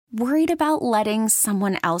Worried about letting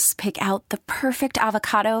someone else pick out the perfect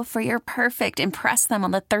avocado for your perfect impress them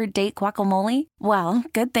on the third date guacamole? Well,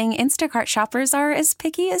 good thing Instacart shoppers are as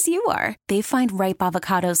picky as you are. They find ripe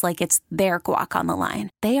avocados like it's their guac on the line.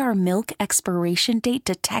 They are milk expiration date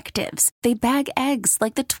detectives. They bag eggs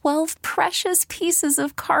like the 12 precious pieces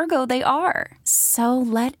of cargo they are. So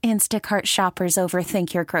let Instacart shoppers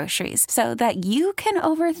overthink your groceries so that you can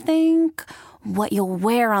overthink what you'll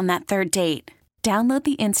wear on that third date. Download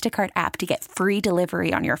the Instacart app to get free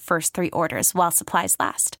delivery on your first 3 orders while supplies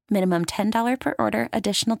last. Minimum $10 per order.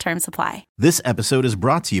 Additional terms apply. This episode is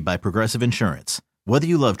brought to you by Progressive Insurance. Whether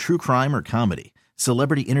you love true crime or comedy,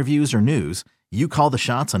 celebrity interviews or news, you call the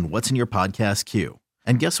shots on what's in your podcast queue.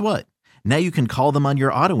 And guess what? Now you can call them on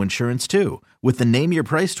your auto insurance too with the Name Your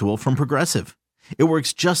Price tool from Progressive. It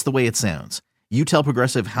works just the way it sounds. You tell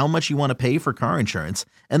Progressive how much you want to pay for car insurance,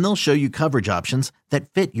 and they'll show you coverage options that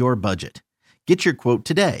fit your budget. Get your quote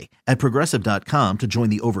today at Progressive.com to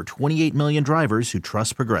join the over 28 million drivers who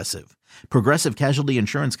trust Progressive. Progressive Casualty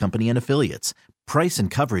Insurance Company and Affiliates. Price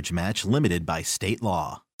and coverage match limited by state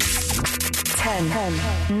law.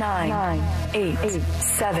 10, 9, 8,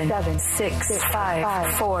 7, 6,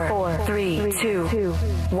 5, 4, 3, 2,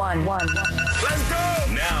 1. Let's go!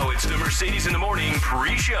 Now it's the Mercedes in the Morning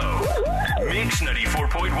pre-show. Mix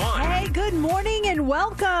 94.1. Hey, good morning and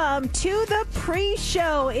welcome to the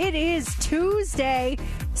pre-show. It is Tuesday,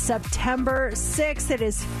 September 6th. It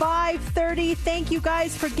is 5:30. Thank you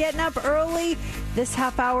guys for getting up early. This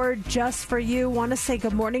half hour just for you. Want to say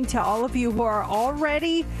good morning to all of you who are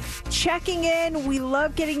already checking in. We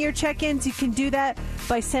love getting your check-ins. You can do that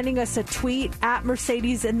by sending us a tweet at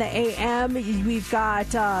Mercedes in the AM. We've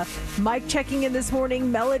got Mike checking in this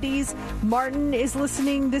morning. Melodies. Martin is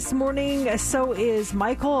listening this morning. So is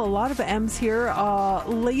Michael. A lot of M's here.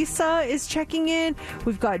 Lisa is checking in.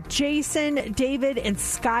 We've got Jason, David, and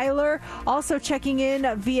Skylar also checking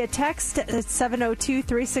in via text at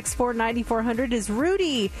 702-364-9400 is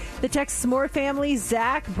Rudy. The Texas Moore family,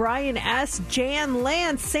 Zach, Brian S., Jan,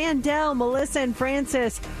 Lance, Sandell, Melissa, and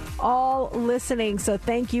Francis all listening. So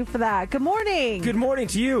thank you for that. Good morning. Good morning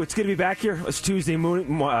to you. It's good to be back here. It's Tuesday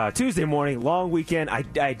morning, long weekend.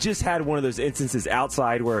 I just had one of those instances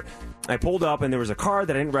outside where I pulled up and there was a car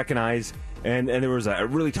that I didn't recognize. And there was a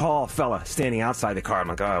really tall fella standing outside the car. I'm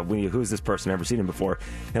like, oh, who's this person? I've never seen him before.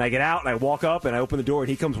 And I get out, and I walk up, and I open the door, and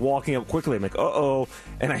he comes walking up quickly. I'm like, uh-oh.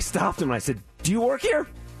 And I stopped him, and I said, do you work here?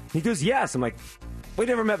 He goes, yes. I'm like, we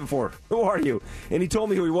never met before. Who are you? And he told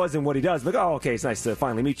me who he was and what he does. I'm like, oh, okay, it's nice to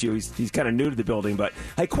finally meet you. He's kind of new to the building, but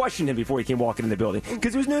I questioned him before he came walking in the building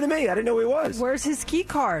because he was new to me. I didn't know who he was. Where's his key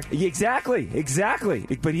card? Exactly.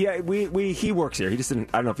 But he works here. He just didn't,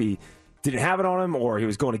 I don't know if he didn't have it on him or he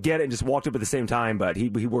was going to get it and just walked up at the same time, but he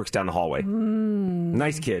works down the hallway.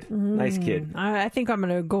 Nice kid. Nice kid. I think I'm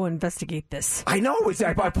going to go investigate this. I know.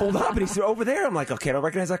 I pulled up and he said, over there. I'm like, okay, I don't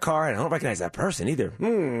recognize that car and I don't recognize that person either.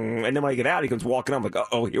 And then when I get out, he comes walking up. I'm like,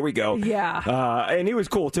 uh-oh, here we go. Yeah. And he was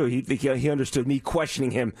cool, too. He understood me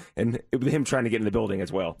questioning him and him trying to get in the building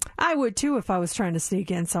as well. I would, too, if I was trying to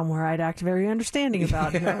sneak in somewhere. I'd act very understanding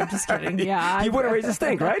about it. No, I'm just kidding. Yeah. You wouldn't raise a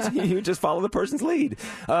stink, right? You would just follow the person's lead.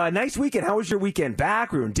 Nice weekend. How was your weekend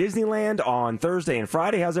back? We were in Disneyland on Thursday and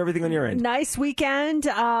Friday. How's everything on your end? Nice weekend.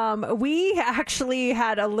 We actually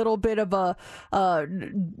had a little bit of a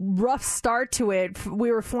rough start to it.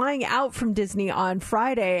 We were flying out from Disney on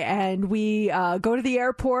Friday, and we go to the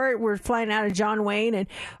airport. We're flying out of John Wayne, and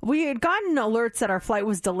we had gotten alerts that our flight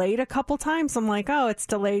was delayed a couple times. I'm like, oh, it's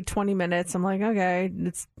delayed 20 minutes. I'm like, okay,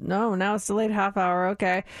 now it's delayed half hour.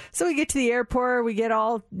 Okay. So we get to the airport, we get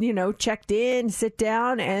all, checked in, sit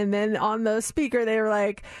down, and then on the speaker, they were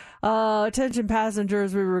like, attention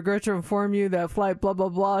passengers, we regret to inform you that flight blah, blah,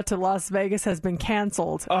 blah to Las Vegas has been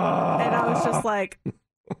canceled. And I was just like,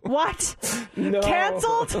 what? No.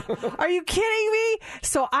 Canceled? Are you kidding me?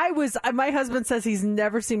 So my husband says he's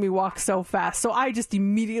never seen me walk so fast. So I just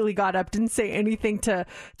immediately got up, didn't say anything to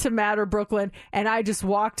Matt or Brooklyn, and I just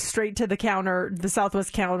walked straight to the counter, the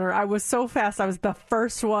Southwest counter. I was so fast. I was the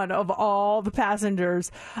first one of all the passengers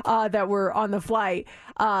that were on the flight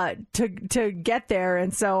to get there.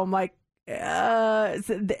 And so I'm like, what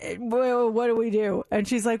do we do? And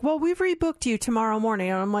she's like, well, we've rebooked you tomorrow morning.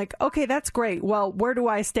 And I'm like, okay, that's great. Well, where do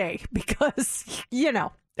I stay? Because,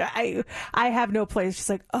 I have no place. She's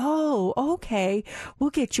like, oh, okay. We'll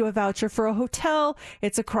get you a voucher for a hotel.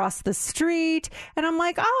 It's across the street. And I'm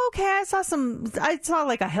like, oh, okay. I saw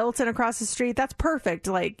like a Hilton across the street. That's perfect.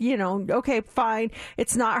 Like, okay, fine.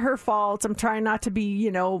 It's not her fault. I'm trying not to be,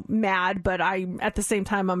 mad, but at the same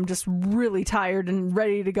time, I'm just really tired and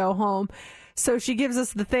ready to go home. So she gives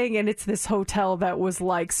us the thing, and it's this hotel that was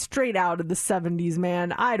like straight out of the 70s,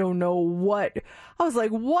 man. I don't know what. I was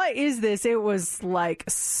like, what is this? It was like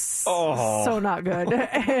so not good.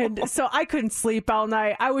 And so I couldn't sleep all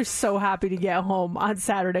night. I was so happy to get home on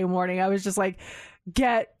Saturday morning. I was just like,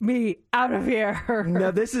 get me out of here.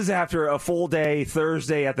 Now, this is after a full day,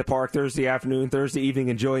 Thursday at the park, Thursday afternoon, Thursday evening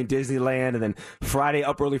enjoying Disneyland, and then Friday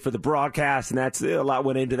up early for the broadcast, and that's a lot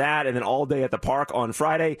went into that, and then all day at the park on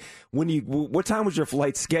Friday. What time was your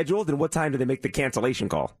flight scheduled, and what time did they make the cancellation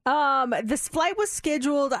call? This flight was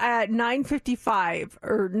scheduled at 9:55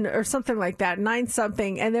 or something like that, 9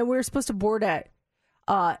 something, and then we were supposed to board at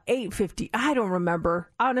 8:50. I don't remember.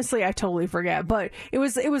 Honestly, I totally forget. But it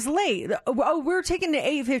was late. Oh, we were taking the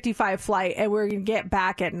 8:55 flight, and we were going to get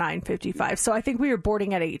back at 9:55. So I think we were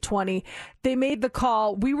boarding at 8:20. They made the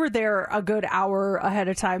call. We were there a good hour ahead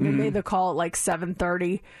of time. They made the call at like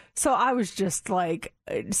 7:30. So I was just like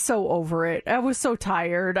so over it. I was so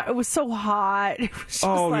tired. It was so hot. It was just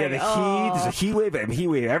the heat. There's a heat wave. I mean, heat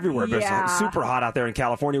wave everywhere. But it's super hot out there in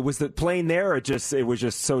California. Was the plane there, or it was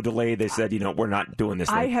just so delayed? They said, we're not doing this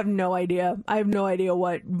thing. I have no idea. I have no idea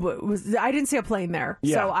what was. I didn't see a plane there,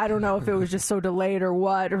 so I don't know if it was just so delayed or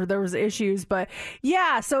what, or there was issues. But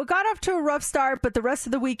yeah, so it got off to a rough start. But the rest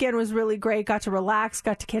of the weekend was really great. Got to relax.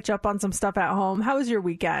 Got to catch up on some stuff at home. How was your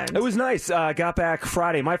weekend? It was nice. Got back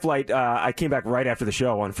Friday. My flight. I came back right after the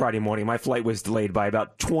show on Friday morning. My flight was delayed by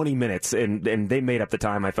about 20 minutes, and they made up the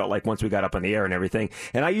time, I felt like, once we got up in the air and everything.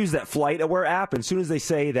 And I used that FlightAware app, and as soon as they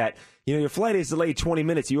say that, your flight is delayed 20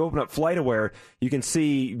 minutes, you open up FlightAware, you can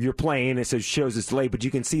see your plane, it shows it's delayed, but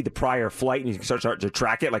you can see the prior flight, and you can start to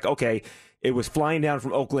track it, like, okay, it was flying down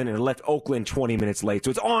from Oakland and it left Oakland 20 minutes late. So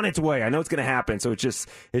it's on its way. I know it's going to happen. So it's just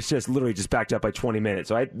literally just backed up by 20 minutes.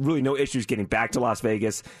 So I had really no issues getting back to Las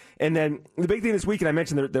Vegas. And then the big thing this weekend, I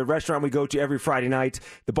mentioned the restaurant we go to every Friday night.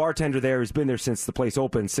 The bartender there has been there since the place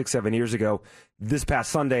opened 6-7 years ago. This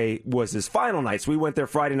past Sunday was his final night. So we went there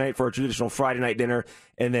Friday night for a traditional Friday night dinner.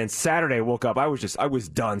 And then Saturday I woke up. I was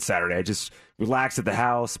done Saturday. I just relaxed at the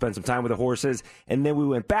house, spent some time with the horses. And then we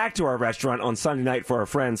went back to our restaurant on Sunday night for our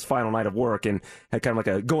friend's final night of work and had kind of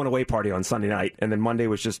like a going away party on Sunday night. And then Monday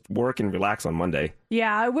was just work and relax on Monday.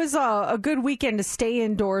 Yeah, it was a good weekend to stay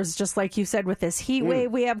indoors, just like you said, with this heat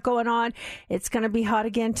wave we have going on. It's going to be hot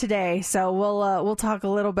again today. So we'll talk a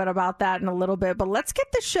little bit about that in a little bit. But let's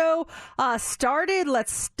get the show started.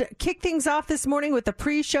 Let's kick things off this morning with the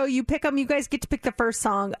pre-show. You pick them. You guys get to pick the first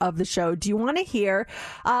song of the show. Do you want to hear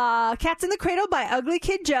Cats in the Cradle by Ugly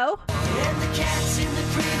Kid Joe? And the cats in the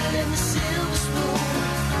cradle and the silver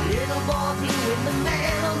spoon, little boy blue and the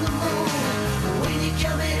man on the moon. When you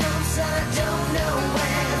coming home, son, I don't know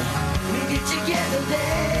when we get together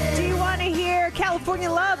then. Do you want to hear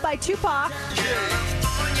California Love by Tupac?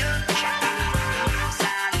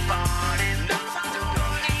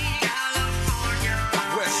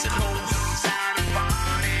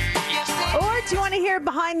 Or do you want to hear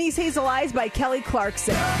Behind These Hazel Eyes by Kelly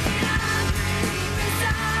Clarkson?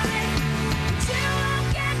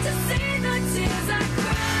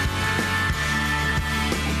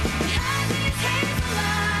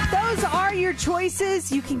 Those are your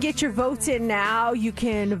choices. You can get your votes in now. You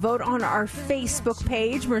can vote on our Facebook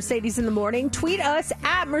page, Mercedes in the Morning. Tweet us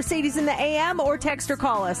at Mercedes in the AM or text or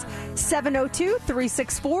call us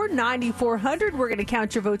 702-364-9400. We're going to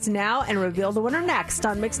count your votes now and reveal the winner next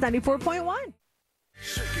on Mix 94.1.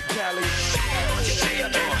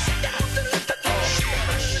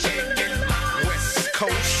 West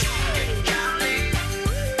Coast.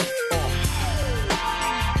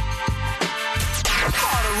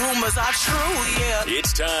 Rumors are true, yeah.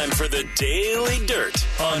 It's time for the Daily Dirt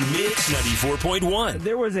on Mix 94.1.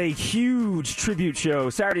 There was a huge tribute show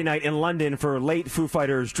Saturday night in London for late Foo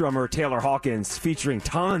Fighters drummer Taylor Hawkins, featuring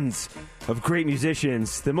tons of great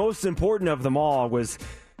musicians. The most important of them all was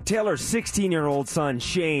Taylor's 16-year-old son,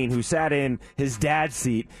 Shane, who sat in his dad's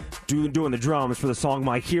seat doing the drums for the song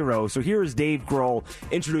My Hero. So here is Dave Grohl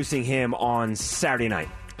introducing him on Saturday night.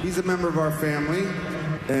 He's a member of our family,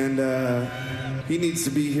 and he needs to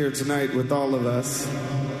be here tonight with all of us.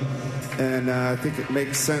 And I think it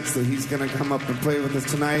makes sense that he's going to come up and play with us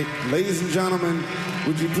tonight. Ladies and gentlemen,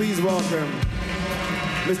 would you please welcome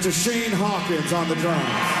Mr. Shane Hawkins on the drums.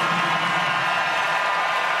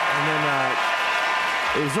 And then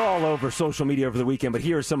it was all over social media over the weekend, but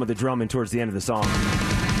here is some of the drumming towards the end of the song.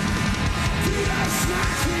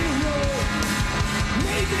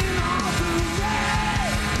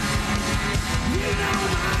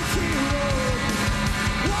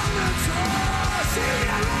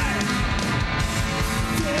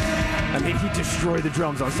 I mean, he destroyed the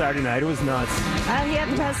drums on Saturday night. It was nuts. He had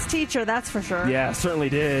the best teacher, that's for sure. Yeah, certainly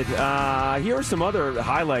did. Here are some other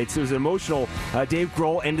highlights. It was emotional. Dave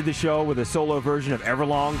Grohl ended the show with a solo version of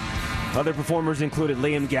Everlong. Other performers included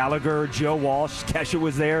Liam Gallagher, Joe Walsh, Kesha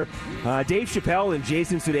was there. Dave Chappelle and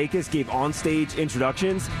Jason Sudeikis gave on-stage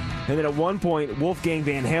introductions. And then at one point, Wolfgang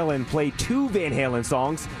Van Halen played 2 Van Halen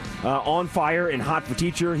songs. On Fire and Hot for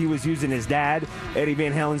Teacher, he was using his dad, Eddie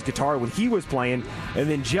Van Halen's guitar when he was playing. And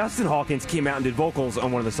then Justin Hawkins came out and did vocals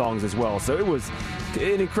on one of the songs as well. So it was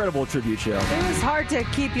an incredible tribute show. It was hard to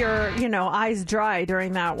keep your, eyes dry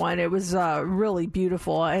during that one. It was really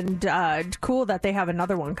beautiful and cool that they have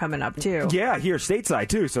another one coming up, too. Yeah, here stateside,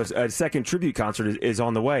 too. So a second tribute concert is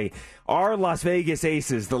on the way. Our Las Vegas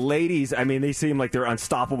Aces, the ladies, they seem like they're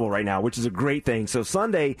unstoppable right now, which is a great thing. So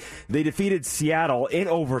Sunday, they defeated Seattle in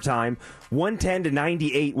overtime.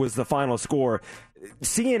 110-98 was the final score.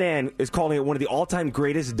 CNN is calling it one of the all-time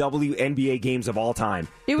greatest WNBA games of all time.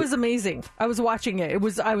 It was amazing. I was watching it.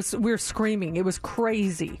 We were screaming. It was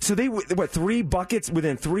crazy. So they 3 buckets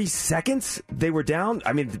within 3 seconds? They were down.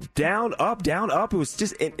 Down, up, down, up. It was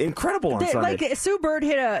just incredible on Sunday. Like Sue Bird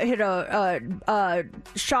hit a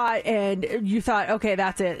shot, and you thought, okay,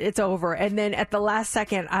 that's it. It's over. And then at the last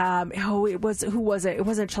second, who was it? It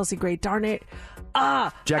wasn't Chelsea Gray. Darn it.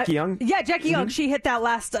 Jackie Young? Yeah, Jackie Young. She hit that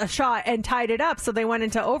last shot and tied it up. So they went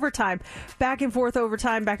into overtime, back and forth,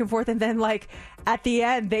 and then at the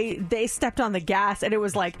end they stepped on the gas, and it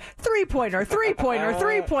was like three-pointer.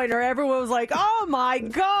 Everyone was like, oh my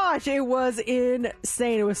gosh, it was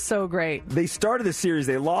insane. It was so great. They started the series,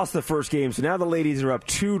 they lost the first game, so now the ladies are up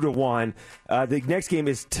 2-1. The next game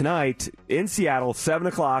is tonight in Seattle, 7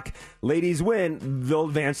 o'clock. Ladies win, they'll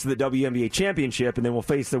advance to the WNBA championship, and then we'll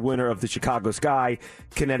face the winner of the Chicago Sky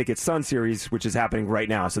Connecticut Sun series, which is happening right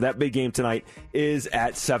now. So that big game tonight is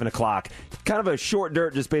at 7 o'clock. Kind of a short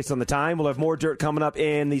dirt just based on the time. We'll have more dirt coming up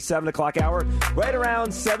in the 7 o'clock hour, right around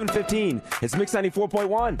 7:15. It's Mix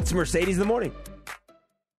 94.1. It's Mercedes in the Morning.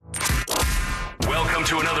 Welcome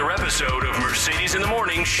to another episode of Mercedes in the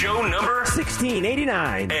Morning, show number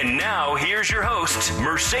 1689. And now, here's your hosts,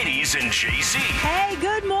 Mercedes and JC. Hey,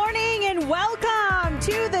 good morning and welcome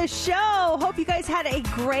to the show. Hope you guys had a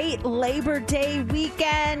great Labor Day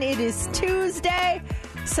weekend. It is Tuesday,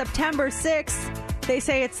 September 6th. They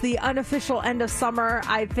say it's the unofficial end of summer.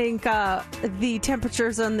 I think the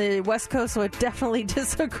temperatures on the West Coast would definitely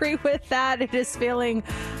disagree with that. It is feeling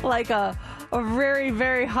like a very,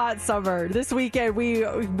 very hot summer. This weekend,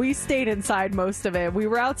 we stayed inside most of it. We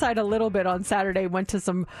were outside a little bit on Saturday, went to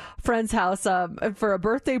some friend's house for a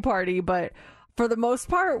birthday party, but for the most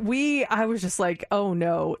part, I was just like, oh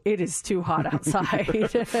no, it is too hot outside.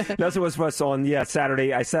 That's what it was for us on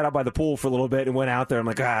Saturday. I sat out by the pool for a little bit and went out there. I'm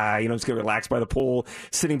like, just gonna relax by the pool,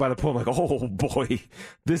 sitting by the pool. I'm like, oh boy,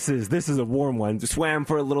 this is a warm one. Swam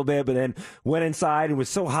for a little bit, but then went inside and was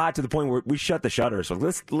so hot to the point where we shut the shutters. So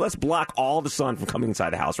let's block all the sun from coming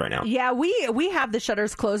inside the house right now. Yeah, we have the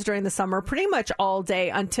shutters closed during the summer pretty much all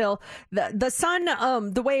day until the sun.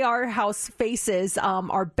 The way our house faces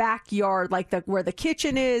our backyard, like where the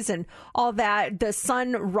kitchen is and all that, the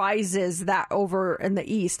sun rises that over in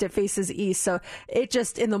the east. It faces east, so it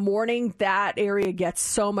just in the morning that area gets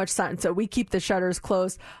so much sun. So we keep the shutters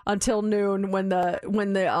closed until noon when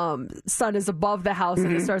the sun is above the house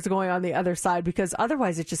and it starts going on the other side, because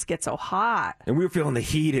otherwise it just gets so hot. And we were feeling the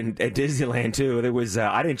heat at Disneyland too. There was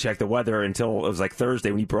I didn't check the weather until it was like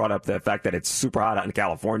Thursday when you brought up the fact that it's super hot out in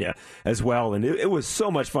California as well, and it was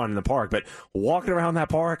so much fun in the park. But walking around that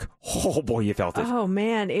park, oh boy, you felt it. Oh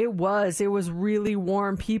man, it was really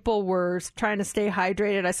warm. People were trying to stay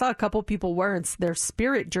hydrated. I saw a couple people wearing their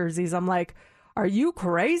Spirit jerseys. I'm like, are you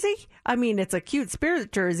crazy? It's a cute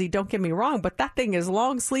Spirit jersey, don't get me wrong, but that thing is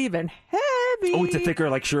long sleeve and heavy. Oh, it's a thicker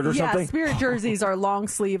shirt or something? Yeah, Spirit jerseys are long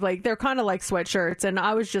sleeve. They're kind of like sweatshirts, and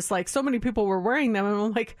I was just like, so many people were wearing them, and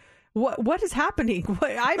I'm like, What is happening?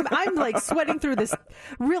 I'm like sweating through this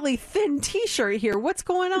really thin T-shirt here. What's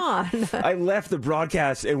going on? I left the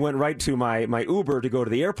broadcast and went right to my Uber to go to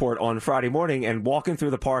the airport on Friday morning, and walking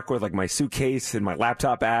through the park with my suitcase and my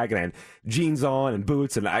laptop bag and I had jeans on and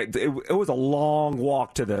boots, and it was a long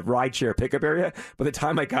walk to the rideshare pickup area. By the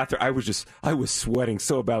time I got there, I was sweating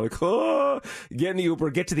so bad. Get in the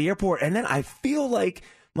Uber, get to the airport, and then I feel like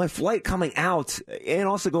my flight coming out and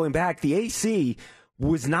also going back, the AC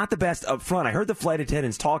was not the best up front. I heard the flight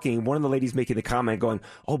attendants talking, one of the ladies making the comment going,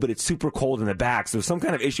 oh, but it's super cold in the back. So some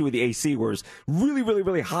kind of issue with the AC where it's really, really,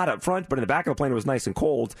 really hot up front, but in the back of the plane it was nice and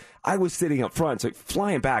cold. I was sitting up front, so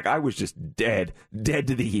flying back, I was just dead to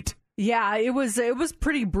the heat. Yeah, it was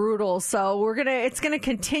pretty brutal. So it's gonna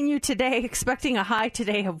continue today, expecting a high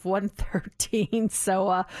today of 113.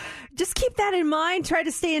 So just keep that in mind. Try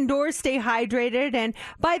to stay indoors, stay hydrated, and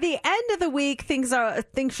by the end of the week, things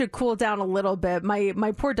should cool down a little bit.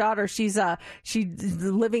 My poor daughter, she's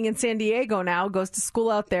living in San Diego now, goes to school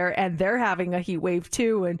out there, and they're having a heat wave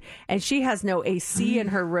too, and she has no AC in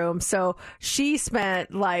her room. So she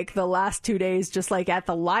spent like the last 2 days just like at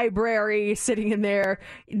the library, sitting in there,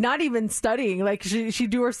 not even studying. Like she'd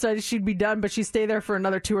do her studies, she'd be done, but she'd stay there for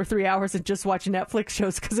another 2 or 3 hours and just watch Netflix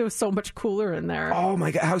shows because it was so much cooler in there. Oh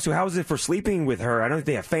my God! How is it for sleeping with her? I don't think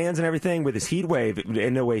they have fans and everything with this heat wave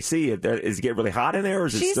and no AC. Is it get really hot in there, or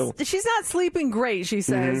is it still? She's not sleeping great, she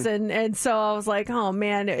says, and so I was like, oh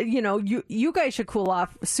man, you guys should cool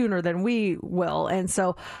off sooner than we will, and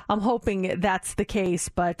so I'm hoping that's the case.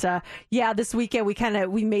 But yeah, this weekend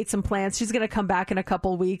we made some plans. She's gonna come back in a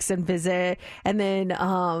couple weeks and visit, and then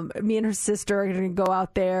me and her sister are going to go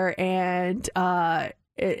out there and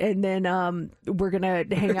then we're going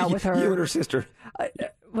to hang out with her. You and her sister.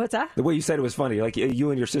 What's that? The way you said it was funny. Like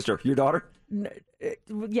you and your sister, your daughter.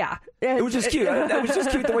 Yeah, it was just cute. That was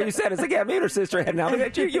just cute the way you said it. It's like, yeah, me and her sister heading out.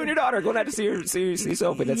 Like, you and your daughter going out to see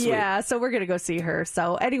Sophie. That's yeah, sweet. So we're gonna go see her.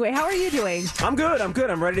 So anyway, how are you doing? I'm good.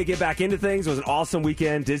 I'm ready to get back into things. It was an awesome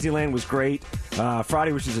weekend. Disneyland was great.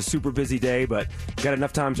 Friday was just a super busy day, but got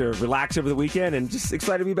enough time to relax over the weekend and just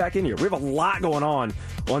excited to be back in here. We have a lot going on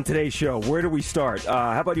today's show. Where do we start?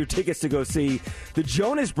 How about your tickets to go see the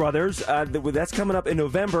Jonas Brothers? That's coming up in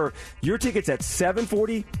November. Your tickets at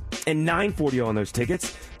 7:40 and 9:40 on those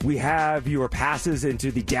tickets. We have your passes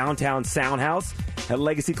into the Downtown Sound House at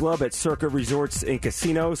Legacy Club at Circa Resorts and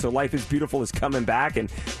Casino. So Life is Beautiful is coming back,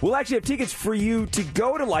 and we'll actually have tickets for you to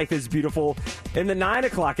go to Life is Beautiful in the 9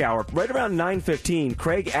 o'clock hour, right around 9:15.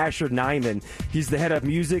 Craig Asher Nyman, he's the head of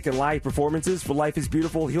music and live performances for Life is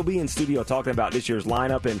Beautiful. He'll be in studio talking about this year's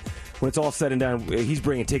lineup, and when it's all said and done, he's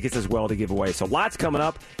bringing tickets as well to give away. So lots coming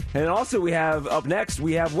up. And also we have up next,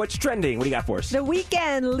 we have What's Trending. What do you got for us? The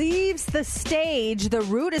Weeknd leaves the stage, the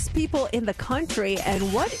rudest people in the country,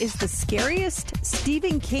 and what is the scariest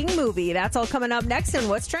Stephen King movie? That's all coming up next in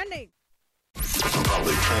What's Trending.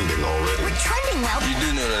 Probably trending already. We're trending well. You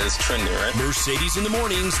do know that it's trending, right? Mercedes in the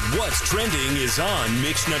mornings. What's Trending is on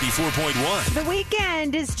Mix 94.1. The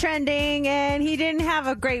Weeknd is trending, and he didn't have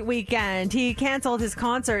a great weekend. He canceled his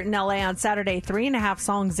concert in LA on Saturday, 3.5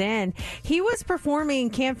 songs in. He was performing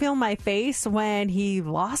Can't Feel My Face when he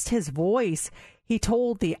lost his voice. He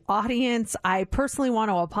told the audience, I personally want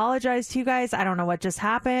to apologize to you guys. I don't know what just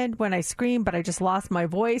happened when I screamed, but I just lost my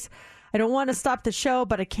voice. I don't want to stop the show,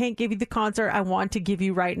 but I can't give you the concert I want to give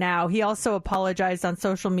you right now. He also apologized on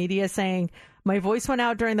social media saying, my voice went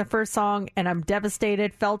out during the first song and I'm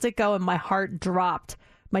devastated, felt it go and my heart dropped.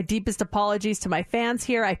 My deepest apologies to my fans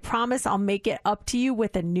here. I promise I'll make it up to you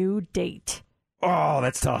with a new date. Oh,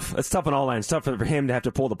 that's tough. That's tough on all lines. Tough for him to have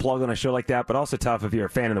to pull the plug on a show like that, but also tough if you're a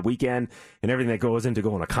fan of the Weeknd and everything that goes into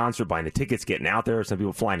going to a concert, buying the tickets, getting out there. Some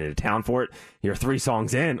people flying into town for it. You're 3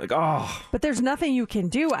 songs in. Like, oh. But there's nothing you can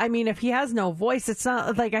do. I mean, if he has no voice, it's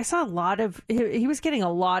not like I saw he was getting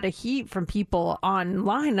a lot of heat from people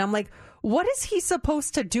online. I'm like, what is he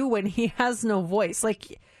supposed to do when he has no voice?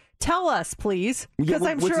 Like, tell us, please, because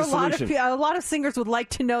I'm sure a lot of singers would like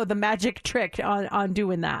to know the magic trick on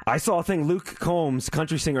doing that. I saw a thing. Luke Combs,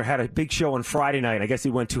 country singer, had a big show on Friday night. I guess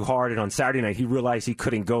he went too hard, and on Saturday night he realized he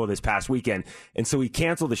couldn't go this past weekend, and so he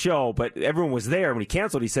canceled the show. But everyone was there when he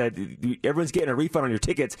canceled. He said everyone's getting a refund on your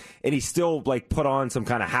tickets, and he still put on some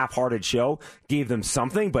kind of half-hearted show, gave them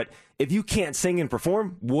something, but. If you can't sing and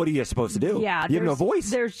perform, what are you supposed to do? Yeah, you have no voice.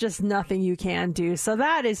 There's just nothing you can do. So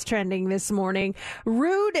that is trending this morning.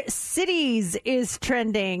 Rude cities is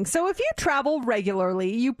trending. So if you travel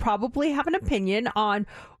regularly, you probably have an opinion on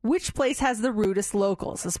which place has the rudest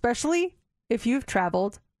locals, especially if you've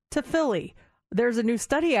traveled to Philly. There's a new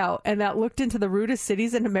study out, and that looked into the rudest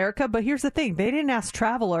cities in America. But here's the thing. They didn't ask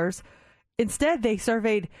travelers. Instead, they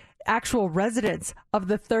surveyed actual residents of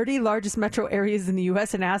the 30 largest metro areas in the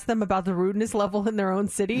U.S. and asked them about the rudeness level in their own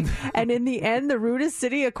city. And in the end, the rudest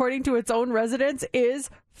city, according to its own residents,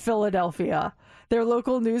 is Philadelphia. Their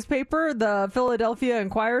local newspaper, the Philadelphia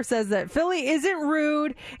Inquirer, says that Philly isn't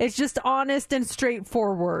rude. It's just honest and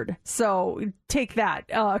straightforward. So take that.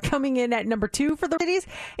 Coming in at number 2 for the cities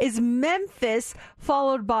is Memphis,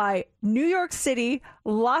 followed by New York City.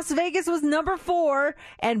 Las Vegas was number 4,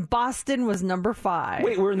 and Boston was number 5.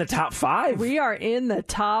 Wait, we're in the top 5. We are in the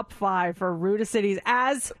top 5 for rudest cities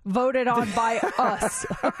as voted on by us.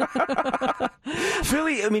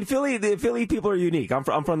 Philly, the Philly people are unique. I'm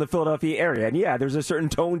from the Philadelphia area, and yeah, there's a certain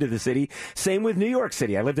tone to the city. Same with New York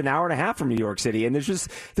City. I lived an hour and a half from New York City, and there's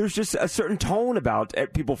just a certain tone about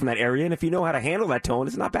people from that area, and if you know how to handle that tone,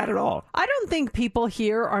 it's not bad at all. I don't think people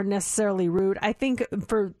here are necessarily rude. I think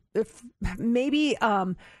maybe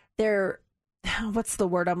their what's the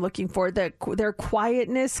word I'm looking for? Their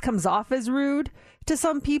quietness comes off as rude to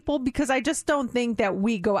some people, because I just don't think that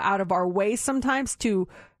we go out of our way sometimes to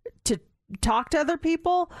talk to other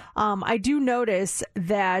people. I do notice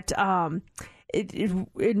that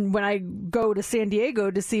when I go to San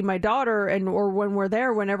Diego to see my daughter, or when we're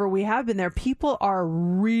there, whenever we have been there, people are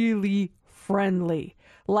really friendly,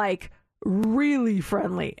 like really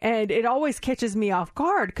friendly, and it always catches me off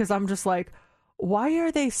guard because I'm just like, why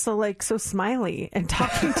are they so smiley and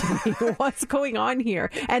talking to me? What's going on here?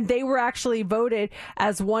 And they were actually voted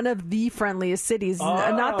as one of the friendliest cities.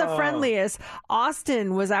 Not the friendliest.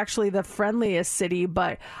 Austin was actually the friendliest city,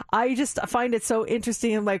 but I just find it so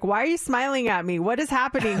interesting. I'm like, why are you smiling at me? What is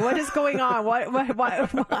happening? What is going on? What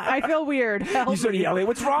I feel weird. You started yelling,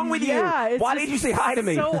 what's wrong with you? Why did you say hi to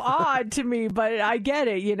me? So odd to me, but I get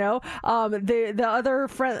it, The other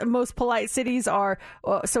most polite cities are,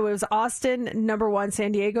 so it was Austin, number 1,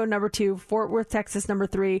 San Diego, number 2, Fort Worth, Texas, number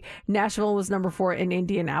 3, Nashville was number 4, and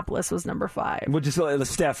Indianapolis was number 5. Well, just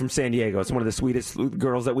Steph from San Diego. It's one of the sweetest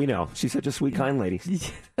girls that we know. She's such a sweet, kind lady.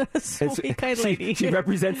 Sweet, kind lady. She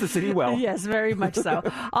represents the city well. Yes, very much so.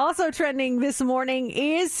 Also trending this morning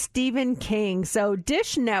is Stephen King. So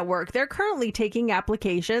Dish Network, they're currently taking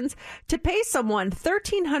applications to pay someone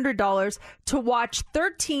 $1,300 to watch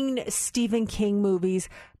 13 Stephen King movies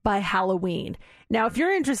by Halloween. Now, if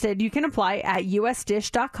you're interested, you can apply at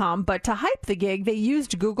usdish.com, but to hype the gig, they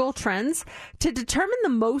used Google Trends to determine the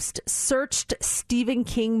most searched Stephen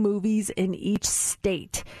King movies in each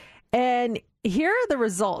state. And here are the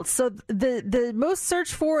results. So the most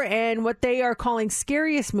searched for and what they are calling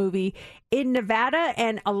scariest movie in Nevada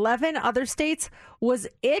and 11 other states was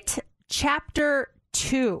It Chapter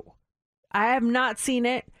 2. I have not seen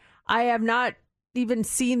it. I have not even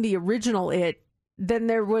seen the original It. Then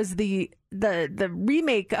there was the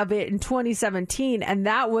remake of it in 2017, and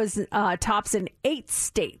that was tops in 8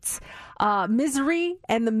 states. Misery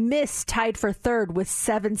and The Mist tied for third with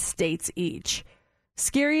 7 states each.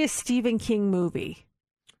 Scariest Stephen King movie?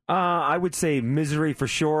 I would say Misery for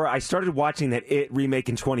sure. I started watching that It remake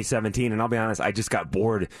in 2017, and I'll be honest, I just got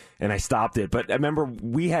bored and I stopped it. But I remember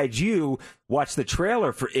we had you watch the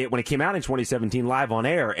trailer for It when it came out in 2017 live on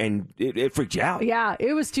air, and it freaked you out. Yeah,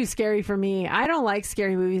 it was too scary for me. I don't like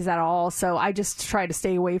scary movies at all, so I just try to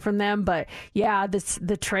stay away from them. But yeah,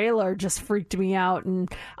 the trailer just freaked me out.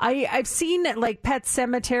 And I've seen like Pet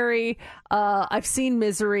Sematary, I've seen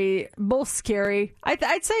Misery, both scary.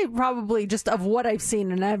 I'd say probably just of what I've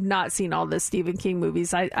seen, and I've not seen all the Stephen King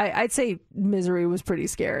movies. I'd say Misery was pretty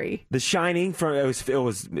scary. The Shining, it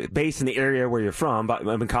was based in the area where you're from, but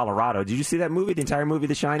I'm in Colorado. Did you see that movie, the entire movie,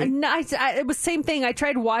 The Shining? No, it was same thing. I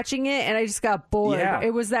tried watching it and I just got bored. Yeah.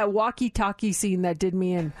 It was that walkie-talkie scene that did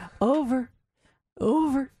me in. Over.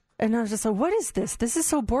 And I was just like, what is this? This is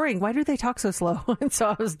so boring. Why do they talk so slow? And so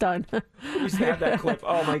I was done. We used to have that clip.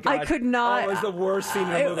 Oh, my God. I could not. Oh, it was the worst scene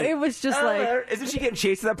in the movie. It was just Isn't she getting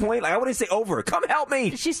chased at that point? Like, I wouldn't say over. Come help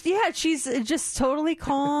me. She's just totally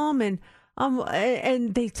calm and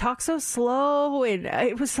they talk so slow, and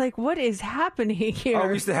it was like, what is happening here? Oh,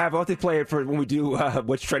 we used to have. I'll have to play it for when we do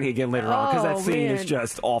What's Trending again later on, because that scene is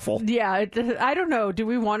just awful. Yeah, I don't know. Do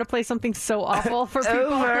we want to play something so awful for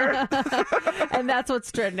people? And that's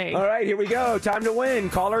what's trending. All right, here we go. Time to win.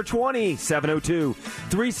 Caller 20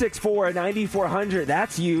 702-364-9400.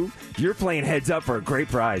 That's you. You're playing Heads Up for a great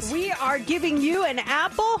prize. We are giving you an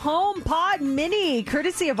Apple HomePod Mini,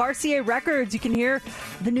 courtesy of RCA Records. You can hear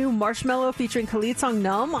the new Marshmello featuring Khalid song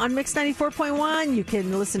Numb on Mix 94.1. You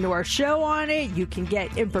can listen to our show on it. You can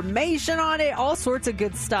get information on it, all sorts of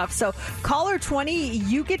good stuff. So caller 20,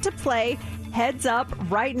 you get to play Heads Up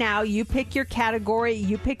right now. You pick your category,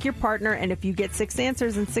 you pick your partner, and if you get 6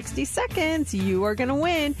 answers in 60 seconds, you are going to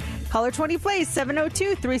win. Caller 20 plays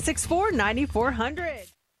 702-364-9400.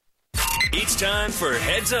 It's time for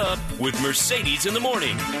Heads Up with Mercedes in the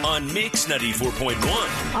Morning on Mix 94.1.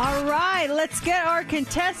 All right, let's get our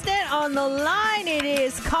contestant on the line. It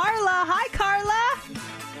is Carla. Hi, Carla.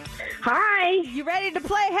 Hi. You ready to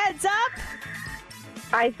play Heads Up?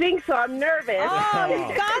 I think so. I'm nervous. Oh, you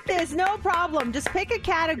got this. No problem. Just pick a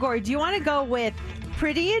category. Do you want to go with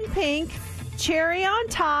Pretty in Pink, Cherry on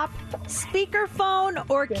Top, Speakerphone,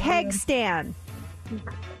 or Keg Stand?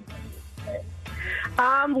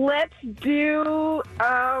 Let's do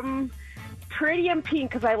Pretty in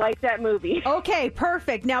Pink because I like that movie. Okay,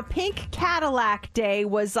 perfect. Now, Pink Cadillac Day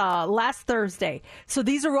was last Thursday. So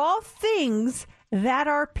these are all things that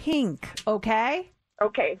are pink, okay?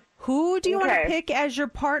 Okay. Who do you want to pick as your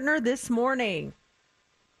partner this morning?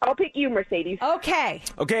 I'll pick you, Mercedes. Okay.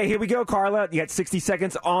 Okay, here we go, Carla. You got 60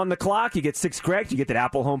 seconds on the clock. You get 6 correct. You get that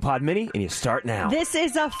Apple HomePod Mini, and you start now. This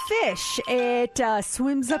is a fish. It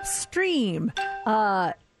swims upstream.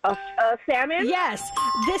 Salmon? Yes.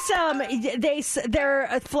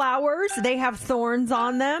 They're flowers. They have thorns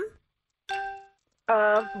on them.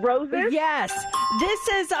 Roses? Yes. This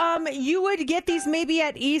is you would get these maybe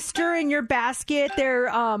at Easter in your basket. They're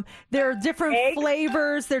different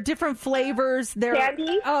flavors. They're different flavors. They're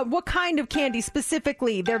candy? What kind of candy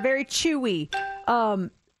specifically? They're very chewy. Pass.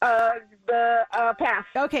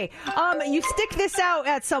 Okay. You stick this out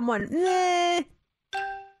at someone.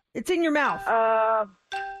 It's in your mouth.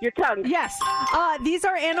 Your tongue. Yes. These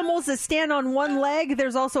are animals that stand on one leg.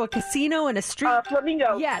 There's also a casino and a street.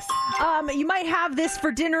 Flamingo. Yes. You might have this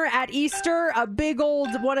for dinner at Easter, a big old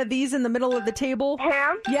one of these in the middle of the table.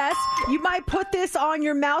 Ham? Yes. You might put this on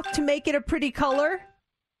your mouth to make it a pretty color.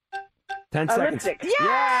 10 seconds. Lipstick.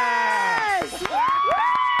 Yes! Woo!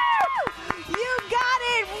 You got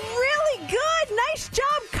it really good. Nice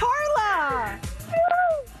job, Carla.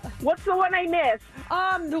 What's the one I missed?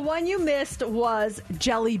 The one you missed was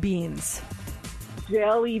jelly beans.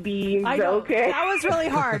 Jelly beans. I know. Okay. That was really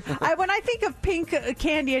hard. When I think of pink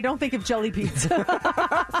candy, I don't think of jelly beans. Good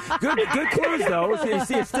clues, though.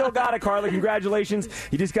 You still got it, Carla. Congratulations.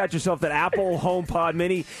 You just got yourself that Apple HomePod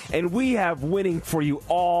Mini, and we have winning for you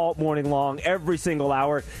all morning long, every single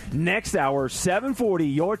hour. Next hour,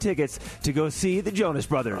 7:40, your tickets to go see the Jonas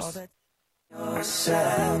Brothers.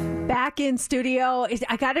 Back in studio.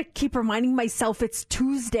 I gotta keep reminding myself it's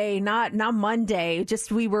Tuesday, not Monday.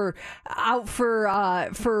 Just we were out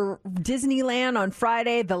for Disneyland on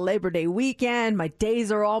Friday, the Labor Day weekend. My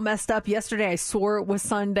days are all messed up. Yesterday I swore it was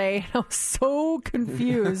Sunday. I was so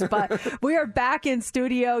confused, but we are back in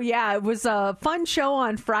studio. Yeah, it was a fun show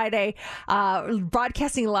on Friday,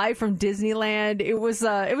 broadcasting live from Disneyland. It was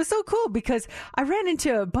so cool because I ran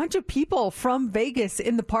into a bunch of people from Vegas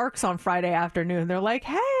in the parks on Friday afternoon. They're like,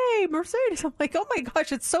 hey, Mercedes. I'm like, oh my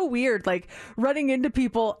gosh, it's so weird, like running into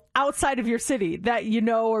people outside of your city that you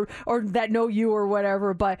know or that know you or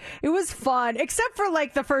whatever. But it was fun, except for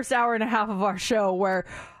like the first hour and a half of our show where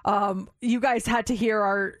you guys had to hear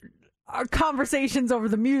our conversations over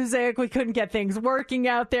the music. We couldn't get things working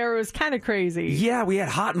out there. It was kind of crazy. Yeah, we had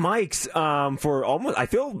hot mics for almost, I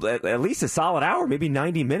feel, at least a solid hour, maybe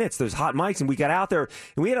 90 minutes. Those hot mics, and we got out there,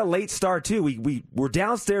 and we had a late start, too. We were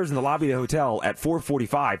downstairs in the lobby of the hotel at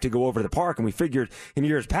 4:45 to go over to the park, and we figured in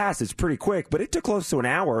years past it's pretty quick, but it took close to an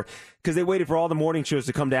hour because they waited for all the morning shows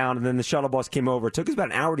to come down, and then the shuttle bus came over. It took us about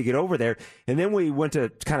an hour to get over there, and then we went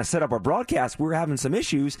to kind of set up our broadcast. We were having some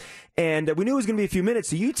issues, and we knew it was going to be a few minutes,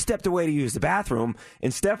 so you'd stepped away to use the bathroom,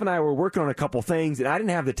 and Steph and I were working on a couple things, and I didn't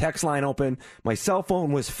have the text line open. My cell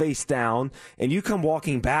phone was face down, and you come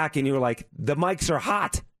walking back, and you were like, the mics are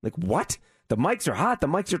hot. Like, what? The mics are hot? The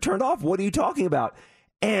mics are turned off? What are you talking about?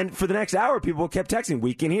 And for the next hour, people kept texting,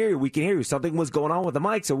 we can hear you, we can hear you. Something was going on with the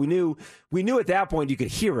mic, so we knew at that point you could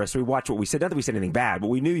hear us. We watched what we said. Not that we said anything bad, but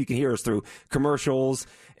we knew you could hear us through commercials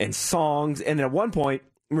and songs. And then at one point,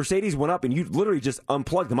 Mercedes went up and you literally just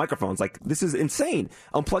unplugged the microphones. Like, this is insane.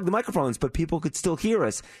 Unplugged the microphones, but people could still hear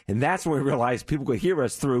us. And that's when we realized people could hear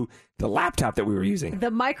us through the laptop that we were using. The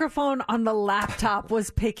microphone on the laptop was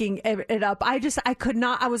picking it up. I could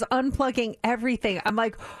not, I was unplugging everything. I'm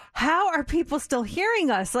like, how are people still hearing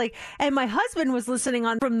us? Like, and my husband was listening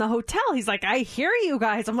on from the hotel. He's like, I hear you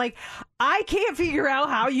guys. I'm like, I can't figure out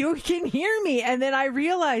how you can hear me. And then I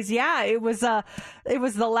realized, yeah, it was the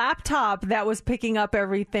laptop that was picking up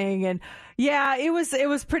everything. And yeah, it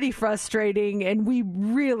was pretty frustrating, and we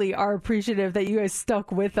really are appreciative that you guys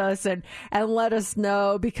stuck with us and let us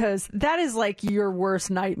know, because that is like your worst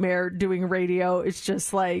nightmare doing radio. It's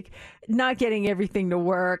just like not getting everything to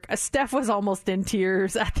work. Steph was almost in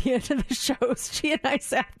tears at the end of the show. She and I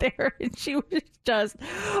sat there, and she was just,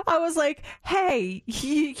 I was like, hey,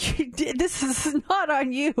 this is not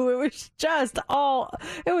on you. It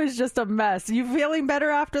was just a mess. You feeling better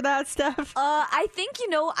after that, Steph? I think,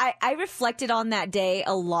 I reflected on that day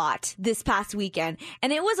a lot this past weekend,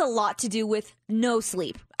 and it was a lot to do with no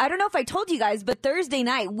sleep. I don't know if I told you guys, but Thursday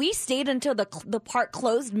night, we stayed until the park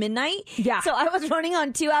closed midnight. Yeah. So I was running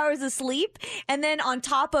on 2 hours of sleep, and then on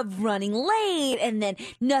top of running late, and then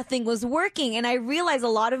nothing was working. And I realized a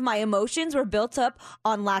lot of my emotions were built up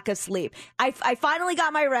on lack of sleep. I finally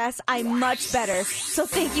got my rest. I'm much better. So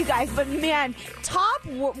thank you guys. But man, top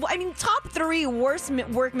 3 worst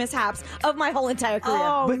work mishaps of my whole entire career.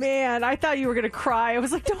 Oh, man. I thought you were going to cry. I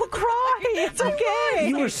was like, don't cry. It's okay.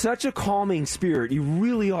 You are such a calming spirit. You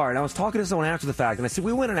really are. And I was talking to someone after the fact, and I said,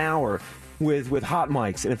 we went an hour with hot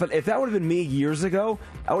mics. And if that would have been me years ago,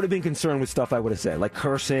 I would have been concerned with stuff I would have said, like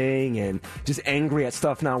cursing and just angry at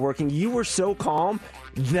stuff not working. You were so calm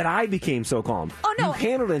that I became so calm. Oh, no. You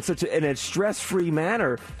handled it in a stress-free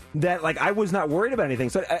manner that, like, I was not worried about anything.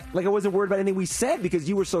 So, I wasn't worried about anything we said because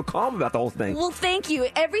you were so calm about the whole thing. Well, thank you.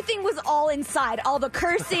 Everything was all inside. All the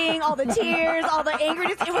cursing, all the tears, all the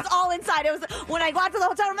angerness. It was all inside. It was when I got to the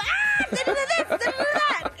hotel, I'm like, this,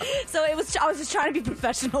 that. So I was just trying to be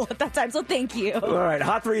professional at that time. So thank you. All right,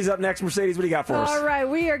 Hot 3 is up next. Mercedes, what do you got for us? All right,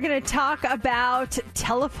 we are going to talk about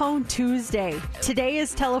Telephone Tuesday. Today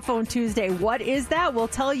is Telephone Tuesday. What is that? We'll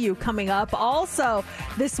tell you coming up. Also,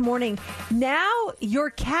 this morning, now your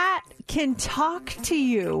cat can talk to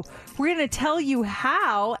you. We're going to tell you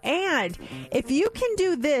how. And if you can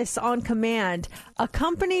do this on command, a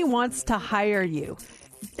company wants to hire you.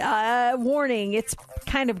 Warning, it's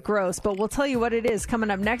kind of gross, but we'll tell you what it is coming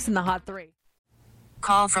up next in the Hot 3.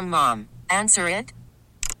 Call from mom. Answer it.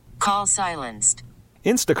 Call silenced.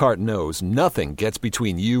 Instacart knows nothing gets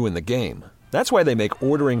between you and the game. That's why they make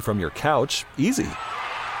ordering from your couch easy.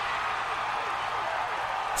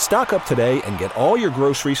 Stock up today and get all your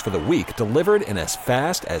groceries for the week delivered in as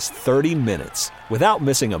fast as 30 minutes without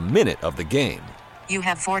missing a minute of the game. You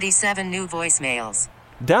have 47 new voicemails.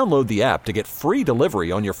 Download the app to get free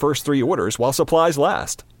delivery on your first 3 orders while supplies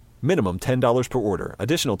last. Minimum $10 per order.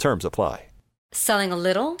 Additional terms apply. Selling a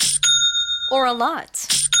little or a lot?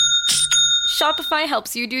 Shopify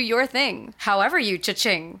helps you do your thing, however you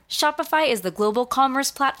cha-ching. Shopify is the global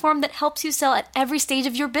commerce platform that helps you sell at every stage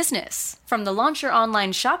of your business. From the launch your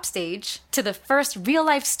online shop stage, to the first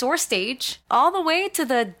real-life store stage, all the way to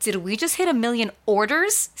the did we just hit 1 million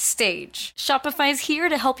orders stage. Shopify is here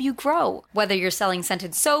to help you grow. Whether you're selling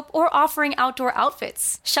scented soap or offering outdoor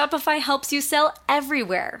outfits, Shopify helps you sell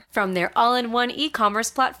everywhere. From their all-in-one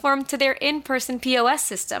e-commerce platform to their in-person POS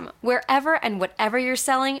system, wherever and whatever you're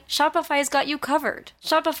selling, Shopify's got you covered.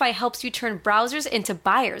 Shopify helps you turn browsers into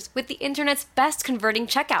buyers with the internet's best converting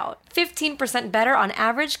checkout. 15% better on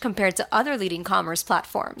average compared to other leading commerce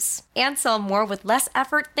platforms. And sell more with less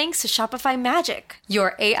effort thanks to Shopify Magic,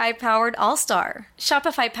 your AI-powered all-star.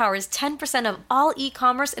 Shopify powers 10% of all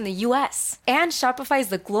e-commerce in the U.S. And Shopify is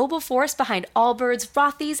the global force behind Allbirds,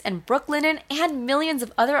 Rothy's, and Brooklinen, and millions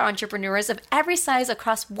of other entrepreneurs of every size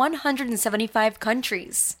across 175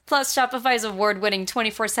 countries. Plus, Shopify's award-winning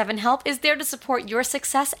 24/7 help is there to support your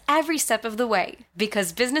success every step of the way.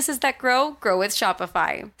 Because businesses that grow, grow with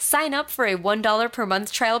Shopify. Sign up for a $1 per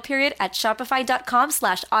month trial period at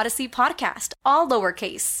shopify.com/Odyssey Podcast, all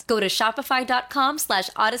lowercase. Go to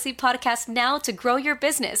shopify.com/Odyssey Podcast now to grow your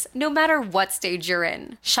business, no matter what stage you're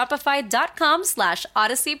in.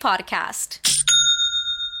 Shopify.com/Odyssey Podcast.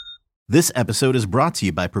 This episode is brought to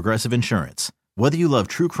you by Progressive Insurance. Whether you love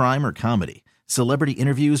true crime or comedy, celebrity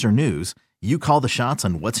interviews or news, you call the shots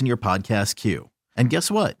on what's in your podcast queue. And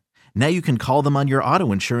guess what? Now you can call them on your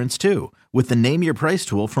auto insurance too with the Name Your Price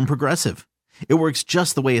tool from Progressive. It works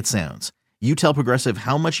just the way it sounds. You tell Progressive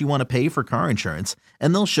how much you want to pay for car insurance,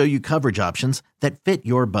 and they'll show you coverage options that fit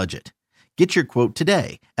your budget. Get your quote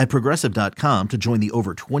today at Progressive.com to join the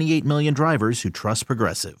over 28 million drivers who trust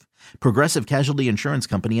Progressive. Progressive Casualty Insurance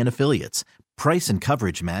Company and Affiliates. Price and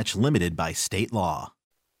coverage match limited by state law.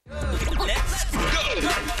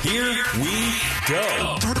 Here we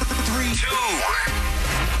go. 3, 2.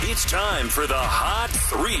 It's time for the Hot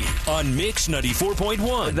 3 on Mix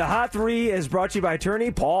 94.1. The Hot 3 is brought to you by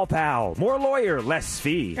attorney Paul Powell. More lawyer, less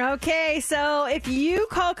fee. Okay, so if you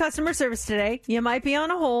call customer service today, you might be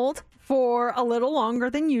on a hold for a little longer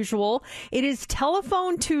than usual. It is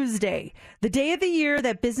Telephone Tuesday, the day of the year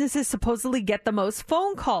that businesses supposedly get the most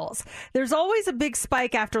phone calls. There's always a big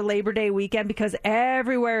spike after Labor Day weekend because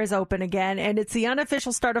everywhere is open again, and it's the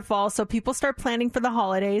unofficial start of fall, so people start planning for the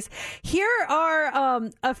holidays. Here are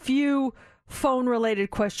a few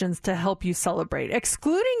phone-related questions to help you celebrate.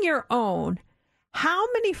 Excluding your own, how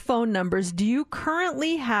many phone numbers do you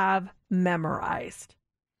currently have memorized?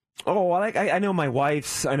 Oh, I know my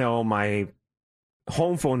wife's. I know my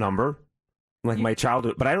home phone number, like my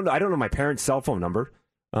childhood, but I don't know my parents' cell phone number.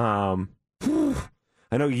 I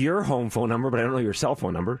know your home phone number, but I don't know your cell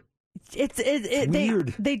phone number. It's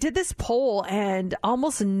weird. They did this poll, and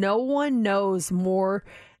almost no one knows more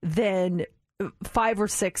than 5 or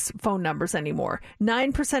 6 phone numbers anymore.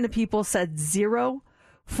 9% of people said 0.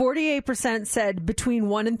 48% said between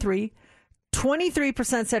 1 and 3.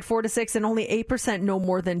 23% said 4 to 6, and only 8% know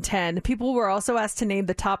more than 10. People were also asked to name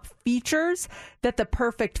the top features that the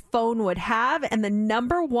perfect phone would have, and the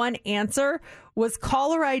number one answer was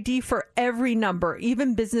caller ID for every number,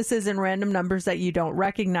 even businesses and random numbers that you don't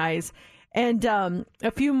recognize. And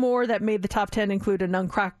a few more that made the top 10 include an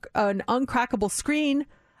uncrackable screen,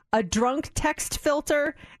 a drunk text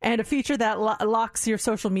filter, and a feature that locks your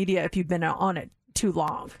social media if you've been on it too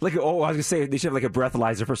long. Like, I was going to say, they should have like a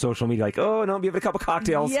breathalyzer for social media. Like, oh, no, give it a couple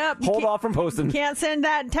cocktails. Yep, Hold off from posting. Can't send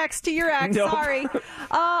that text to your ex. Nope. Sorry.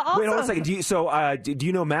 Also, wait, hold on a second. Do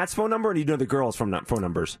you know Matt's phone number, or do you know the girls' phone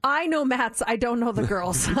numbers? I know Matt's. I don't know the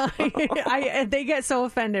girls. They get so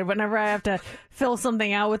offended whenever I have to fill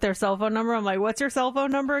something out with their cell phone number. I'm like, what's your cell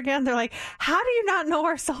phone number again? They're like, how do you not know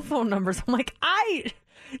our cell phone numbers? I'm like,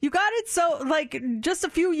 you got it just a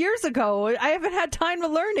few years ago. I haven't had time to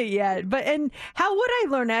learn it yet. And how would I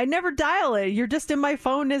learn it? I never dial it. You're just in my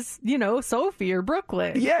phone as, Sophie or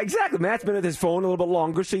Brooklyn. Yeah, exactly. Matt's been at his phone a little bit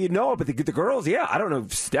longer, so you know it. But the girls, yeah, I don't know.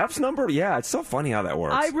 Steph's number? Yeah, it's so funny how that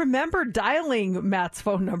works. I remember dialing Matt's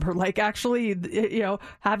phone number, like actually,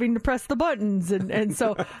 having to press the buttons. And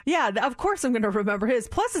so, yeah, of course I'm going to remember his.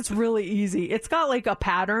 Plus, it's really easy. It's got like a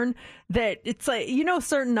pattern that it's like,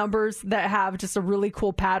 certain numbers that have just a really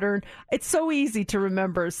cool pattern. It's so easy to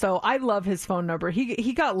remember. So I love his phone number.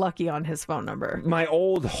 He got lucky on his phone number. My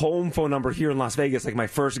old home phone number here in Las Vegas, like my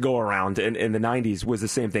first go around in the 90s, was the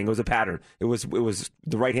same thing. It was a pattern. It was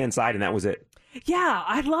the right hand side, and that was it. Yeah,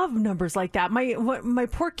 I love numbers like that. My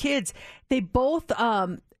poor kids, they both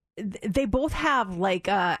have like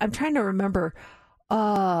I'm trying to remember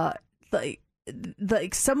like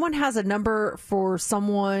someone has a number for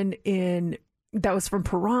someone that was from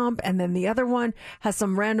Pahrump, and then the other one has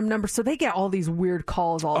some random number. So they get all these weird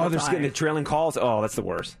calls all the time. Oh, they're just getting the trailing calls? Oh, that's the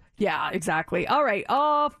worst. Yeah, exactly. All right.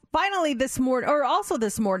 Finally this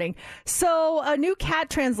morning. So a new cat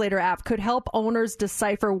translator app could help owners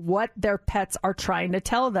decipher what their pets are trying to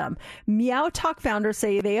tell them. Meow Talk founders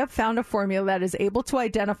say they have found a formula that is able to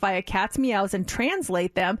identify a cat's meows and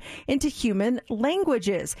translate them into human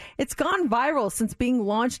languages. It's gone viral since being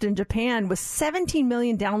launched in Japan with 17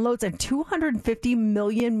 million downloads and 250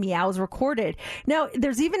 million meows recorded. Now,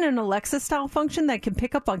 there's even an Alexa-style function that can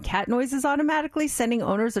pick up on cat noises automatically, sending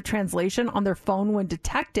owners a translation on their phone when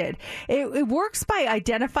detected. It works by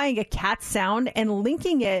identifying a cat's sound and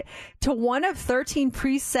linking it to one of 13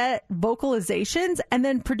 preset vocalizations and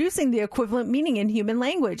then producing the equivalent meaning in human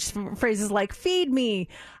language. Phrases like feed me,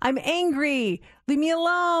 I'm angry, leave me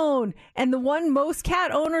alone, and the one most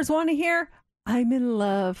cat owners want to hear, I'm in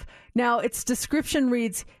love. Now, its description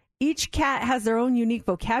reads, each cat has their own unique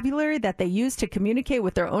vocabulary that they use to communicate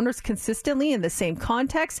with their owners consistently in the same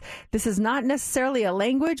context. This is not necessarily a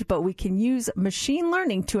language, but we can use machine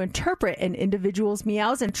learning to interpret an individual's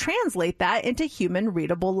meows and translate that into human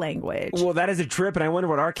readable language. Well, that is a trip, and I wonder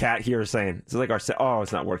what our cat here is saying. It's like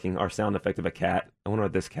it's not working. Our sound effect of a cat. I wonder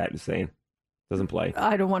what this cat is saying. Doesn't play.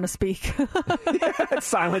 I don't want to speak. It's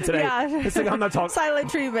silent today. Yeah. It's like I'm not talking.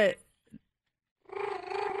 Silent treatment.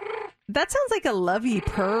 That sounds like a lovey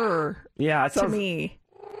purr. Yeah, to me.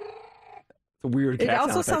 It's a weird cat. It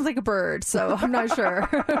also sounds like a bird, so I'm not sure.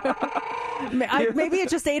 Maybe it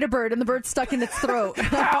just ate a bird and the bird's stuck in its throat.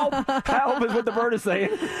 Help is what the bird is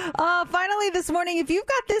saying. Finally this morning, if you've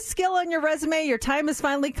got this skill on your resume, your time has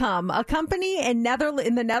finally come. A company in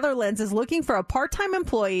the Netherlands is looking for a part-time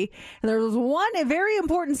employee, and there's one very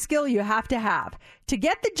important skill you have to have. To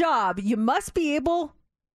get the job, you must be able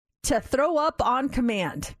to throw up on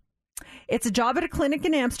command. It's a job at a clinic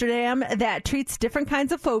in Amsterdam that treats different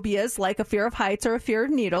kinds of phobias, like a fear of heights or a fear of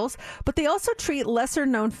needles, but they also treat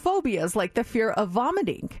lesser-known phobias, like the fear of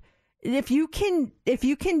vomiting. If you can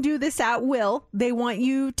do this at will, they want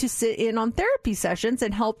you to sit in on therapy sessions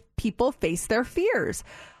and help people face their fears.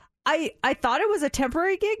 I thought it was a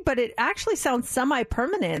temporary gig, but it actually sounds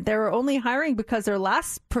semi-permanent. They were only hiring because their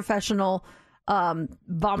last professional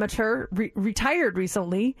vomiter retired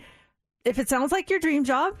recently. If it sounds like your dream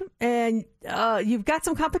job and you've got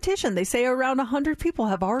some competition, they say around 100 people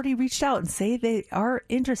have already reached out and say they are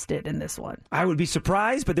interested in this one. I would be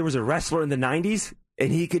surprised, but there was a wrestler in the 90s,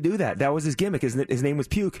 and he could do that. That was his gimmick. His name was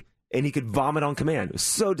Puke, and he could vomit on command. It was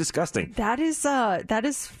so disgusting. That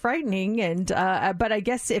is frightening, and but I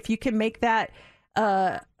guess if you can make that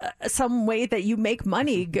some way that you make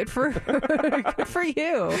money. Good for good for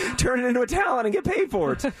you. Turn it into a talent and get paid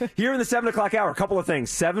for it. Here in the 7 o'clock hour, a couple of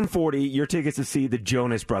things. 7:40, your tickets to see the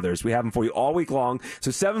Jonas Brothers. We have them for you all week long.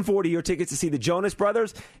 So 7:40, your tickets to see the Jonas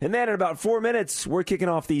Brothers. And then in about 4 minutes, we're kicking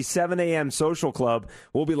off the 7 a.m. Social Club.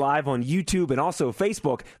 We'll be live on YouTube and also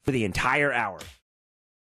Facebook for the entire hour.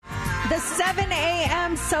 The 7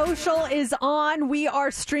 a.m. Social is on. We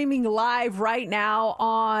are streaming live right now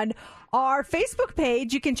on our Facebook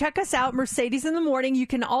page. You can check us out, Mercedes in the Morning. You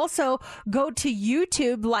can also go to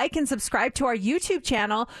YouTube, like and subscribe to our YouTube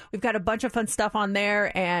channel. We've got a bunch of fun stuff on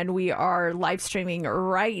there, and we are live streaming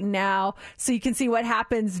right now. So you can see what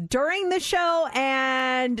happens during the show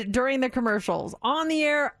and during the commercials. On the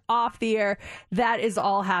air, off the air. That is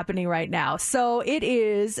all happening right now. So it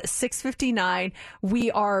is 6:59.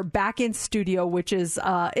 We are back in studio, which is,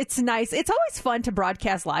 it's nice. It's always fun to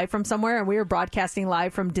broadcast live from somewhere, and we are broadcasting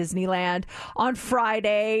live from Disneyland on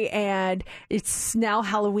Friday, and it's now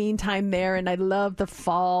Halloween time there, and I love the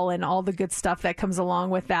fall and all the good stuff that comes along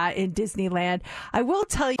with that in Disneyland. I will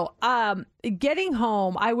tell you, getting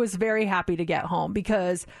home, I was very happy to get home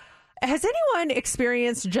because has anyone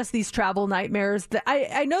experienced just these travel nightmares?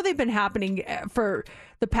 I know they've been happening for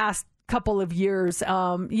the past couple of years.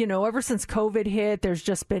 Ever since COVID hit, there's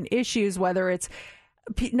just been issues, whether it's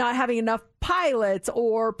not having enough pilots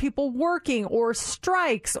or people working or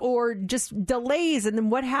strikes or just delays and then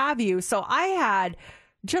what have you. So I had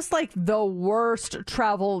just like the worst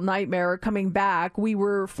travel nightmare coming back. We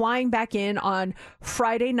were flying back in on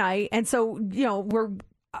Friday night. And so,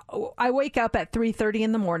 I wake up at 3:30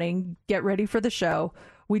 in the morning, get ready for the show.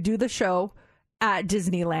 We do the show at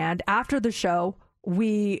Disneyland. After the show,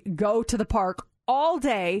 we go to the park all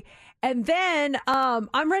day. And then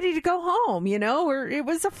I'm ready to go home, it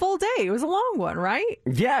was a full day. It was a long one, right?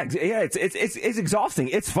 Yeah, it's exhausting.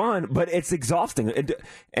 It's fun, but it's exhausting.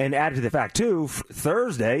 And added to the fact, too,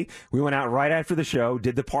 Thursday, we went out right after the show,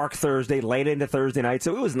 did the park Thursday, late into Thursday night,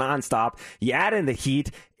 so it was nonstop. You add in the heat.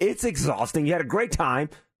 It's exhausting. You had a great time.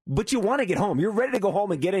 But you want to get home. You're ready to go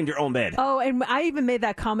home and get in your own bed. Oh, and I even made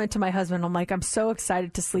that comment to my husband. I'm like, I'm so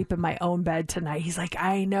excited to sleep in my own bed tonight. He's like,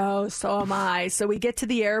 I know, so am I. So we get to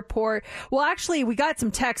the airport. Well, actually, we got some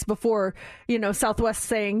text before, Southwest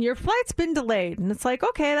saying, your flight's been delayed. And it's like,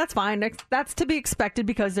 okay, that's fine. That's to be expected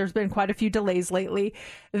because there's been quite a few delays lately.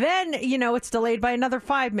 Then, it's delayed by another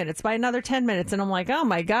 5 minutes, by another 10 minutes. And I'm like, oh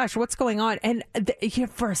my gosh, what's going on? And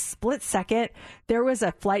for a split second, there was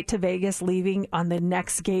a flight to Vegas leaving on the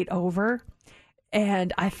next gate over,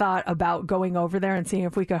 and I thought about going over there and seeing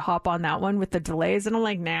if we could hop on that one with the delays, and I'm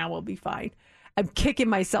like, nah, we'll be fine. I'm kicking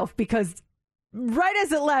myself because right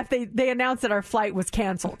as it left, they announced that our flight was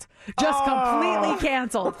canceled, just completely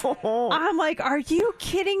canceled. I'm like, are you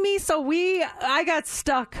kidding me? So I got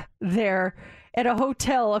stuck there at a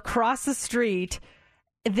hotel across the street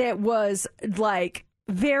that was like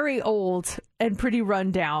very old and pretty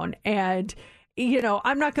run down, and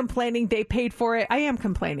I'm not complaining. They paid for it. I am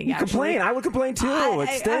complaining. You complain. I would complain too. It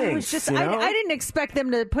stinks. I didn't expect them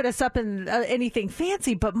to put us up in anything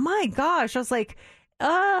fancy, but my gosh, I was like,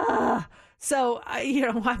 So,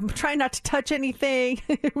 I'm trying not to touch anything.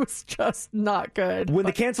 It was just not good. When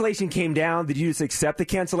the cancellation came down, did you just accept the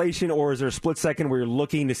cancellation, or is there a split second where you're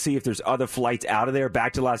looking to see if there's other flights out of there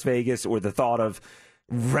back to Las Vegas, or the thought of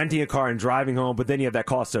renting a car and driving home, but then you have that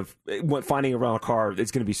cost of finding a rental car.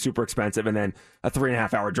 It's going to be super expensive, and then a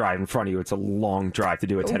 3.5 hour drive in front of you. It's a long drive to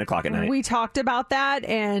do at 10 o'clock at night. We talked about that,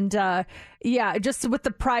 and just with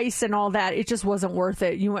the price and all that, it just wasn't worth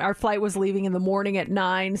it. Our flight was leaving in the morning at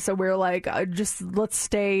 9, so we were like, let's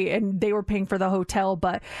stay, and they were paying for the hotel.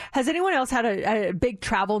 But has anyone else had a big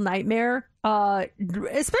travel nightmare?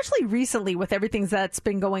 Especially recently with everything that's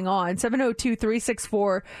been going on.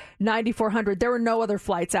 702-364-9400. There were no other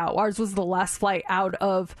flights out. Ours was the last flight out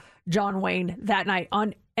of John Wayne that night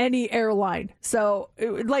on any airline. So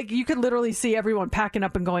you could literally see everyone packing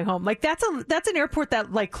up and going home. Like that's an airport that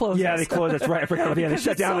closes. Yeah, they close. That's right. I forgot. Yeah, they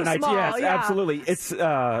shut down at night. Yes, yeah. Absolutely. It's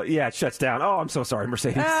it shuts down. Oh, I'm so sorry,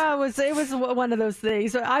 Mercedes. It was one of those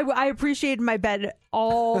things. I appreciated my bed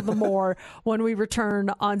all the more when we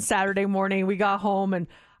returned on Saturday morning. We got home and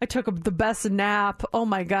I took the best nap. Oh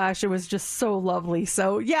my gosh, it was just so lovely.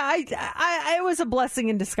 So yeah, it was a blessing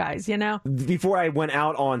in disguise, Before I went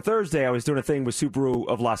out on Thursday, I was doing a thing with Subaru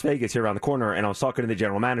of Las Vegas here around the corner, and I was talking to the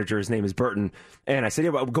general manager. His name is Burton, and I said,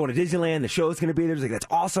 "Yeah, we're going to Disneyland. The show's going to be there." He's like, "That's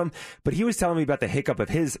awesome," but he was telling me about the hiccup of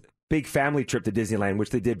his big family trip to Disneyland, which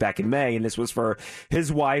they did back in May, and this was for his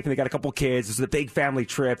wife, and they got a couple kids. This was a big family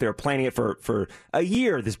trip. They were planning it for a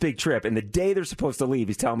year, this big trip, and the day they're supposed to leave,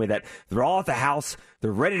 he's telling me that they're all at the house,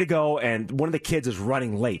 they're ready to go, and one of the kids is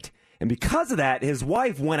running late. And because of that, his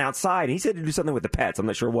wife went outside, and he said to do something with the pets. I'm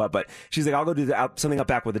not sure what, but she's like, I'll go do something up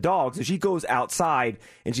back with the dogs. So she goes outside,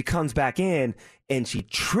 and she comes back in, and she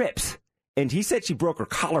trips. And he said she broke her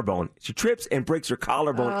collarbone. She trips and breaks her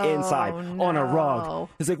collarbone inside on a rug.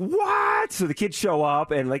 It's like, what? So the kids show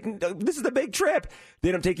up and like, this is the big trip. They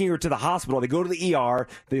end up taking her to the hospital. They go to the ER.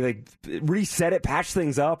 They like reset it, patch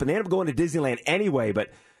things up, and they end up going to Disneyland anyway.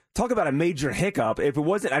 But talk about a major hiccup. If it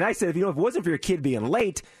wasn't, and I said, if it wasn't for your kid being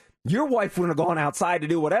late, your wife wouldn't have gone outside to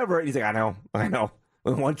do whatever. And he's like, I know.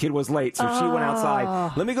 One kid was late, so she went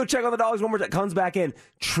outside. Let me go check on the dogs one more time. Comes back in,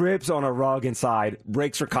 trips on a rug inside,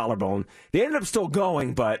 breaks her collarbone. They ended up still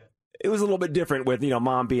going, but it was a little bit different with,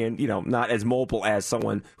 mom being, not as mobile as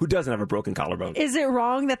someone who doesn't have a broken collarbone. Is it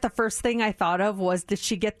wrong that the first thing I thought of was, did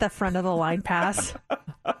she get the front of the line pass?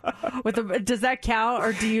 Does that count,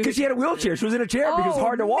 or do you? Because she had a wheelchair. She was in a chair because it's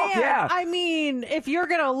hard to walk. Man. Yeah. I mean, if you're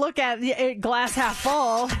gonna look at it glass half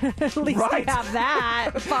full, at least they have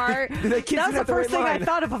that part. That was the first thing I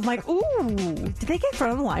thought of. I'm like, ooh, did they get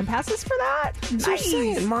front of the line passes for that?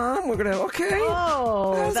 Nice, Mom. We're gonna okay.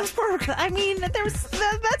 Oh, that's perfect. I mean,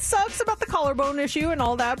 that sucks about the collarbone issue and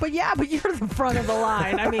all that, but you're the front of the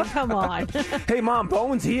line. I mean, come on. Hey, Mom,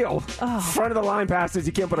 bones heal. Front of the line passes.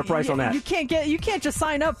 You can't put a price on that. You can't just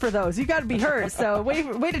sign up for those. You got to be hers. So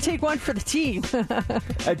way to take one for the team.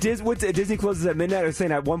 Disney closes at midnight. I was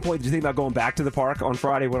saying at one point, did you think about going back to the park on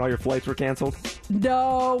Friday when all your flights were canceled?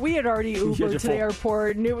 No, we had already Ubered to the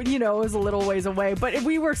airport. And it was a little ways away. But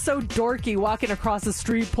we were so dorky walking across the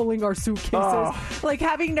street, pulling our suitcases, like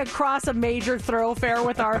having to cross a major thoroughfare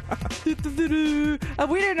with our. We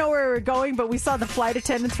didn't know where we were going, but we saw the flight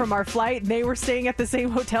attendants from our flight, and they were staying at the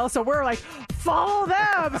same hotel. So we're like, follow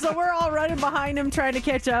them. So we're all running behind them, trying to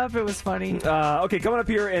catch up. It was funny. Okay, coming up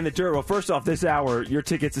here in the dirt. Well, first off, this hour, your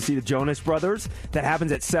tickets to see the Jonas Brothers. That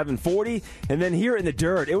happens at 7:40. And then here in the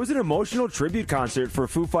dirt, it was an emotional tribute concert for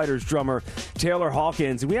Foo Fighters drummer Taylor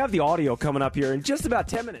Hawkins. And we have the audio coming up here in just about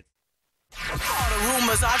 10 minutes. All the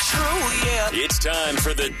rumors are true, yeah. It's time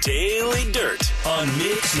for the Daily Dirt on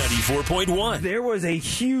Mix 94.1. There was a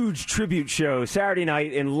huge tribute show Saturday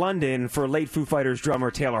night in London for late Foo Fighters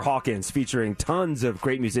drummer Taylor Hawkins, featuring tons of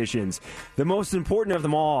great musicians. The most important of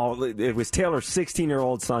them all, it was Taylor's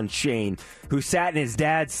 16-year-old son, Shane, who sat in his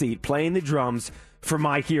dad's seat playing the drums for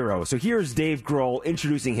My Hero. So here's Dave Grohl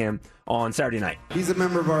introducing him on Saturday night. He's a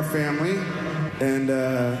member of our family, and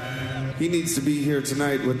he needs to be here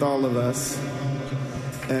tonight with all of us.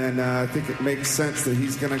 And I think it makes sense that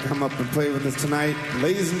he's going to come up and play with us tonight.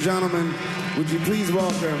 Ladies and gentlemen, would you please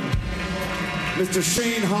welcome Mr.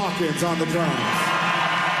 Shane Hawkins on the drums.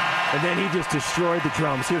 And then he just destroyed the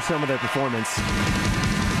drums. Here's some of their performance.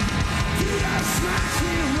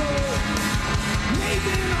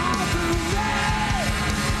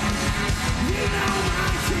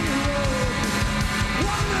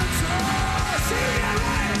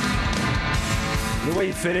 The way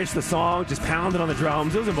he finished the song, just pounding on the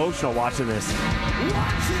drums. It was emotional watching this.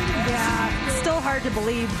 Yeah, it's still hard to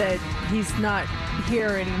believe that he's not here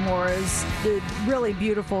anymore. It's really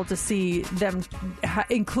beautiful to see them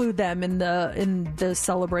include them in the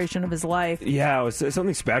celebration of his life. Yeah, it was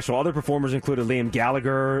something special. Other performers included Liam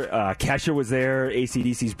Gallagher, Kesha was there,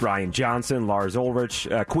 AC/DC's Brian Johnson, Lars Ulrich,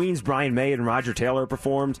 Queen's Brian May and Roger Taylor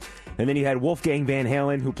performed. And then you had Wolfgang Van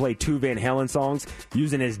Halen, who played 2 Van Halen songs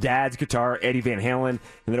using his dad's guitar, Eddie Van Halen. And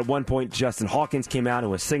then at one point, Justin Hawkins came out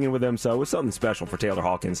and was singing with him, so it was something special for Taylor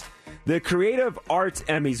Hawkins. The Creative Arts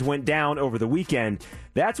Emmys went down over the weekend.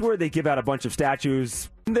 That's where they give out a bunch of statues.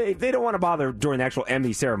 They don't want to bother during the actual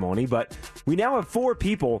Emmy ceremony, but we now have 4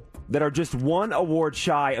 people that are just 1 award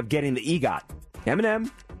shy of getting the EGOT. Eminem,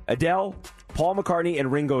 Adele, Paul McCartney,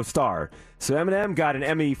 and Ringo Starr. So Eminem got an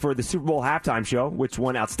Emmy for the Super Bowl halftime show, which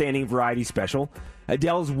won Outstanding Variety Special.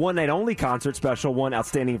 Adele's One Night Only Concert Special won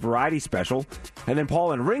Outstanding Variety Special. And then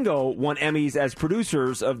Paul and Ringo won Emmys as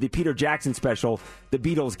producers of the Peter Jackson special, The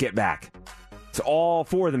Beatles Get Back. So all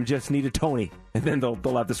 4 of them just need a Tony, and then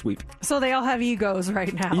they'll have the sweep. So they all have egos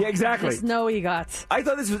right now. Yeah, exactly. Just no EGOTs. I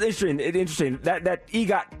thought this was interesting. That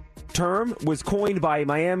EGOT term was coined by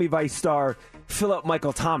Miami Vice star Philip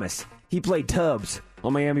Michael Thomas. He played Tubbs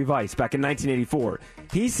on Miami Vice back in 1984.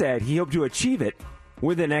 He said he hoped to achieve it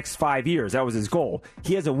within the next 5 years. That was his goal.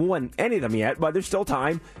 He hasn't won any of them yet, but there's still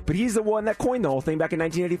time. But he's the one that coined the whole thing back in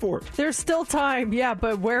 1984. There's still time, yeah,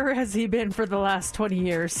 but where has he been for the last 20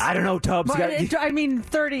 years? I don't know, Tubbs. 40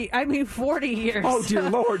 years. Oh, dear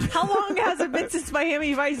Lord. How long has it been since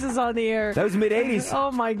Miami Vice is on the air? That was mid-'80s.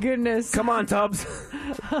 Oh, my goodness. Come on, Tubbs.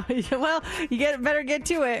 Well, you better get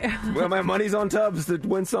to it. Well, my money's on Tubbs to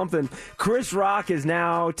win something. Chris Rock is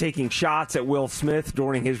now taking shots at Will Smith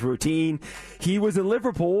during his routine. He was in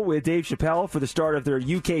Liverpool with Dave Chappelle for the start of their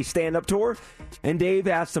UK stand-up tour, and Dave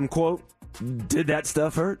asked him, quote, "Did that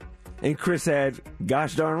stuff hurt?" And Chris said,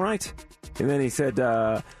 "Gosh darn right." And then he said,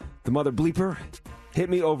 "The mother bleeper hit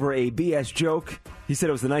me over a BS joke." He said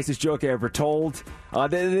it was the nicest joke I ever told.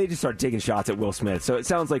 They just started taking shots at Will Smith. So it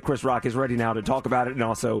sounds like Chris Rock is ready now to talk about it and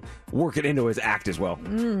also work it into his act as well.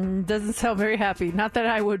 Doesn't sound very happy. Not that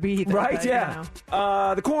I would be either. Right, but, yeah.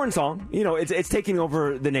 The Korn song, it's taking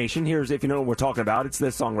over the nation. Here's, if you know what we're talking about, it's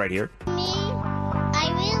this song right here. Me,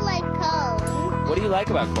 I really like corn. What do you like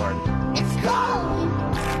about corn? It's corn.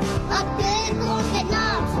 A good corn that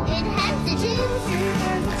knobs. It has the juice.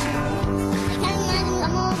 I can't imagine a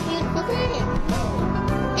more beautiful thing.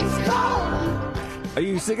 It's corn. Are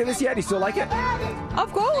you sick of this yet? Do you still like it?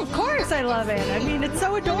 Of course I love it. I mean, it's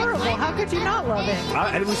so adorable. How could you not love it?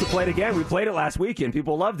 And we should play it again. We played it last week, and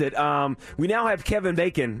people loved it. We now have Kevin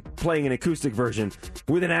Bacon playing an acoustic version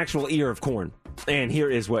with an actual ear of corn. And here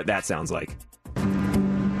is what that sounds like.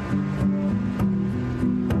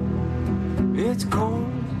 It's corn,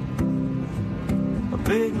 a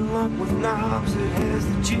big lump with knobs. It has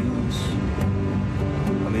the juice.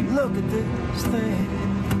 I mean, look at this thing.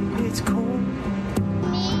 It's corn.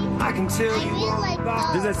 I can tell you all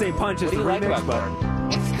about. Does that say Punch is the remix?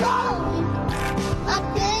 It's corn.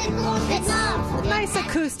 A big corn that knobs. Nice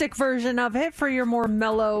acoustic version of it for your more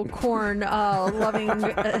mellow corn loving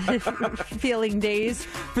feeling days.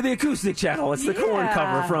 For the acoustic channel, it's the Korn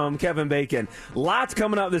cover from Kevin Bacon. Lots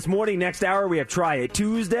coming up this morning. Next hour, we have Try It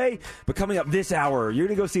Tuesday. But coming up this hour, you're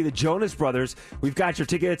going to go see the Jonas Brothers. We've got your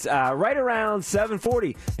tickets right around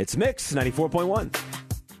 7:40. It's Mix 94.1.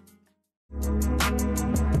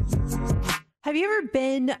 Have you ever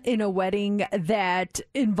been in a wedding that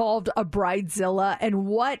involved a bridezilla, and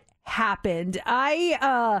what happened?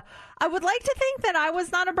 I would like to think that I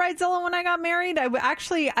was not a bridezilla when I got married.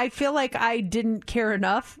 I feel like I didn't care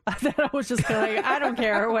enough that I was just like, I don't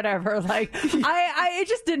care, or whatever. Like, it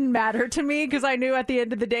just didn't matter to me because I knew at the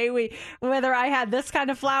end of the day, whether I had this kind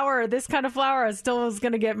of flower or this kind of flower, I still was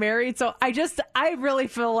going to get married. So I really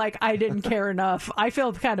feel like I didn't care enough. I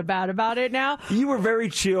feel kind of bad about it now. You were very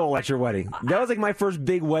chill at your wedding. That was like my first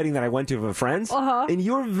big wedding that I went to with friends. And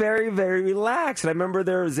you were very, very relaxed. And I remember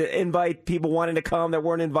there was an invite, people wanting to come that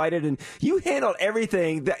weren't invited, and you handled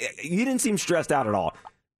everything. You didn't seem stressed out at all.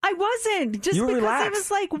 I wasn't, just because relaxed. It was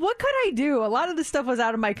like, what could I do? A lot of this stuff was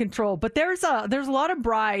out of my control. But there's a lot of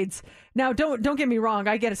brides. Now, don't get me wrong.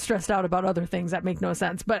 I get stressed out about other things that make no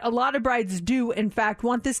sense. But a lot of brides do, in fact,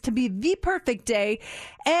 want this to be the perfect day.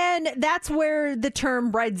 And that's where the term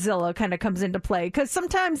bridezilla kind of comes into play. Because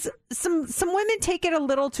sometimes some women take it a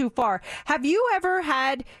little too far. Have you ever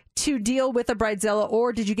had to deal with a bridezilla,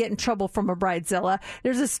 or did you get in trouble from a bridezilla?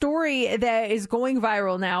 There's a story that is going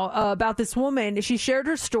viral now about this woman. She shared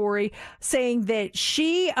her story saying that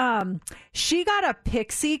she got a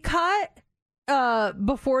pixie cut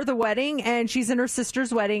before the wedding, and she's in her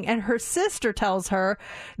sister's wedding, and her sister tells her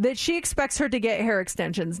that she expects her to get hair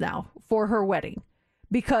extensions now for her wedding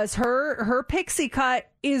because her pixie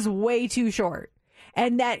cut is way too short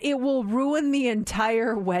and that it will ruin the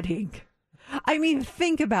entire wedding. I mean,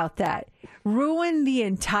 think about that. Ruin the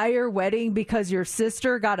entire wedding because your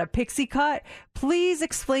sister got a pixie cut? Please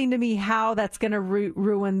explain to me how that's going to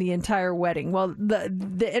ruin the entire wedding. Well,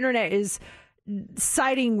 the internet is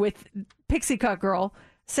siding with Pixie Cut Girl,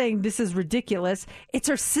 saying this is ridiculous. It's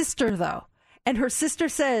her sister, though. And her sister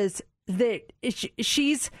says that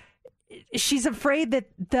she's afraid that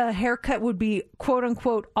the haircut would be, quote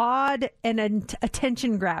unquote, odd and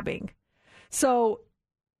attention grabbing. So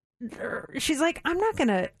she's like, I'm not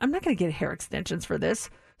gonna get hair extensions for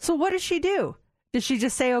this. So what does she do? Does she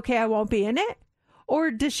just say, okay, I won't be in it?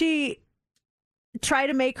 Or does she try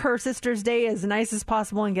to make her sister's day as nice as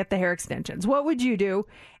possible and get the hair extensions? What would you do?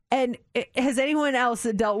 And has anyone else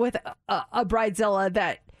dealt with a bridezilla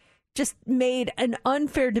that just made an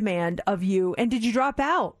unfair demand of you? And did you drop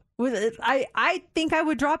out? I think I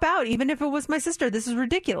would drop out, even if it was my sister. This is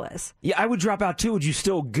ridiculous. Yeah, I would drop out too. Would you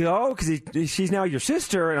still go? Because she's now your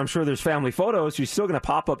sister, and I'm sure there's family photos. She's still going to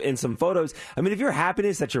pop up in some photos. I mean, if your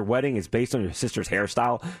happiness that your wedding is based on your sister's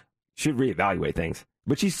hairstyle, you should reevaluate things.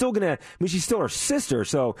 But she's still going to, she's still her sister.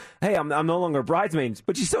 So, hey, I'm no longer a bridesmaid,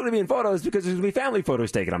 but she's still going to be in photos because there's going to be family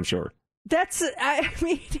photos taken, I'm sure. I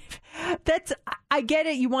get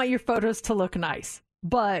it. You want your photos to look nice,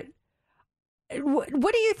 but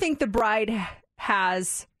what do you think the bride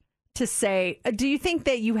has to say? Do you think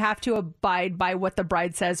that you have to abide by what the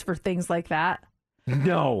bride says for things like that?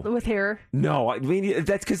 No. With hair? No, I mean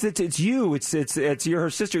that's because it's you. It's your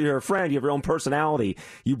sister, you're a friend. You have your own personality.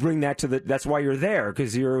 You bring that to that's why you're there,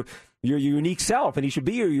 because you're your unique self, and you should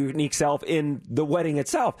be your unique self in the wedding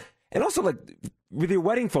itself. And also, like with your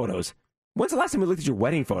wedding photos. When's the last time we looked at your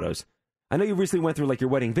wedding photos? I know you recently went through like your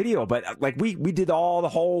wedding video, but like we did all the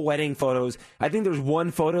whole wedding photos. I think there's one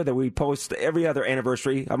photo that we post every other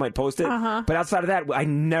anniversary. I might post it. But outside of that, I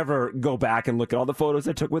never go back and look at all the photos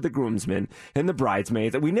I took with the groomsmen and the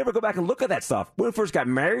bridesmaids. We never go back and look at that stuff. When we first got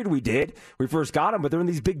married, we did. We first got them, but they're in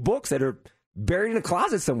these big books that are buried in a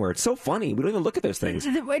closet somewhere. It's so funny. We don't even look at those things.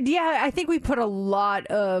 Yeah, I think we put a lot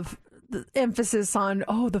of emphasis on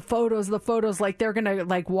the photos, like they're gonna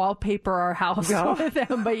like wallpaper our house with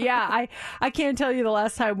them. But yeah, I can't tell you the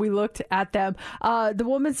last time we looked at them. The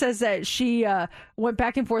woman says that she went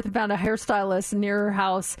back and forth and found a hairstylist near her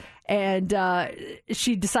house, and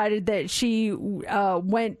she decided that she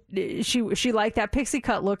liked that pixie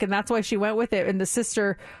cut look, and that's why she went with it. And the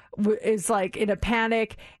sister is like in a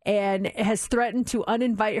panic and has threatened to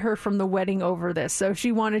uninvite her from the wedding over this. So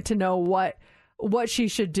she wanted to know what she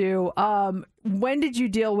should do. When did you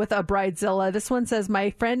deal with a bridezilla? This one says my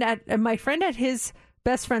friend at his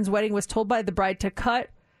best friend's wedding was told by the bride to cut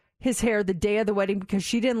his hair the day of the wedding because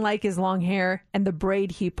she didn't like his long hair and the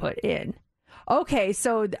braid he put in. Okay,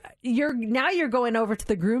 so you're going over to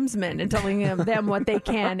the groomsmen and telling them what they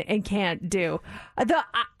can and can't do. I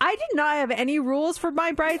did not have any rules for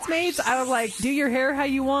my bridesmaids. I was like, do your hair how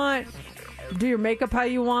you want. Do your makeup how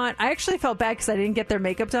you want. I actually felt bad because I didn't get their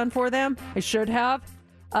makeup done for them. I should have.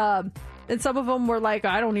 And some of them were like,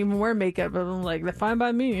 I don't even wear makeup. And I'm like, they're fine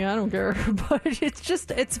by me. I don't care. But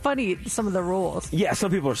it's funny, some of the rules. Yeah,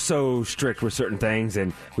 some people are so strict with certain things.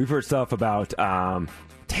 And we've heard stuff about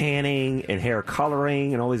tanning and hair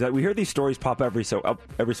coloring and all these. We hear these stories pop every so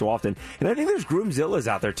often. And I think there's groomzillas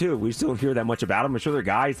out there, too. We just don't hear that much about them. I'm sure there are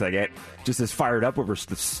guys that get just as fired up over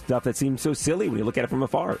stuff that seems so silly when you look at it from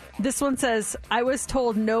afar. This one says, I was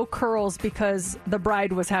told no curls because the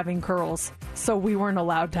bride was having curls, so we weren't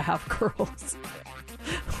allowed to have curls.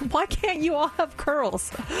 Why can't you all have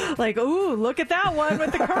curls? Like, ooh, look at that one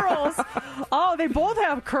with the curls. Oh, they both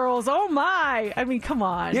have curls. Oh, my. I mean, come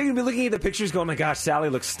on. You're going to be looking at the pictures going, oh, my gosh, Sally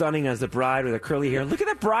looks stunning as the bride with her curly hair. Look at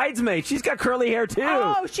that bridesmaid. She's got curly hair, too.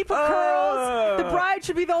 Oh, she put curls. The bride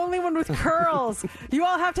should be the only one with curls. You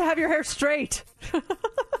all have to have your hair straight.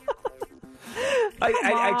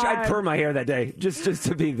 I'd perm my hair that day just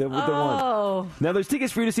to be the one. Now, there's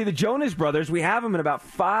tickets for you to see the Jonas Brothers. We have them in about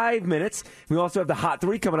 5 minutes. We also have the Hot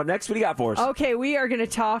 3 coming up next. What do you got for us? Okay, we are going to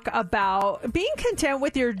talk about being content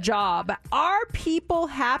with your job. Are people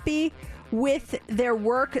happy with their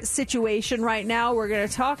work situation right now? We're going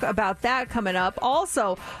to talk about that coming up.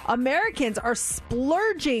 Also, Americans are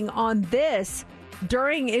splurging on this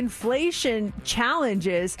during inflation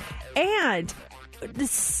challenges, and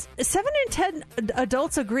 7 in 10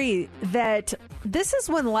 adults agree that this is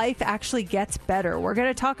when life actually gets better. We're going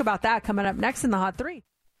to talk about that coming up next in the Hot 3.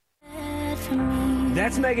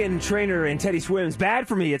 That's Meghan Trainor and Teddy Swims. Bad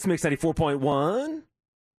for Me. It's Mix 94.1.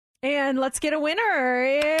 And let's get a winner.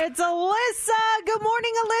 It's Alyssa. Good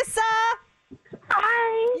morning, Alyssa.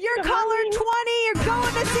 Hi. You're caller 20. You're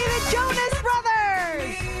going to see the Jonas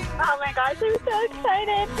Brothers. Oh my gosh, I'm so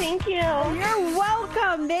excited. Thank you. You're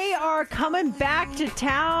welcome. They are coming back to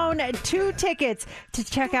town. 2 tickets to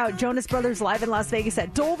check out Jonas Brothers live in Las Vegas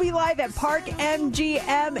at Dolby Live at Park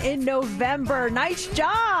MGM in November. Nice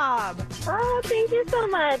job. Oh, thank you so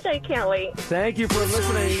much. I can't wait. Thank you for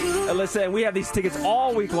listening, Alyssa. And we have these tickets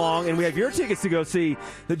all week long, and we have your tickets to go see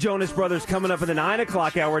the Jonas Brothers coming up in the 9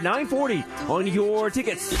 o'clock hour, 9:40 on your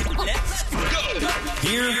tickets. Let's go.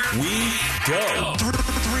 Here we go.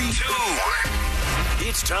 3, 2.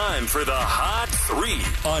 It's time for the Hot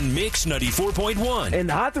 3 on Mix 94.1. And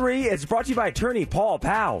the Hot 3 is brought to you by attorney Paul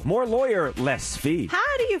Powell. More lawyer, less fee.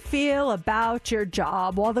 How do you feel about your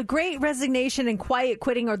job? While the Great Resignation and quiet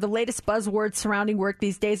quitting are the latest buzzwords surrounding work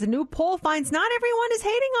these days, a new poll finds not everyone is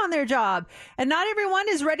hating on their job, and not everyone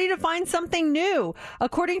is ready to find something new.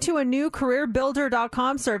 According to a new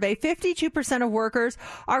CareerBuilder.com survey, 52% of workers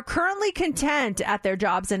are currently content at their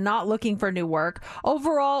jobs and not looking for new work.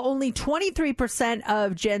 Overall, only 23%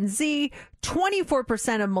 of Gen Z,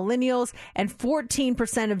 24% of millennials, and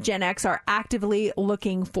 14% of Gen X are actively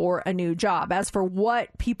looking for a new job. As for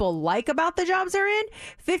what people like about the jobs they're in,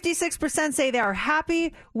 56% say they are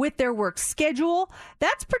happy with their work schedule.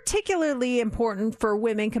 That's particularly important for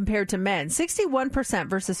women compared to men, 61%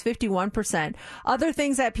 versus 51%. Other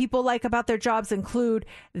things that people like about their jobs include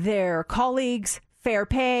their colleagues, fair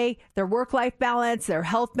pay, their work-life balance, their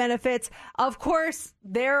health benefits. Of course,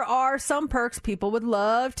 there are some perks people would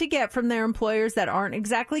love to get from their employers that aren't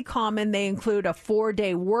exactly common. They include a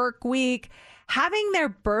 4-day work week, having their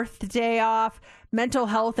birthday off, mental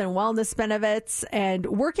health and wellness benefits, and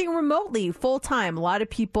working remotely full-time. A lot of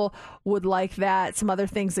people would like that. Some other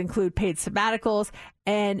things include paid sabbaticals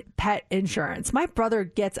and pet insurance. My brother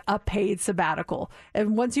gets a paid sabbatical.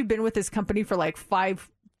 And once you've been with this company for like five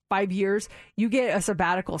years, you get a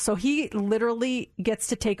sabbatical. So he literally gets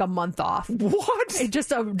to take a month off. What?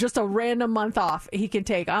 Just a random month off he can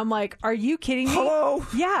take. I'm like, are you kidding me? Hello?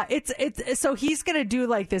 Yeah, it's so he's going to do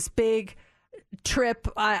like this big trip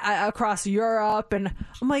across Europe, and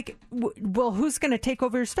I'm like, well, who's going to take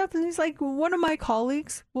over your stuff? And he's like, one of my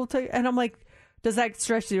colleagues will take. And I'm like, does that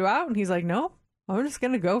stretch you out? And he's like, no, I'm just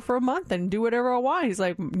going to go for a month and do whatever I want. He's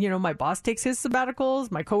like, my boss takes his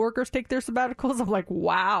sabbaticals, my coworkers take their sabbaticals. I'm like,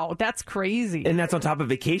 wow, that's crazy. And that's on top of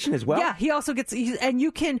vacation as well? Yeah, he also gets, and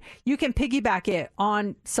you can piggyback it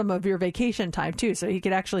on some of your vacation time too, so he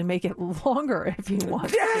could actually make it longer if he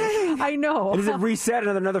wants. Dang! I know. And does it reset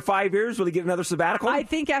another 5 years? Will he get another sabbatical? I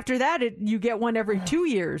think after that, you get one every 2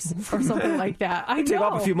 years or something like that. I know. Take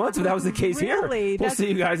off a few months if that was the case really? here. We'll see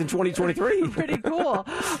you guys in 2023. Pretty cool.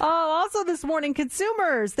 Also this morning,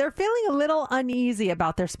 consumers, they're feeling a little uneasy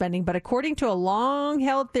about their spending, but according to a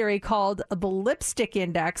long-held theory called the lipstick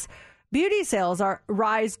index, beauty sales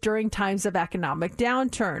rise during times of economic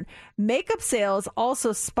downturn. Makeup sales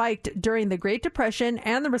also spiked during the Great Depression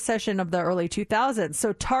and the recession of the early 2000s.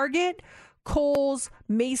 So Target, Kohl's,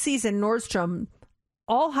 Macy's, and Nordstrom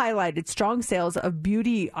all highlighted strong sales of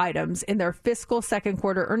beauty items in their fiscal second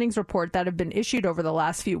quarter earnings report that have been issued over the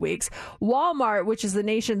last few weeks. Walmart, which is the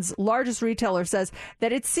nation's largest retailer, says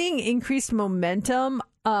that it's seeing increased momentum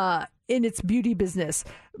in its beauty business.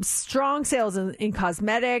 Strong sales in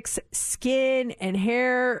cosmetics, skin, and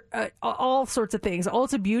hair, all sorts of things.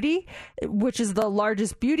 Ulta Beauty, which is the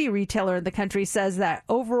largest beauty retailer in the country, says that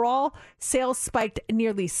overall sales spiked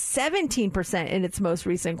nearly 17% in its most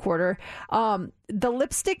recent quarter. The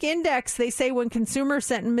lipstick index, they say when consumer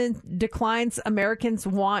sentiment declines, Americans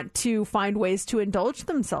want to find ways to indulge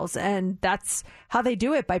themselves. And that's how they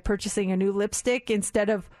do it, by purchasing a new lipstick instead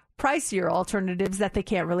of pricier alternatives that they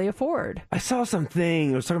can't really afford. I saw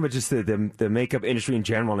something. I was talking about just the makeup industry in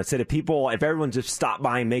general, and it said if everyone just stopped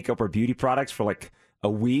buying makeup or beauty products for like a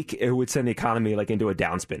week, it would send the economy like into a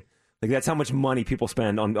downspin. Like that's how much money people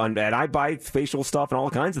spend on and I buy facial stuff and all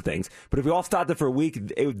kinds of things. But if we all stopped it for a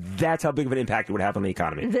week, that's how big of an impact it would have on the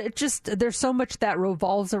economy. There's so much that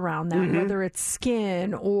revolves around that, whether it's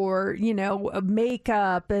skin or,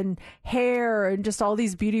 makeup and hair and just all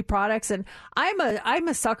these beauty products. And I'm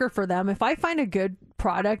a sucker for them. If I find a good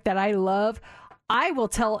product that I love, I will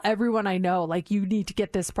tell everyone I know, like, you need to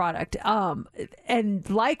get this product. And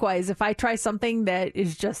likewise, if I try something that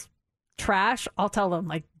is just trash, I'll tell them,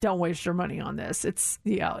 like, don't waste your money on this. It's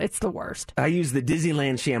the worst. I used the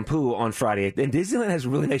Disneyland shampoo on Friday, and Disneyland has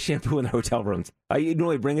really nice shampoo in the hotel rooms. I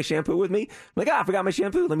normally bring a shampoo with me. I'm like, I forgot my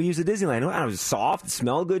shampoo. Let me use the Disneyland. It was soft, it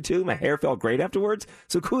smelled good too. My hair felt great afterwards.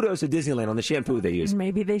 So kudos to Disneyland on the shampoo they use.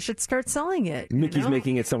 Maybe they should start selling it. Mickey's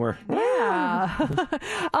making it somewhere. Yeah.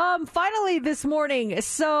 Finally this morning,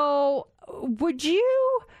 so would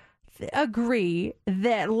you agree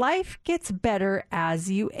that life gets better as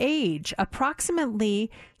you age? Approximately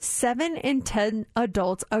 7 in 10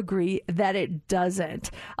 adults agree that it doesn't.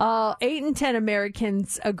 8 in 10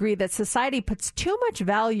 Americans agree that society puts too much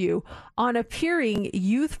value on appearing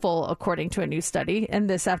youthful, according to a new study. And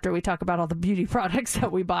this after we talk about all the beauty products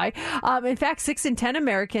that we buy. In fact, 6 in 10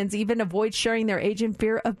 Americans even avoid sharing their age in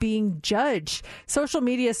fear of being judged. Social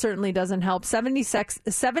media certainly doesn't help.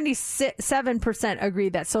 77% agree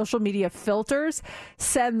that social media filters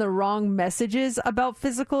send the wrong messages about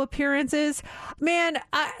physical appearances. Man,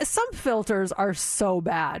 some filters are so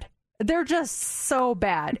bad. They're just so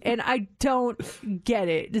bad. And I don't get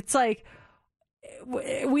it. It's like,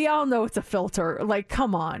 we all know it's a filter. Like,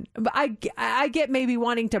 come on. But I get maybe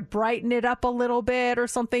wanting to brighten it up a little bit or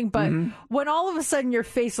something. But when all of a sudden your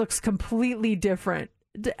face looks completely different,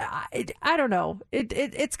 I don't know.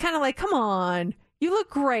 It's kind of like, come on. You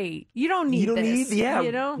look great. You don't need this.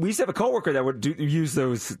 Yeah. We used to have a coworker that would use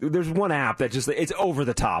those. There's one app that just, it's over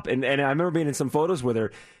the top. And I remember being in some photos with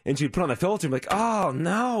her, and she'd put on the filter, and be like, oh,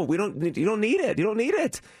 no, you don't need it. You don't need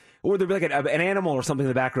it. Or there'd be like an animal or something in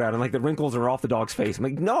the background, and like the wrinkles are off the dog's face. I'm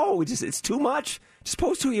like, no, it's too much. Just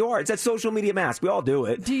post who you are. It's that social media mask. We all do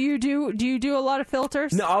it. Do you do a lot of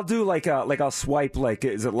filters? No, I'll do like I'll swipe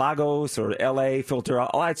is it Lagos or LA filter?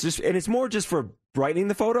 It's more just for brightening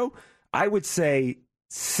the photo. I would say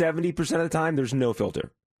 70% of the time there's no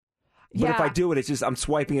filter. But if Yeah. I do it, it's just I'm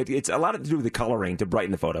swiping it. It's a lot to do with the coloring to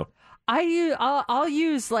brighten the photo. I'll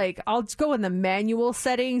use I'll just go in the manual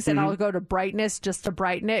settings and I'll go to brightness just to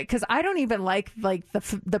brighten it, because I don't even like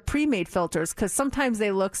the pre-made filters, because sometimes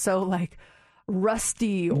they look so like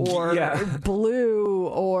rusty or blue,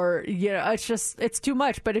 or it's too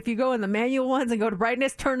much. But if you go in the manual ones and go to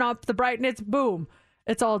brightness, turn up the brightness, boom,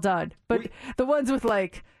 it's all done. But the ones with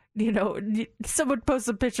someone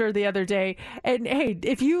posted a picture the other day, and hey,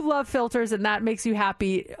 if you love filters and that makes you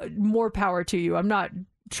happy, more power to you. I'm not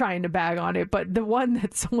trying to bag on it, but the one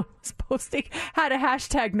that someone was posting had a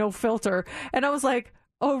hashtag no filter, and I was like,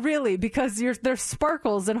 oh really? Because there's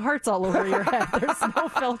sparkles and hearts all over your head. There's no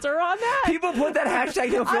filter on that. People put that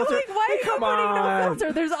hashtag no filter. I'm like, why are you putting no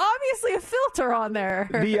filter? There's obviously a filter on there.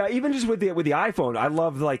 Even just with the iPhone, I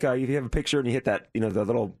love if you have a picture and you hit that the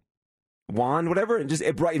little wand, whatever, and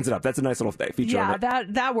it brightens it up. That's a nice little feature. Yeah, of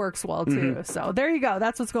it. that works well too. So there you go.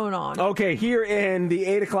 That's what's going on. Okay, here in the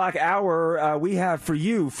 8 o'clock hour, we have for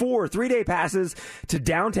you 4 3-day passes to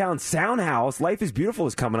Downtown Sound House. Life is Beautiful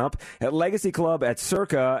is coming up at Legacy Club at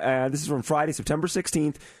Circa. This is from Friday, September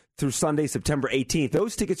 16th through Sunday, September 18th.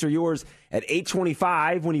 Those tickets are yours at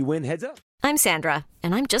 $8.25 when you win. Heads up. I'm Sandra,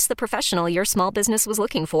 and I'm just the professional your small business was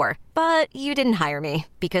looking for. But you didn't hire me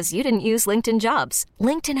because you didn't use LinkedIn Jobs.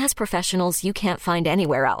 LinkedIn has professionals you can't find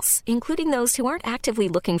anywhere else, including those who aren't actively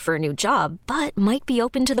looking for a new job, but might be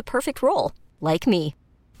open to the perfect role, like me.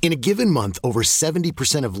 In a given month, over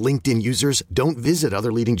 70% of LinkedIn users don't visit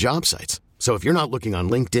other leading job sites. So if you're not looking on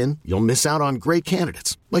LinkedIn, you'll miss out on great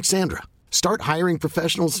candidates like Sandra. Start hiring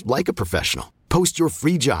professionals like a professional. Post your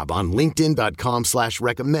free job on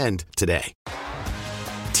linkedin.com/recommend today.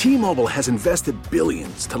 T-Mobile has invested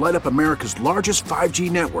billions to light up America's largest 5G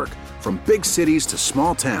network, from big cities to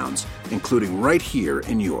small towns, including right here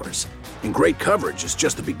in yours. And great coverage is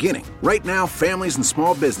just the beginning. Right now, families and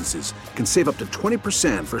small businesses can save up to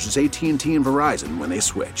 20% versus AT&T and Verizon when they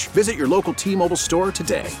switch. Visit your local T-Mobile store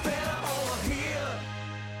today.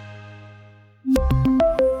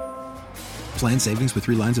 Plan savings with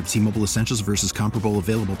 3 lines of T-Mobile Essentials versus comparable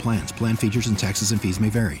available plans. Plan features and taxes and fees may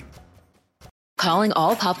vary. Calling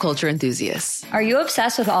all pop culture enthusiasts. Are you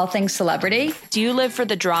obsessed with all things celebrity? Do you live for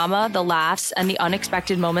the drama, the laughs, and the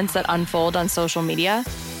unexpected moments that unfold on social media?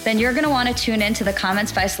 Then you're going to want to tune in to the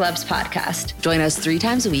Comments by Celebs podcast. Join us 3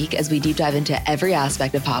 times a week as we deep dive into every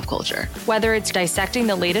aspect of pop culture. Whether it's dissecting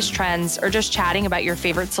the latest trends or just chatting about your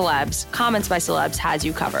favorite celebs, Comments by Celebs has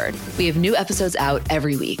you covered. We have new episodes out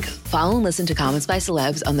every week. Follow and listen to Comments by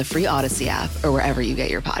Celebs on the free Odyssey app or wherever you get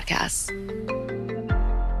your podcasts.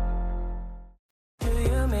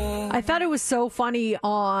 I thought it was so funny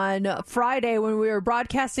on Friday when we were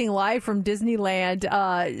broadcasting live from Disneyland.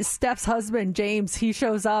 Steph's husband, James, he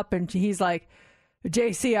shows up and he's like,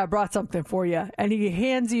 JC, I brought something for you. And he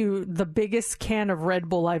hands you the biggest can of Red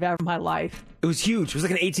Bull I've ever in my life. It was huge. It was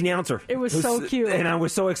like an 18-ouncer. It was so cute. And I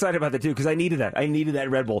was so excited about that, too, because I needed that. I needed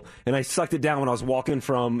that Red Bull. And I sucked it down when I was walking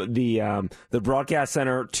from the broadcast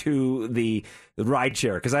center to the ride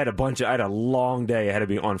share, because I had a long day ahead of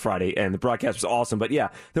me on Friday, and the broadcast was awesome. But yeah,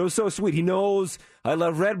 that was so sweet. He knows I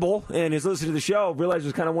love Red Bull, and he's listening to the show, realized it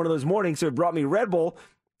was kind of one of those mornings, so he brought me Red Bull.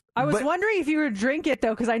 I was wondering if you would drink it, though,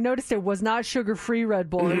 because I noticed it was not sugar-free Red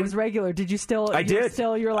Bull. It was regular. Did you still? I did.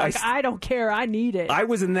 You're like, I don't care. I need it. I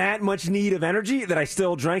was in that much need of energy that I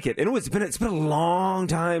still drank it. And it's been a long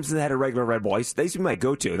time since I had a regular Red Bull. They used to be my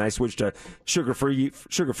go-to, and I switched to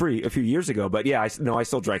sugar-free a few years ago. But yeah, I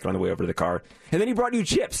still drank it on the way over to the car. And then he brought you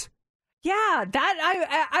chips. Yeah,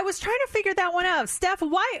 that I was trying to figure that one out. Steph,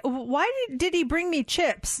 why did he bring me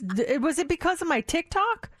chips? Was it because of my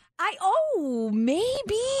TikTok?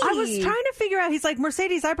 Maybe. I was trying to figure out. He's like,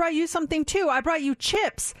 Mercedes, I brought you something too. I brought you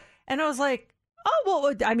chips. And I was like, oh,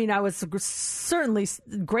 well, I mean, I was certainly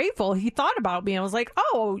grateful. He thought about me. I was like,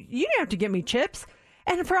 oh, you didn't have to get me chips.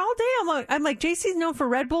 And for all day, I'm like, JC's known for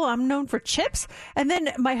Red Bull. I'm known for chips. And then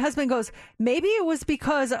my husband goes, maybe it was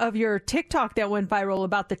because of your TikTok that went viral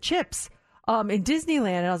about the chips in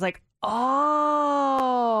Disneyland. And I was like,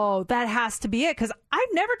 oh, that has to be it. Because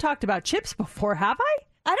I've never talked about chips before, have I?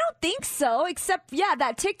 I don't think so, except,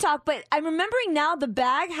 that TikTok. But I'm remembering now the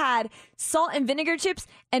bag had salt and vinegar chips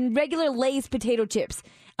and regular Lay's potato chips.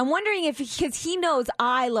 I'm wondering if, because he knows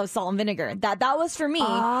I love salt and vinegar, that was for me.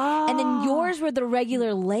 Oh. And then yours were the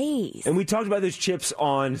regular Lay's. And we talked about those chips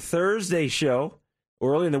on Thursday's show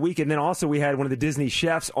early in the week. And then also we had one of the Disney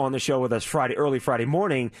chefs on the show with us early Friday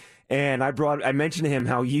morning. And I mentioned to him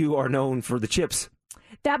how you are known for the chips.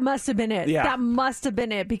 That must have been it. Yeah. That must have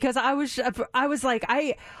been it, because I was like,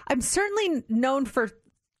 I'm certainly known for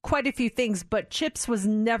quite a few things, but chips was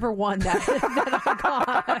never one that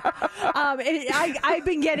God. I've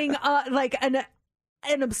been getting like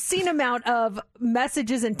an obscene amount of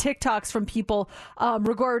messages and TikToks from people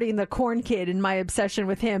regarding the Corn Kid and my obsession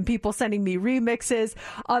with him. People sending me remixes,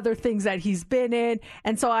 other things that he's been in.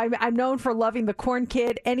 And so I'm known for loving the Corn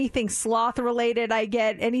Kid. Anything sloth related I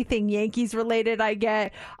get, anything Yankees related I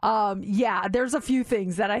get. Yeah, there's a few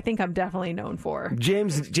things that I think I'm definitely known for.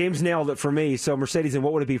 James nailed it for me. So Mercedes, and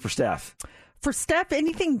what would it be for Steph? For Steph,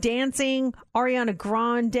 anything dancing, Ariana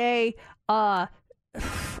Grande,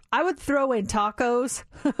 I would throw in tacos.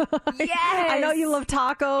 Yes! I know you love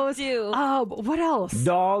tacos. I do. What else?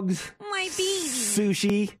 Dogs. My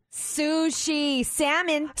baby. Sushi.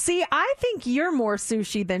 Salmon. See, I think you're more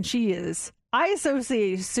sushi than she is. I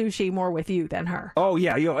associate sushi more with you than her. Oh,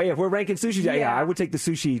 yeah. If we're ranking sushi, yeah, I would take the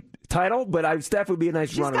sushi title, but Steph would be a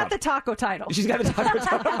nice runner-up. She's got the taco title. She's got the taco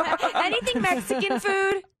title. Anything Mexican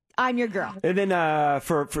food, I'm your girl. And then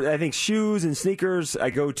for I think shoes and sneakers, I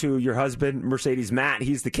go to your husband, Mercedes Matt.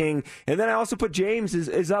 He's the king. And then I also put James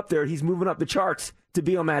is up there. He's moving up the charts to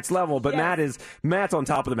be on Matt's level, but yes. Matt's on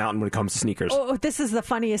top of the mountain when it comes to sneakers. Oh, this is the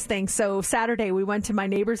funniest thing. So Saturday we went to my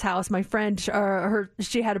neighbor's house. My friend,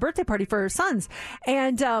 she had a birthday party for her sons,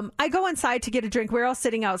 and I go inside to get a drink. We're all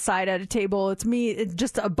sitting outside at a table. It's me,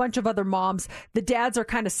 just a bunch of other moms. The dads are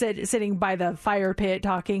kind of sitting by the fire pit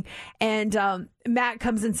talking, and Matt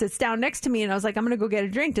comes and sits down next to me, and I was like, I'm going to go get a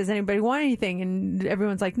drink. Does anybody want anything? And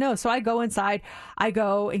everyone's like, no. So I go inside, I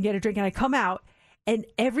go and get a drink, and I come out. And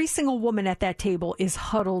every single woman at that table is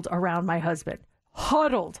huddled around my husband.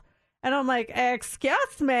 Huddled. And I'm like,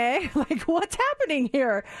 excuse me? Like, what's happening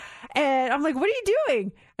here? And I'm like, what are you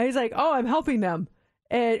doing? And he's like, oh, I'm helping them.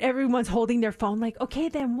 And everyone's holding their phone like, okay,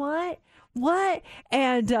 then what? What?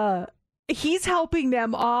 And he's helping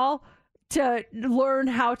them all to learn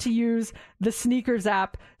how to use the sneakers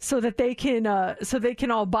app so that they can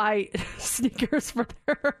all buy sneakers for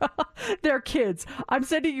their kids. I'm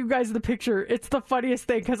sending you guys the picture. It's the funniest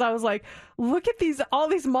thing because I was like, look at all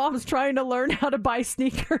these moms trying to learn how to buy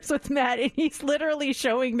sneakers with Matt, and he's literally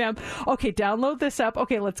showing them, okay, download this app.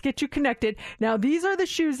 Okay, let's get you connected. Now these are the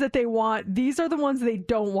shoes that they want. These are the ones they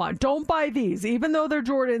don't want. Don't buy these, even though they're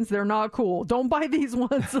Jordans. They're not cool. Don't buy these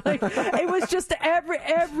ones. Like, it was just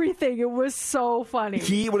everything. It was so funny.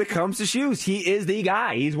 When it comes to shoes, he is the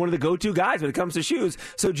guy. He's one of the go-to guys when it comes to shoes.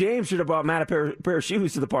 So James should have bought Matt a pair of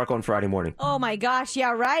shoes to the park on Friday morning. Oh my gosh,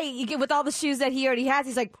 yeah, right. You get with all the shoes that he already has.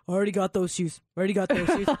 He's like, I already got those shoes.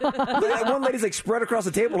 One lady's like spread across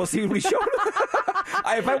the table to see what he's showing.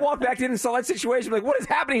 If I walk back in and saw that situation, I'm like, what is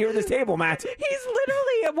happening here at this table, Matt? He's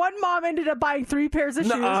literally, one mom ended up buying 3 pairs of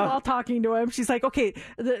shoes while talking to him. She's like, okay,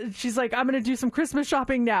 she's like, I'm going to do some Christmas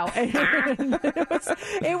shopping now. And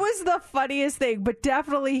it was the funniest thing, but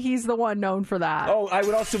definitely he's the one known for that. Oh, I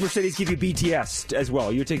would also, Mercedes, give you BTS as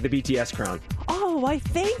well. You would take the BTS crown. Oh, why,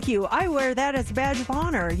 thank you. I wear that as a badge of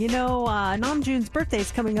honor. You know, Namjoon's birthday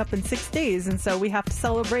is coming up in 6 days, and so we have to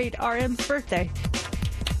celebrate RM's birthday.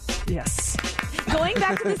 Yes. Going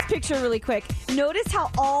back to this picture really quick, notice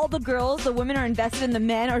how all the girls, the women are invested in the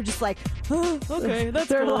men are just like, oh, okay, that's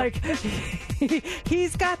They're cool. like,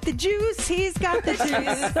 he's got the juice, he's got the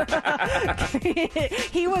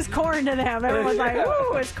juice. He was corn to them. Everyone's like,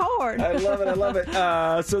 ooh, it's corn. I love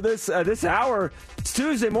it. So this hour, it's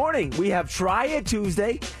Tuesday morning. We have Try It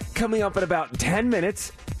Tuesday coming up in about 10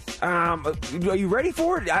 minutes. Are you ready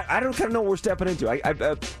for it? I don't kind of know what we're stepping into.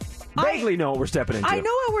 I vaguely know what we're stepping into. I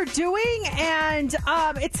know what we're doing, and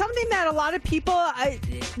it's something that a lot of people,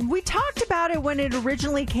 we talked about it when it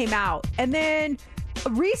originally came out, and then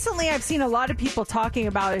recently I've seen a lot of people talking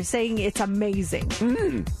about it, saying it's amazing.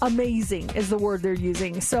 Amazing is the word they're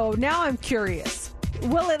using. So now I'm curious.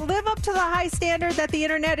 Will it live up to the high standard that the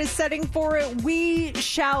internet is setting for it? We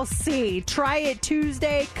shall see. Try It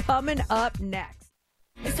Tuesday coming up next.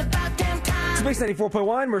 It's about damn time. It's Mix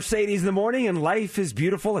 94.1, Mercedes in the morning, and Life is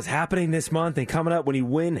Beautiful is happening this month. And coming up, when you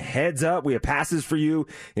win Heads Up, we have passes for you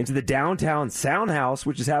into the downtown Soundhouse,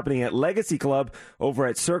 which is happening at Legacy Club over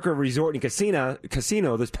at Circa Resort and Casino.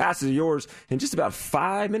 Those passes are yours in just about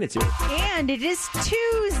 5 minutes here. And it is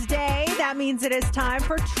Tuesday. That means it is time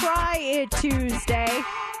for Try It Tuesday.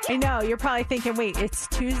 I know, you're probably thinking, wait, it's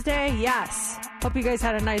Tuesday? Yes. Hope you guys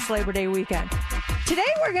had a nice Labor Day weekend. Today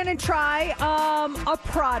we're going to try a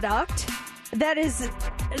product that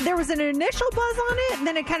there was an initial buzz on it, and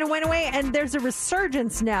then it kind of went away, and there's a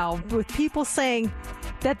resurgence now with people saying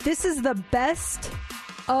that this is the best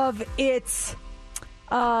of its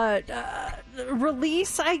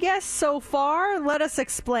release, I guess, so far. Let us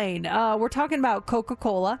explain. We're talking about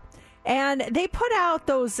Coca-Cola. And they put out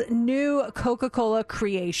those new Coca-Cola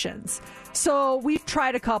creations. So we've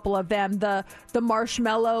tried a couple of them. The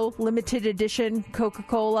Marshmallow limited edition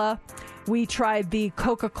Coca-Cola. We tried the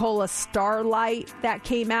Coca-Cola Starlight that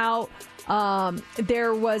came out.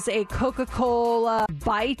 There was a Coca-Cola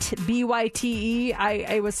Bite, B-Y-T-E.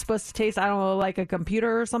 I was supposed to taste, I don't know, like a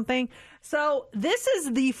computer or something. So this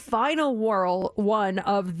is the final one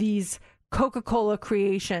of these Coca-Cola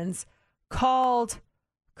creations called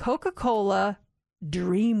Coca-Cola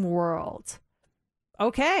Dream World.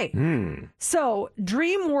 Okay. So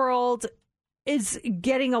Dream World is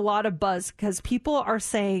getting a lot of buzz because people are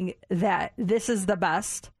saying that this is the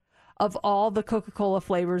best of all the Coca-Cola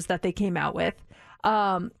flavors that they came out with.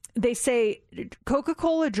 They say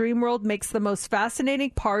Coca-Cola Dream World makes the most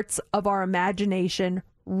fascinating parts of our imagination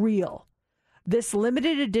real. This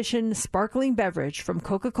limited edition sparkling beverage from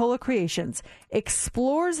Coca-Cola Creations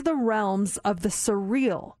explores the realms of the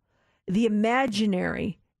surreal, the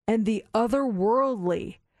imaginary, and the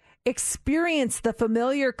otherworldly. Experience the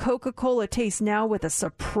familiar Coca-Cola taste now with a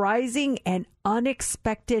surprising and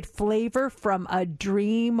unexpected flavor from a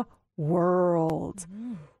dream world.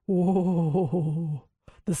 Whoa.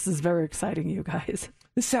 This is very exciting, you guys.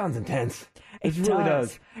 This sounds intense. It really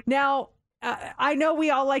does. Now, I know we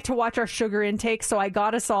all like to watch our sugar intake, so I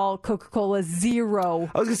got us all Coca-Cola Zero.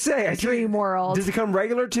 I was going to say, Dream World. Does it come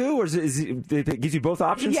regular too, or it gives you both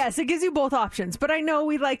options? Yes, it gives you both options, but I know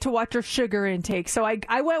we like to watch our sugar intake, so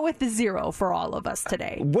I went with the Zero for all of us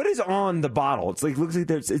today. What is on the bottle? It's like looks like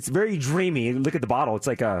it's very dreamy. Look at the bottle. It's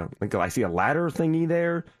like I see a ladder thingy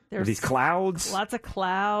there. There's these clouds. Lots of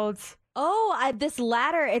clouds. Oh, this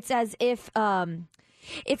ladder, it's as if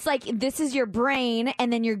it's like this is your brain,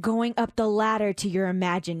 and then you're going up the ladder to your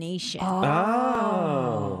imagination.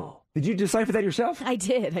 Oh. Did you decipher that yourself? I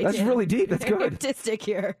did. That's really deep. That's Very good. artistic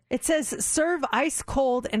here. It says, serve ice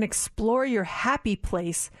cold and explore your happy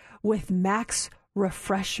place with Max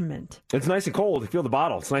Refreshment. It's nice and cold. You feel the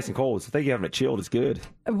bottle. It's nice and cold. So I think you having it chilled is good.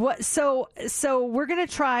 What? So we're going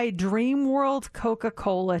to try Dream World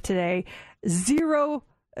Coca-Cola today.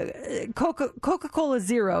 Coca-Cola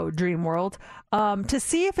Zero Dream World to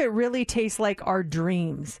see if it really tastes like our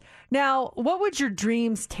dreams. Now, what would your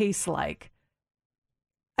dreams taste like?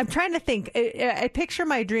 I'm trying to think. I picture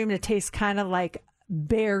my dream to taste kind of like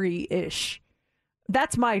berry-ish.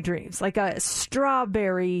 That's my dreams, like a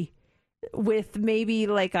strawberry with maybe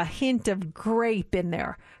like a hint of grape in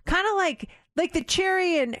there. Kind of like the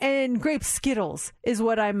cherry and grape Skittles is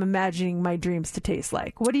what I'm imagining my dreams to taste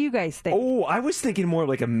like. What do you guys think? Oh, I was thinking more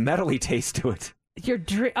like a metally taste to it. Your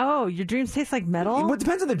dreams taste like metal? Well, it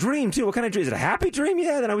depends on the dream, too. What kind of dream? Is it a happy dream?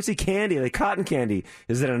 Yeah, then I would say candy, like cotton candy.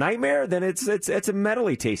 Is it a nightmare? Then it's a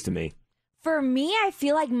metally taste to me. For me, I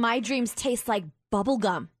feel like my dreams taste like bubble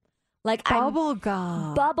gum. Like bubble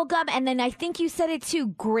gum. Bubble gum, and then I think you said it too,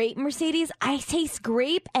 grape, Mercedes. I taste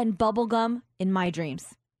grape and bubble gum in my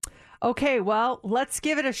dreams. Okay, well, let's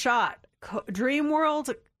give it a shot. Dream World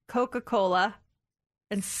Coca-Cola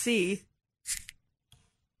and see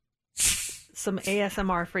some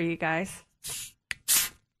ASMR for you guys.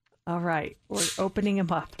 All right, we're opening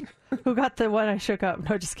them up. Who got the one I shook up?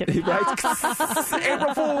 No, just kidding. Right?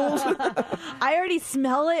 April Fools. I already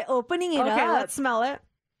smell it opening it up. Okay, let's smell it.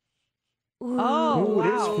 Ooh. Oh, wow.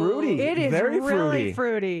 It is fruity. It is very really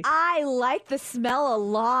fruity. I like the smell a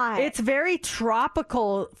lot. It's very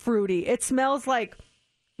tropical fruity. It smells like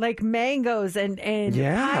mangoes and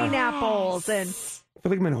pineapples and. I feel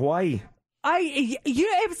like I'm in Hawaii.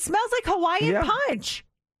 It smells like Hawaiian Punch.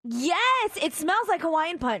 Yes, it smells like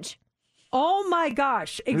Hawaiian Punch. Oh my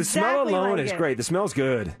gosh! Exactly. The smell alone like is it. great. The smell's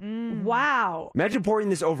good. Wow! Imagine pouring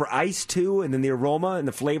this over ice too, and then the aroma and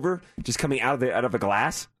the flavor just coming out of a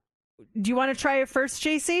glass. Do you want to try it first,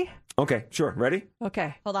 JC? Okay, sure. Ready?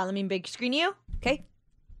 Okay. Hold on, let me big screen you. Okay.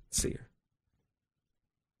 Let's see here.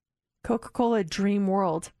 Coca-Cola Dream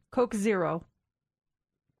World. Coke Zero.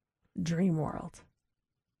 Dream World.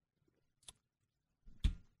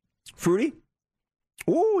 Fruity.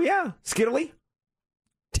 Ooh, yeah. Skittly.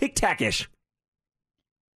 Tic Tac-ish.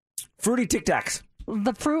 Fruity Tic Tacs.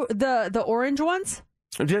 The orange ones?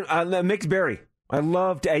 Mixed berry.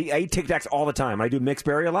 I eat Tic Tacs all the time. I do mixed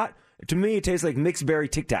berry a lot. To me, it tastes like mixed berry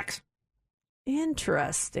Tic Tacs.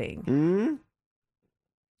 Interesting. Mm-hmm.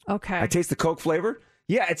 Okay. I taste the Coke flavor.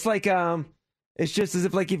 Yeah, it's like it's just as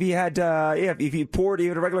if like if you had if you poured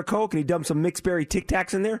even a regular Coke and you dumped some mixed berry Tic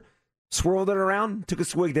Tacs in there, swirled it around, took a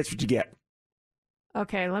swig. That's what you get.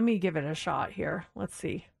 Okay, let me give it a shot here. Let's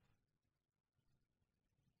see.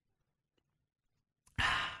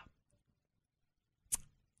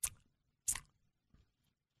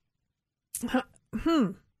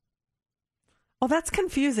 Oh, that's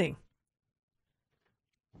confusing.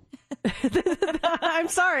 I'm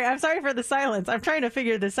sorry. I'm sorry for the silence. I'm trying to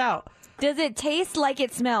figure this out. Does it taste like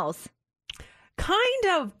it smells? Kind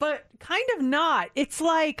of, but kind of not. It's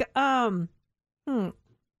like,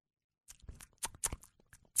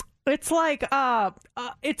 it's like,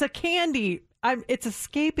 it's a candy. It's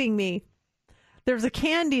escaping me. There's a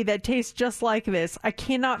candy that tastes just like this. I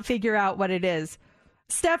cannot figure out what it is.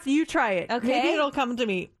 Steph, you try it. Okay. Maybe it'll come to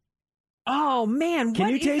me. Oh, man. Can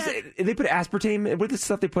what you is taste that? it? They put aspartame. What's the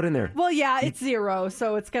stuff they put in there? Well, yeah, it's 0,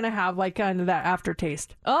 so it's going to have like kind of that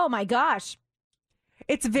aftertaste. Oh, my gosh.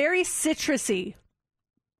 It's very citrusy.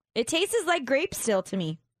 It tastes like grape still to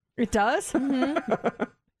me. It does? Mm-hmm.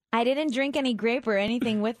 I didn't drink any grape or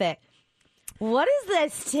anything with it. What is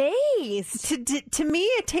this taste? To me,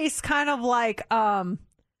 it tastes kind of like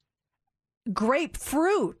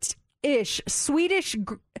grapefruit-ish, Swedish,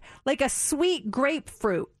 like a sweet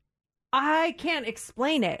grapefruit. I can't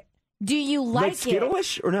explain it. Do you like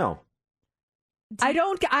Skittleish or no? I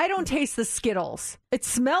don't taste the Skittles. It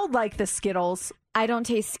smelled like the Skittles. I don't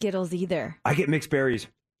taste Skittles either. I get mixed berries.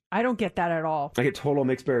 I don't get that at all. I get total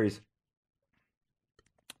mixed berries.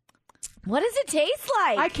 What does it taste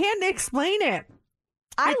like? I can't explain it.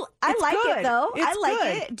 I like good. it though. It's I like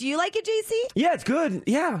good. it. Do you like it, JC? Yeah, it's good.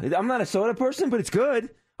 Yeah, I'm not a soda person, but it's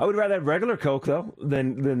good. I would rather have regular Coke though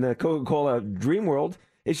than the Coca-Cola Dream World.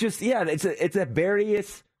 It's just it's a berry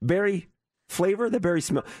flavor. The berry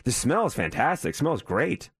smell. The smell is fantastic. It smells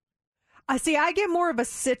great. I see. I get more of a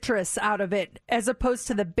citrus out of it as opposed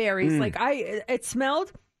to the berries. Like it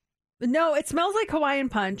smells like Hawaiian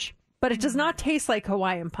Punch, but it does not taste like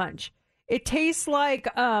Hawaiian Punch. It tastes like,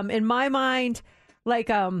 in my mind, like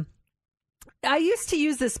I used to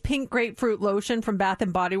use this pink grapefruit lotion from Bath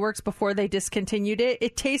and Body Works before they discontinued it.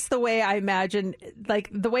 It tastes the way I imagine, like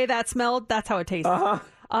the way that smelled. That's how it tastes. Uh-huh.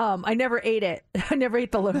 I never ate it. I never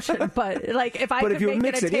ate the lotion, but like if I could make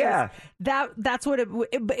mix it a taste, yeah. that's what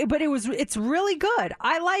it's really good.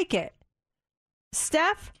 I like it.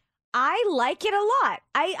 Steph? I like it a lot.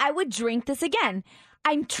 I would drink this again.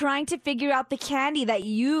 I'm trying to figure out the candy that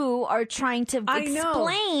you are trying to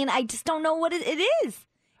explain. I just don't know what it is.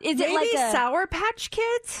 Is Maybe it like a Sour Patch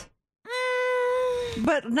Kids?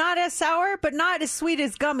 But not as sour, but not as sweet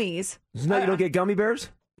as gummies. No, you don't get gummy bears?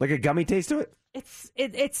 Like a gummy taste to it?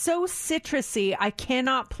 It's so citrusy. I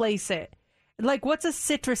cannot place it. Like, what's a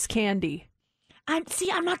citrus candy? I'm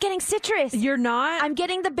not getting citrus. You're not? I'm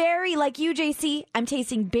getting the berry like you, JC. I'm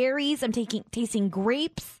tasting berries. I'm tasting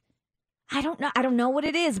grapes. I don't know what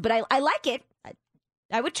it is, but I like it.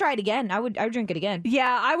 I would try it again. I would drink it again.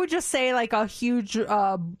 Yeah, I would just say like a huge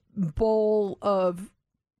bowl of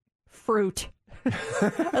fruit.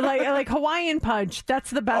 like Hawaiian Punch. That's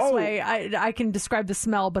the best way I can describe the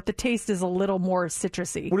smell, but the taste is a little more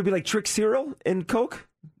citrusy. Would it be like Trick Cereal in Coke?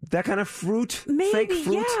 That kind of fruit? Maybe, fake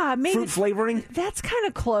fruit? yeah. Maybe, fruit flavoring? That's kind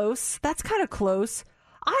of close.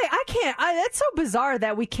 I can't. That's so bizarre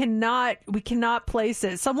that we cannot place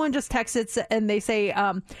it. Someone just texted and they say,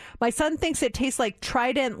 my son thinks it tastes like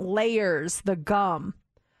Trident Layers, the gum.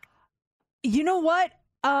 You know what?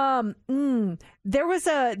 There was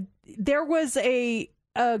a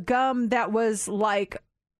gum that was like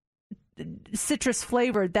citrus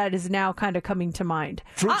flavored that is now kind of coming to mind.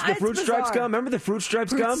 The Fruit Stripes gum. Remember the Fruit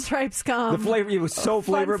Stripes gum? Fruit Stripes gum. The flavor, it was so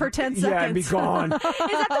flavored. For 10 seconds. Yeah, it'd be gone. Is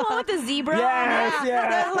that the one with the zebra? Yes, yeah.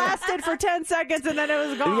 That lasted for 10 seconds and then it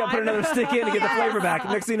was gone. And you gotta put another stick in to get the flavor back.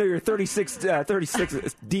 Next thing you know, you're 36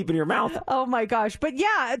 deep in your mouth. Oh my gosh. But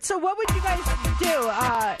yeah, so what would you guys do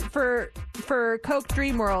for Coke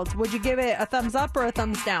Dream World? Would you give it a thumbs up or a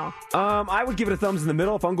thumbs down? I would give it a thumbs in the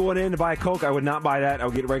middle. If I'm going in to buy a Coke, I would not buy that. I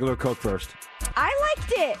would get regular Coke first. I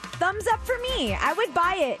liked it. Thumbs up for me. I would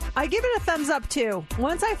buy it. I give it a thumbs up too.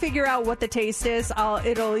 Once I figure out what the taste is,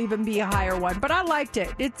 it'll even be a higher one. But I liked it.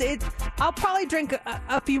 I'll probably drink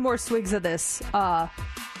a few more swigs of this,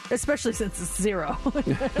 especially since it's 0.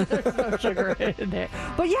 There's no sugar in it.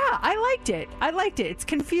 But yeah, I liked it. It's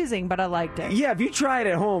confusing, but I liked it. Yeah, if you try it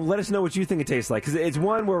at home, let us know what you think it tastes like. Because it's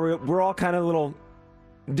one where we're all kind of a little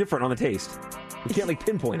different on the taste. You can't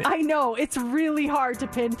pinpoint it. I know. It's really hard to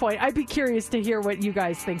pinpoint. I'd be curious to hear what you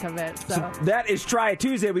guys think of it. So that is Try It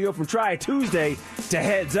Tuesday. We go from Try It Tuesday to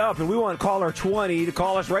Heads Up. And we want caller 20 to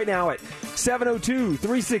call us right now at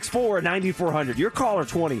 702-364-9400. You're caller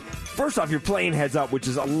 20. First off, you're playing Heads Up, which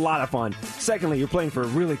is a lot of fun. Secondly, you're playing for a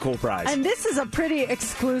really cool prize. And this is a pretty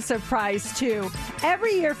exclusive prize, too.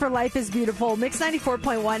 Every year for Life is Beautiful, Mix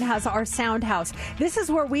 94.1 has our Sound House. This is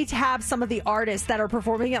where we have some of the artists that are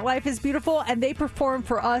performing at Life is Beautiful, and they they perform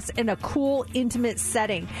for us in a cool, intimate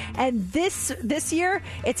setting. And this year,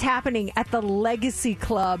 it's happening at the Legacy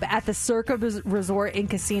Club at the Circa Resort and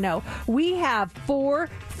Casino. We have 4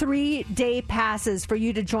 3-day passes for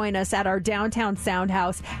you to join us at our downtown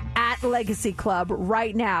Soundhouse at Legacy Club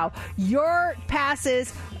right now. Your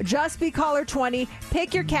passes, just be caller 20.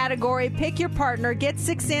 Pick your category, pick your partner, get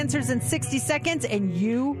 6 answers in 60 seconds, and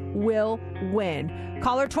you will win.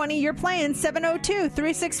 Caller 20, you're playing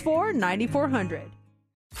 702-364-9400.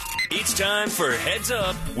 It's time for Heads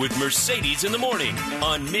Up with Mercedes in the Morning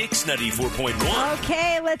on Mix 94.1.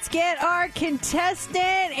 Okay, let's get our contestant.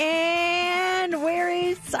 And where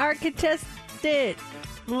is our contestant?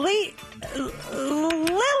 Lily?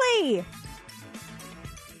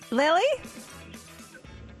 Lily?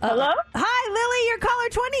 Hello? Hi, Lily. You're caller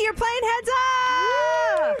 20. You're playing Heads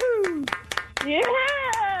Up. Yeah.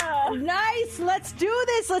 Nice. Let's do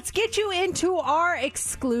this. Let's get you into our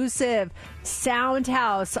exclusive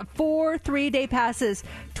Soundhouse. 4 3-day passes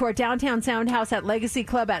to our downtown Soundhouse at Legacy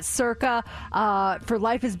Club at Circa for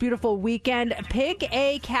Life is Beautiful weekend. Pick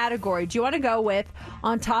a category. Do you want to go with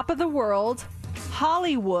On Top of the World,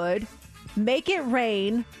 Hollywood, Make It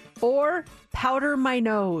Rain, or Powder My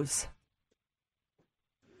Nose?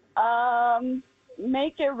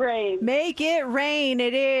 Make it rain. Make it rain.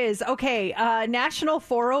 It is. Okay. National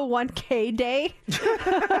 401k Day is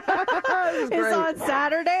on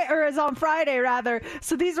Saturday, or is on Friday rather.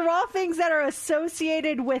 So these are all things that are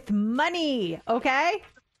associated with money. Okay.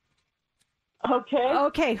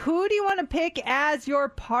 Okay. Who do you want to pick as your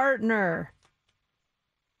partner?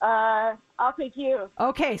 I'll pick you.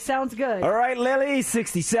 Okay, sounds good. All right, Lily,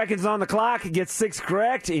 60 seconds on the clock. Get 6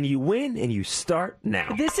 correct, and you win, and you start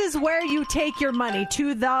now. This is where you take your money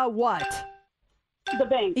to the what? The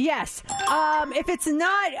bank. Yes. If it's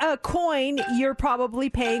not a coin, you're probably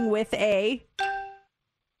paying with a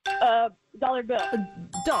dollar bill.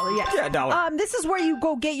 Dollar, yes. Yeah, dollar. This is where you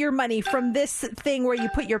go get your money from this thing where you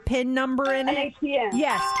put your PIN number in An it. ATM.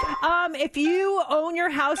 Yes. If you own your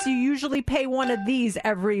house, you usually pay one of these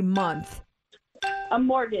every month. A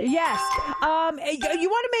mortgage. Yes. You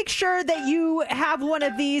want to make sure that you have one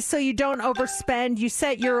of these so you don't overspend. You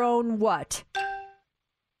set your own what?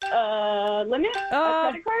 Limit? A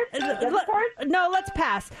credit card? Debit card? No, let's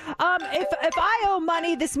pass. If I owe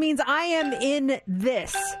money, this means I am in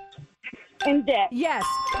this. In debt. Yes.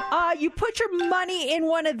 You put your money in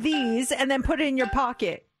one of these and then put it in your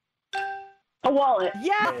pocket. A wallet.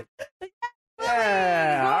 Yeah.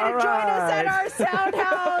 Yeah, Going to join us at our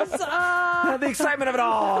Soundhouse. The excitement of it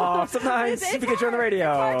all. Sometimes it's you get you on the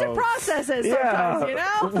radio. Hard to process it sometimes, you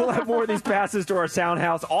know? We'll have more of these passes to our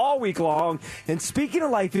Soundhouse all week long. And speaking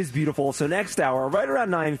of Life is Beautiful, so next hour, right around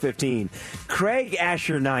 9:15, Craig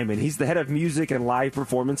Asher Nyman, he's the head of music and live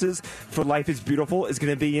performances for Life is Beautiful, is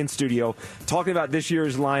going to be in studio talking about this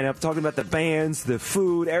year's lineup, talking about the bands, the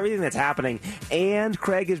food, everything that's happening. And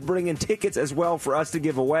Craig is bringing tickets as well for us to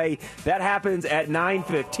give away. That happens at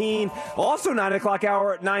 9:15. Also 9 o'clock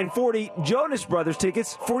hour at 9:40. Jonas Brothers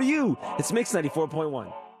tickets for you. It's Mix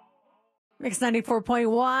 94.1. Mix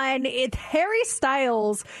 94.1. It's Harry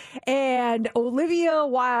Styles and Olivia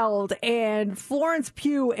Wilde and Florence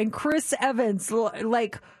Pugh and Chris Evans, or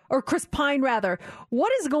Chris Pine rather.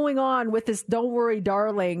 What is going on with this Don't Worry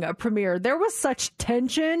Darling premiere? There was such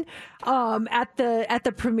tension at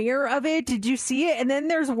the premiere of it. Did you see it? And then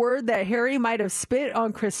there's word that Harry might have spit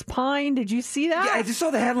on Chris Pine. Did you see that? Yeah, I just saw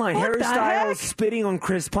the headline. What Harry the Styles heck? spitting on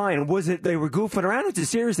Chris Pine. Was it they were goofing around? Was it a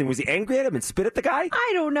serious thing? Was he angry at him and spit at the guy?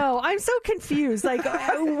 I don't know. I'm so confused. Like,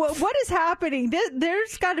 what is happening?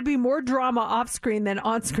 There's got to be more drama off screen than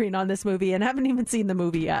on screen on this movie, and I haven't even seen the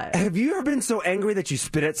movie yet. Have you ever been so angry that you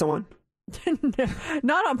spit at someone?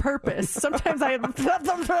 Not on purpose. Sometimes I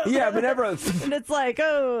Yeah, but never. And it's like,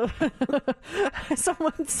 oh.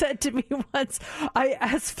 Someone said to me once, I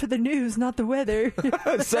asked for the news, not the weather.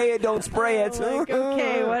 Say it, don't spray it. Like,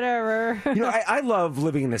 okay, whatever. You know, I love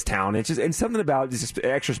living in this town. It's just, and something about it's just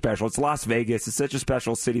extra special. It's Las Vegas. It's such a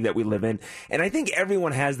special city that we live in. And I think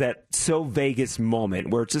everyone has that so Vegas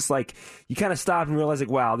moment where it's just like, you kind of stop and realize, like,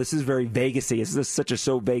 wow, this is very Vegas-y. This is such a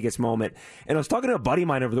so Vegas moment. And I was talking to a buddy of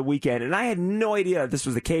mine over the weekend, and I had no idea this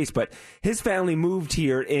was the case, but his family moved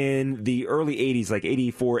here in the early 80s, like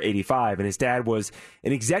 84, 85, and his dad was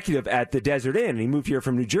an executive at the Desert Inn, and he moved here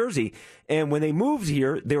from New Jersey. And when they moved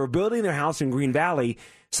here, they were building their house in Green Valley,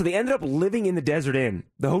 so they ended up living in the Desert Inn,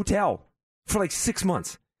 the hotel, for like 6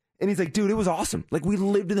 months. And he's like, dude, it was awesome. Like, we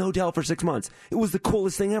lived in the hotel for 6 months. It was the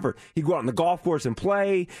coolest thing ever. He'd go out on the golf course and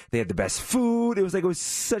play. They had the best food. It was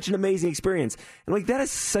such an amazing experience. And like, that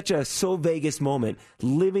is such a So Vegas moment,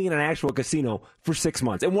 living in an actual casino for 6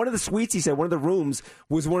 months. And one of the suites, he said, one of the rooms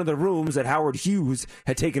was one of the rooms that Howard Hughes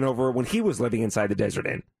had taken over when he was living inside the Desert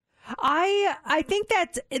Inn. I think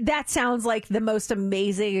that sounds like the most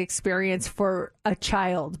amazing experience for a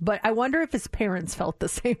child, but I wonder if his parents felt the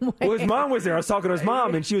same way. Well, his mom was there. I was talking to his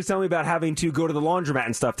mom, and she was telling me about having to go to the laundromat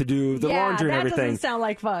and stuff to do the laundry and everything. Yeah, that doesn't sound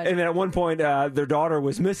like fun. And then at one point, their daughter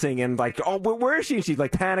was missing, and like, oh, where is she? And she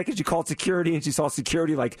like panicked, and she called security, and she saw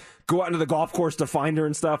security like go out into the golf course to find her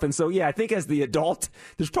and stuff. And so, yeah, I think as the adult,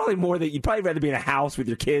 there's probably more that you'd probably rather be in a house with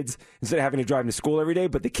your kids instead of having to drive to school every day.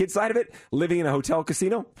 But the kid side of it, living in a hotel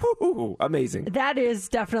casino, whoo, amazing. That is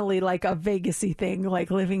definitely like a Vegas-y thing,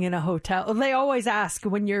 like living in a hotel. They always ask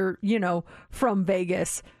when you're, from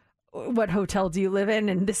Vegas, what hotel do you live in?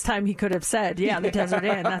 And this time he could have said, the Desert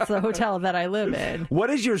Inn. That's the hotel that I live in. What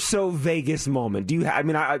is your So Vegas moment? Do you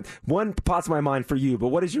one pops in my mind for you, but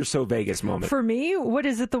what is your So Vegas moment? For me, what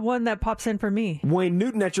is it, the one that pops in for me? Wayne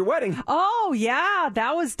Newton at your wedding. Oh, yeah,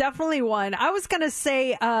 that was definitely one. I was going to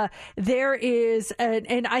say there is,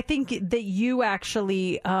 and I think that you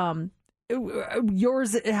actually...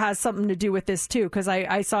 yours has something to do with this too, because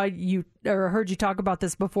I saw you or heard you talk about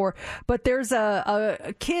this before, but there's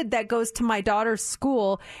a kid that goes to my daughter's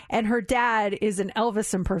school, and her dad is an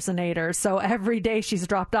Elvis impersonator. So every day she's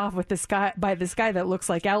dropped off with this guy that looks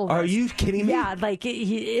like Elvis. Are you kidding me? Yeah, like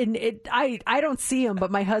I don't see him,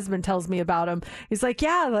 but my husband tells me about him. He's like,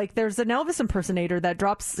 yeah, like there's an Elvis impersonator that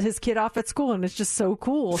drops his kid off at school, and it's just so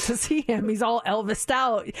cool to see him. He's all Elvised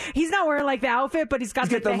out. He's not wearing like the outfit, but he's got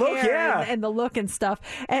the look, hair and the look and stuff.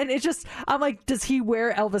 And it's just, I'm like, does he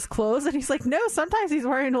wear Elvis clothes? And he's like, no, sometimes he's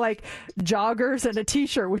wearing like joggers and a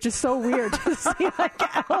t-shirt, which is so weird to see like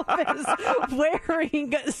Elvis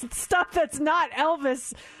wearing stuff that's not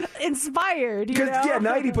Elvis inspired. Because at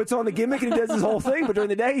night he puts on the gimmick and he does his whole thing, but during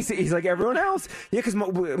the day he's like everyone else. Yeah, because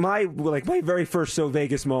my very first So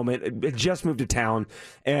Vegas moment, I just moved to town,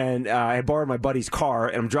 and I had borrowed my buddy's car,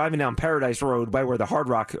 and I'm driving down Paradise Road by where the Hard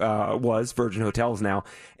Rock was, Virgin Hotels now,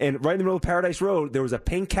 and right in the middle of Paradise Road there was a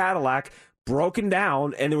pink Cadillac broken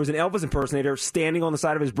down, and there was an Elvis impersonator standing on the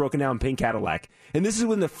side of his broken down pink Cadillac. And this is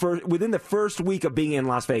within the first week of being in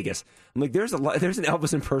Las Vegas. I'm like, there's an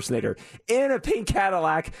Elvis impersonator in a pink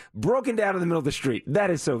Cadillac broken down in the middle of the street. That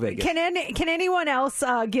is So Vegas. Can anyone else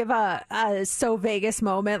give a So Vegas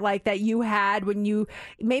moment like that you had when you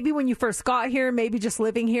first got here, maybe just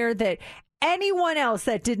living here, that anyone else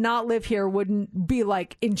that did not live here wouldn't be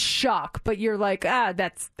like in shock, but you're like,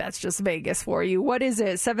 that's just Vegas for you? What is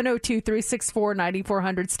it?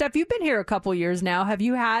 702-364-9400. Steph, you've been here a couple years now. Have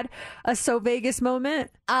you had a So Vegas moment?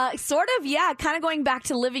 Sort of, yeah. Kind of going back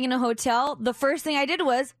to living in a hotel. The first thing I did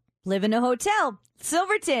was live in a hotel.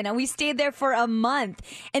 Silverton, and we stayed there for a month,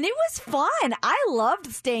 and it was fun. I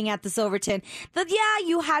loved staying at the Silverton.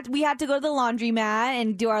 We had to go to the laundromat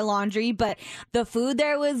and do our laundry, but the food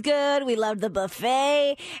there was good. We loved the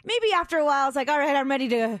buffet. Maybe after a while, I was like, all right, I'm ready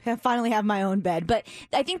to finally have my own bed. But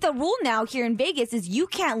I think the rule now here in Vegas is you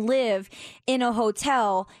can't live in a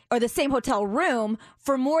hotel or the same hotel room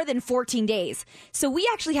for more than 14 days. So we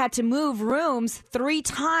actually had to move rooms 3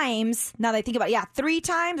 times. Now that I think about it, 3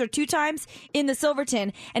 times or 2 times in the Silverton,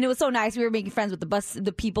 and it was so nice. We were making friends with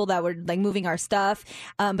the people that were like moving our stuff.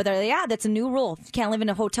 But they're like, that's a new rule. You can't live in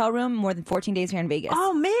a hotel room more than 14 days here in Vegas.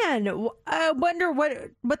 Oh man, I wonder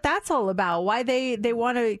what that's all about. Why they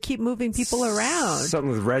want to keep moving people around? Something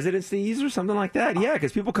with residencies or something like that. Yeah,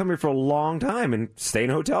 because people come here for a long time and stay in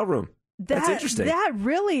a hotel room. That's interesting. That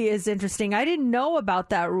really is interesting. I didn't know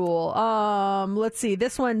about that rule. Let's see.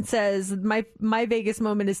 This one says, my Vegas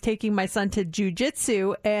moment is taking my son to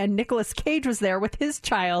jiu-jitsu, and Nicolas Cage was there with his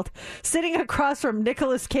child, sitting across from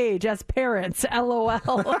Nicolas Cage as parents. LOL.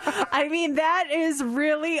 I mean, that is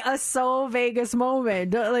really a So Vegas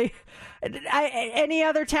moment. Like, any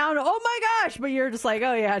other town, oh my gosh, but you're just like,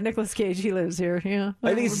 oh yeah, Nicolas Cage, he lives here. Yeah,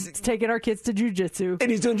 I think he's taking our kids to jiu-jitsu,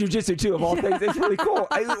 and he's doing jiu-jitsu too, of all things. It's really cool.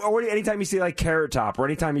 Or anytime you see like Carrot Top, or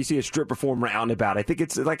anytime you see a strip performer out and about, I think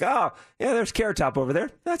it's like, oh yeah, there's Carrot Top over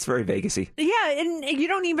there. That's very Vegas-y. Yeah, and you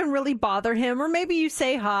don't even really bother him, or maybe you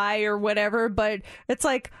say hi or whatever, but it's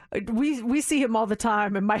like we see him all the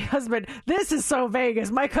time. And my husband, this is so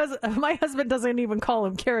Vegas. My husband doesn't even call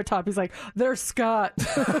him Carrot Top. He's like, there's Scott.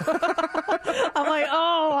 I'm like,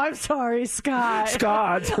 oh, I'm sorry, Scott.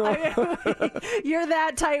 Scott. You're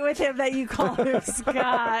that tight with him that you call him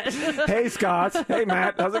Scott. Hey, Scott. Hey,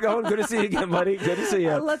 Matt. How's it going? Good to see you again, buddy. Good to see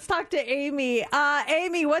you. Let's talk to Amy.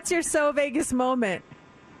 Amy, what's your So Vegas moment?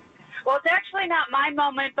 Well, it's actually not my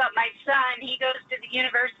moment, but my son. He goes to the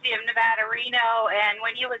University of Nevada, Reno, and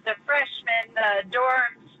when he was a freshman, the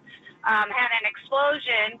dorms had an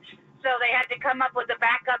explosion, so they had to come up with a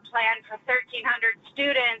backup plan for 1,300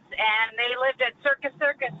 students, and they lived at Circus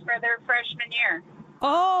for their freshman year.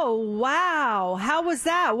 Oh, wow. How was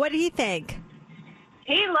that? What did he think?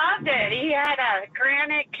 He loved it. He had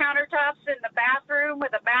granite countertops in the bathroom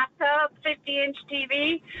with a bathtub, 50-inch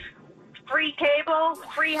TV, free cable,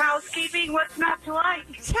 free housekeeping. What's not to like?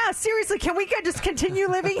 Yeah, seriously, can we just continue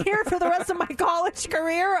living here for the rest of my college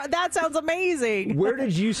career? That sounds amazing. Where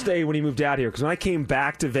did you stay when you moved out here? Because when I came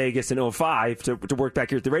back to Vegas in 2005 to work back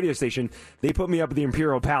here at the radio station, they put me up at the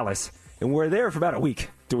Imperial Palace, and we're there for about a week.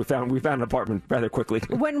 We found an apartment rather quickly.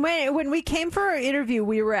 When we came for our interview,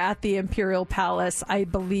 we were at the Imperial Palace, I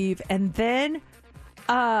believe, and then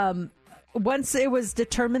once it was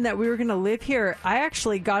determined that we were going to live here, I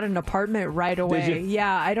actually got an apartment right away. Did you?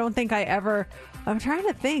 Yeah, I don't think I ever. I'm trying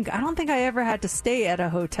to think. I don't think I ever had to stay at a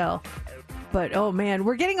hotel. But oh man,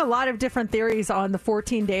 we're getting a lot of different theories on the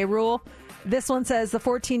 14-day rule. This one says the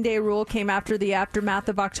 14-day rule came after the aftermath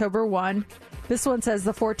of October 1. This one says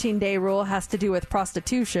the 14-day rule has to do with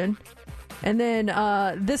prostitution. And then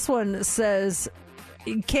this one says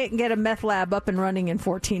you can't get a meth lab up and running in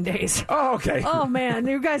 14 days. Oh, okay. Oh, man.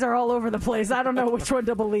 You guys are all over the place. I don't know which one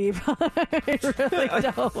to believe. I really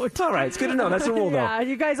don't. All right. It's good to know. That's the rule, though. Yeah,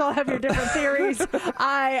 you guys all have your different theories.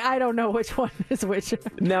 I don't know which one is which.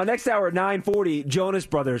 Now, next hour at 9:40, Jonas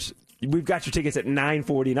Brothers. We've got your tickets at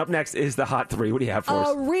 9:40, and up next is the Hot 3. What do you have for us?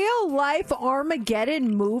 A real-life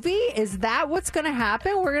Armageddon movie? Is that what's going to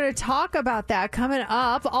happen? We're going to talk about that coming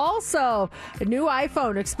up. Also, a new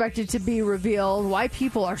iPhone expected to be revealed. Why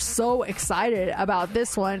people are so excited about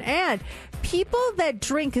this one. And people that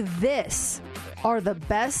drink this are the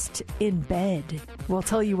best in bed. We'll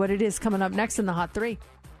tell you what it is coming up next in the Hot 3.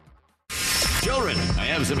 Children, I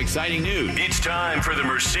have some exciting news. It's time for the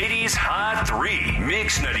Mercedes Hot 3,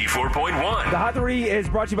 Mix 94.1. The Hot 3 is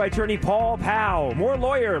brought to you by attorney Paul Powell. More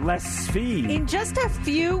lawyer, less fee. In just a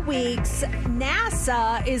few weeks,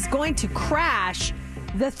 NASA is going to crash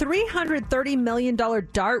the $330 million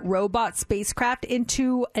DART robot spacecraft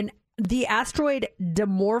into the asteroid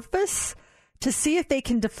Dimorphos to see if they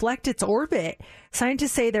can deflect its orbit.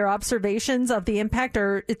 Scientists say their observations of the impact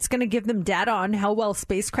it's going to give them data on how well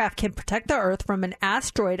spacecraft can protect the Earth from an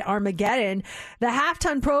asteroid, Armageddon. The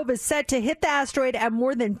half-ton probe is set to hit the asteroid at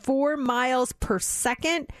more than 4 miles per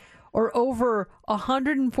second, or over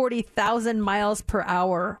 140,000 miles per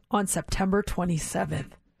hour on September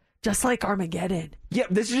 27th. Just like Armageddon. Yeah,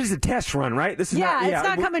 this is just a test run, right? This is it's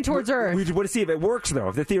not coming towards Earth. We want to see if it works, though,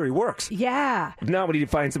 if the theory works. Yeah. If not, we need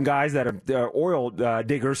to find some guys that are oil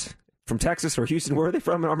diggers from Texas or Houston. Where are they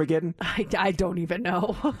from in Armageddon? I don't even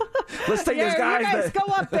know. Let's take those guys. You guys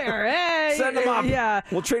go up there. Hey, send them up. Yeah.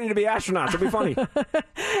 We'll train you to be astronauts. It'll be funny.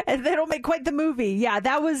 And that'll make quite the movie. Yeah,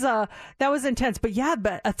 that was intense. But yeah,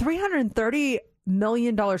 a $330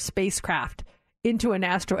 million spacecraft into an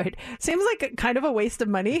asteroid seems like kind of a waste of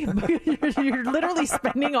money. You're literally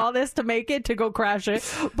spending all this to make it, to go crash it.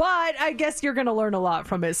 But I guess you're going to learn a lot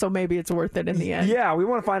from it, so maybe it's worth it in the end. Yeah, we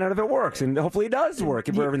want to find out if it works, and hopefully it does work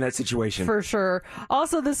if we're ever in that situation. For sure.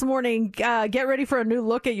 Also this morning, get ready for a new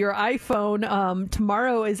look at your iPhone.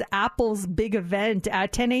 Tomorrow is Apple's big event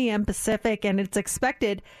at 10 a.m. Pacific, and it's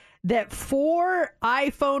expected that 4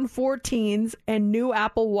 iPhone 14s and new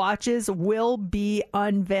Apple Watches will be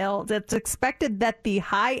unveiled. It's expected that the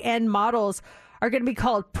high-end models are going to be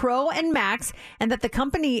called Pro and Max, and that the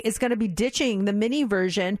company is going to be ditching the mini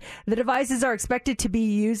version. The devices are expected to be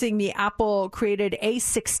using the Apple-created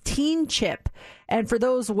A16 chip. And for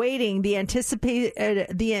those waiting, the anticipated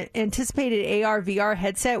AR/VR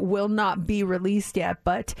headset will not be released yet.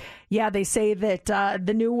 But yeah, they say that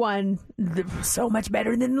the new one, so much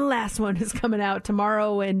better than the last one, is coming out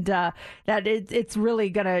tomorrow, and that it's really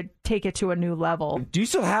going to take it to a new level. Do you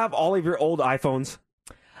still have all of your old iPhones?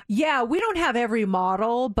 Yeah, we don't have every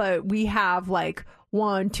model, but we have like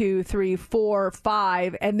 1, 2, 3, 4,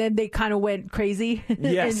 5, and then they kind of went crazy.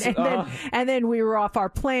 Yes. and then we were off our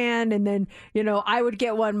plan, and then, I would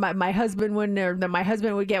get one, my husband wouldn't, or then my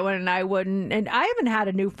husband would get one and I wouldn't. And I haven't had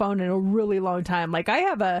a new phone in a really long time. Like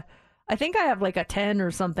I think I have like a 10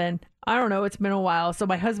 or something. I don't know. It's been a while. So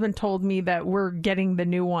my husband told me that we're getting the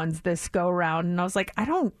new ones this go round. And I was like, I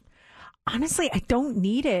don't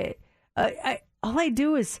need it. All I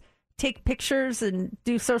do is take pictures and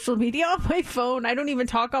do social media on my phone. I don't even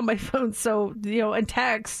talk on my phone. So, and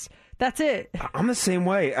text. That's it. I'm the same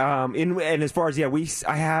way. And as far as,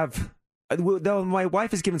 I have Though my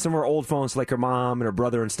wife has given some of her old phones to like her mom and her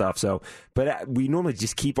brother and stuff. So, but we normally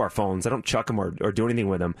just keep our phones. I don't chuck them or do anything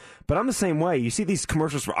with them. But I'm the same way. You see these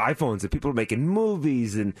commercials for iPhones that people are making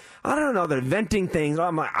movies and I don't know, they're inventing things.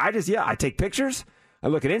 I'm like, I take pictures. I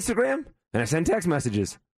look at Instagram and I send text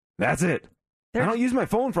messages. That's it. I don't use my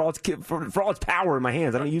phone for all its power in my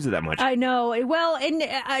hands. I don't use it that much. I know. Well, and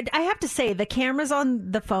I have to say, the cameras on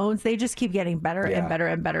the phones, they just keep getting better and better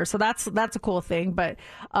and better. So that's a cool thing. But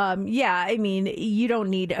yeah, I mean, you don't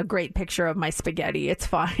need a great picture of my spaghetti. It's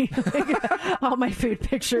fine. All my food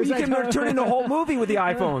pictures. You can turn into a whole movie with the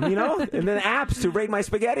iPhone, you know? And then apps to rate my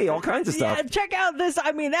spaghetti, all kinds of stuff. Yeah, check out this.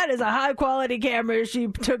 I mean, that is a high quality camera she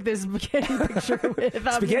took this spaghetti picture with.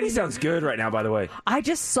 Spaghetti sounds good right now, by the way. I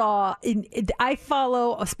just saw... I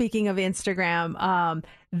follow, speaking of Instagram,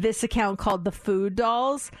 this account called The Food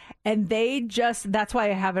Dolls, and that's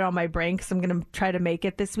why I have it on my brain, because I'm going to try to make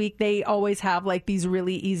it this week. They always have like these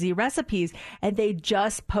really easy recipes, and they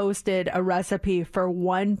just posted a recipe for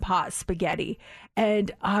one pot spaghetti.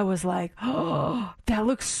 And I was like, oh, that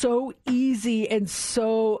looks so easy and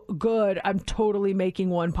so good. I'm totally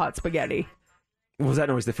making one pot spaghetti. What was that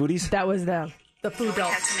noise? The Foodies? That was them. The Food Dolls.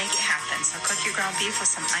 We had to make it happen, so cook your ground beef with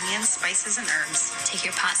some onions, spices, and herbs. Take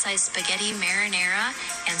your pot-sized spaghetti marinara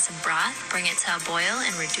and some broth, bring it to a boil,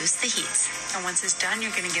 and reduce the heat. And once it's done,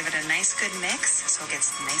 you're going to give it a nice good mix so it gets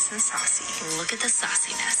nice and saucy. Look at the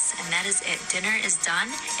sauciness. And that is it. Dinner is done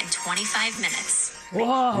in 25 minutes.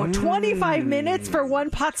 Whoa, 25 minutes for one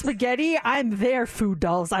pot spaghetti? I'm there, Food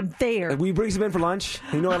Dolls. I'm there. Will you bring some in for lunch?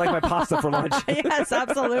 You know I like my pasta for lunch. Yes,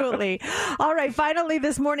 absolutely. All right, finally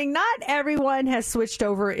this morning, not everyone has switched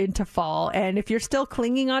over into fall. And if you're still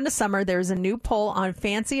clinging on to summer, there's a new poll on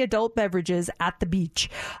fancy adult beverages at the beach.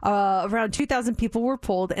 Around 2,000 people were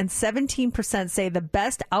polled, and 17% say the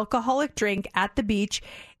best alcoholic drink at the beach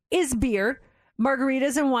is beer.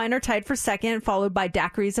 Margaritas and wine are tied for second, followed by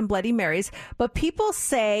daiquiris and Bloody Marys. But people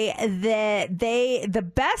say that the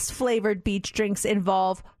best flavored beach drinks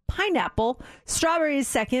involve pineapple. Strawberry is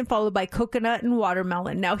second, followed by coconut and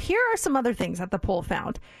watermelon. Now, here are some other things that the poll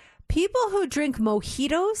found. People who drink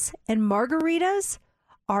mojitos and margaritas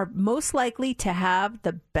are most likely to have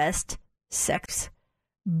the best sex.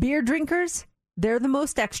 Beer drinkers, they're the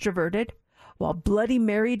most extroverted, while Bloody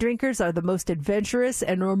Mary drinkers are the most adventurous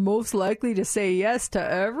and are most likely to say yes to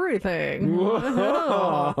everything.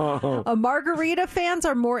 Margarita fans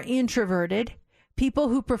are more introverted. People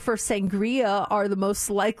who prefer sangria are the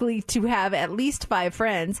most likely to have at least 5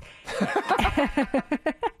 friends.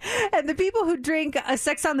 And the people who drink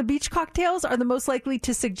Sex on the Beach cocktails are the most likely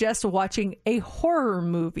to suggest watching a horror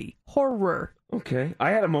movie. Horror. Okay.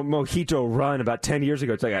 I had a mojito run about 10 years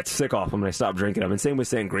ago until I got sick off them and I stopped drinking them. And same with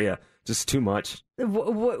sangria. Just too much.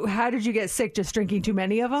 How did you get sick? Just drinking too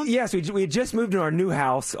many of them? Yes, we had just moved to our new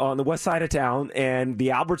house on the west side of town, and the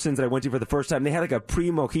Albertsons that I went to for the first time, they had like a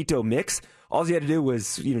pre-mojito mix. All you had to do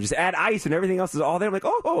was, just add ice and everything else is all there. I'm like,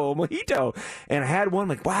 oh, mojito. And I had one, I'm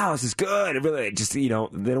like, wow, this is good. It really just,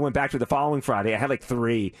 then I went back to the following Friday. I had like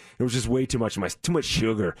 3. It was just way too much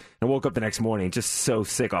sugar. I woke up the next morning just so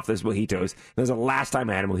sick off those mojitos. That was the last time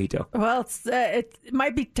I had a mojito. Well, it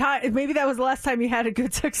might be time. Maybe that was the last time you had a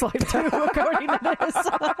good sex life too, according to this.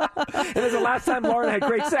 And then the last time Lauren had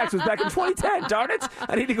great sex was back in 2010. Darn it!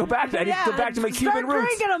 I need to go back. I need to go back to my Cuban roots. Start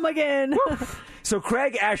drinking them again. So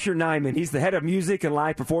Craig Asher Nyman, he's the head of music and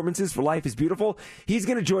live performances for Life is Beautiful. He's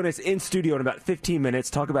going to join us in studio in about 15 minutes,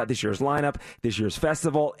 talk about this year's lineup, this year's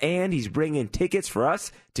festival, and he's bringing tickets for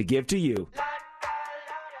us to give to you.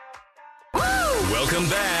 Welcome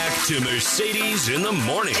back to Mercedes in the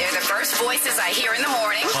Morning. They're the first voices I hear in the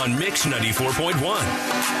morning. On Mix 94.1.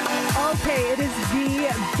 Okay, it is the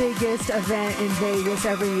biggest event in Vegas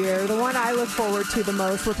every year. The one I look forward to the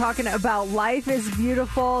most. We're talking about Life is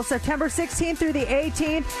Beautiful, September 16th through the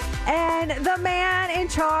 18th. And the man in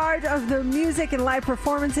charge of the music and live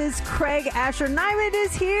performances, Craig Asher Nyman,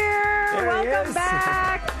 is here. Welcome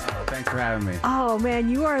back. Thanks for having me. Oh, man,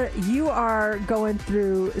 you are going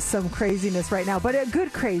through some craziness right now, but a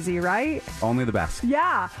good crazy, right? Only the best.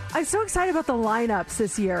 Yeah. I'm so excited about the lineups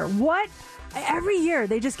this year. Every year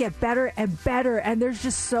they just get better and better, and there's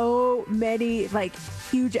just so many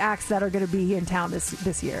huge acts that are going to be in town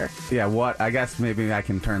this year. Yeah, I guess maybe I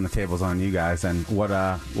can turn the tables on you guys. And what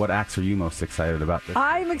acts are you most excited about this year?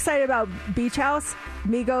 I'm excited about Beach House,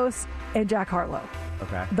 Migos, and Jack Harlow.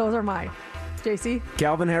 Okay. Those are mine. JC?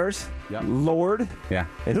 Calvin Harris. Yep. Lord. Yeah.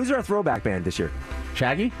 And who's our throwback band this year?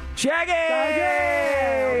 Shaggy. Shaggy!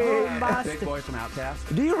 Big Boy from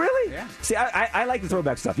Outkast. Do you really? Yeah. See, I like the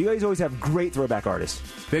throwback stuff. You guys always have great throwback artists.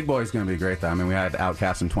 Big Boy's going to be great, though. I mean, we had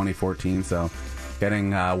Outkast in 2014, so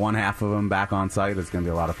getting one half of them back on site is going to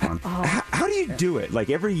be a lot of fun. How do you do it? Like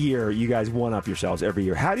every year, you guys one-up yourselves every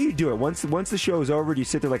year. How do you do it? Once the show is over, do you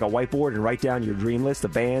sit there like a whiteboard and write down your dream list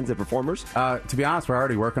of bands and performers? To be honest, we're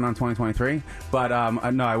already working on 2023.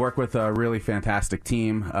 But no, I work with a really fantastic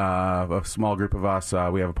team, a small group of us.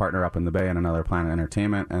 We have a partner up in the Bay and another Planet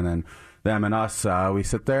Entertainment, and then them and us, we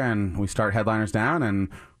sit there and we start headliners down, and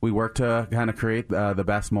we work to kind of create the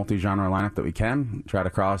best multi-genre lineup that we can, try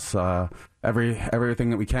to cross everything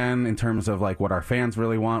that we can in terms of like what our fans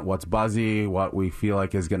really want, what's buzzy, what we feel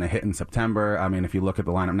like is going to hit in September. I mean, if you look at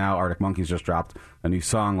the lineup now, Arctic Monkeys just dropped a new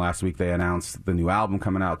song last week. They announced the new album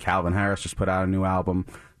coming out. Calvin Harris just put out a new album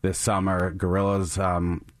this summer.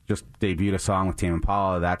 Gorillaz just debuted a song with Tame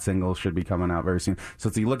Impala. That single should be coming out very soon. So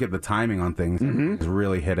if you look at the timing on things, it's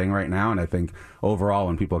really hitting right now. And I think overall,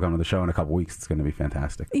 when people come to the show in a couple weeks, it's going to be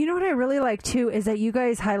fantastic. You know what I really like, too, is that you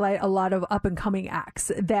guys highlight a lot of up-and-coming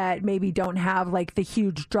acts that maybe don't have, like, the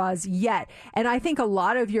huge draws yet. And I think a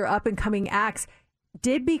lot of your up-and-coming acts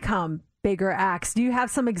did become bigger acts. Do you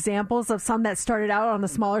have some examples of some that started out on the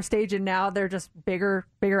smaller stage and now they're just bigger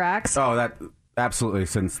acts? Oh, that... Absolutely,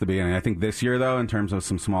 since the beginning. I think this year, though, in terms of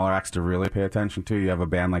some smaller acts to really pay attention to, you have a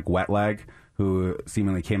band like Wet Leg, who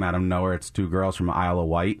seemingly came out of nowhere. It's two girls from Isle of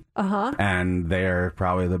Wight, and they're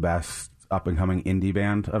probably the best up-and-coming indie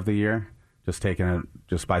band of the year. Just taking it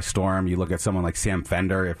just by storm. You look at someone like Sam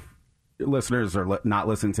Fender. If listeners are not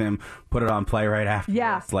listening to him, put it on play right after.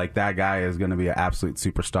 Yeah. This. Like, that guy is going to be an absolute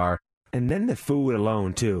superstar. And then the food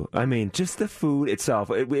alone, too. I mean, just the food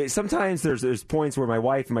itself. Sometimes there's points where my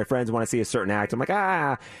wife and my friends want to see a certain act. I'm like,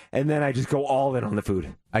 and then I just go all in on the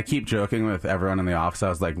food. I keep joking with everyone in the office. I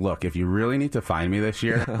was like, look, if you really need to find me this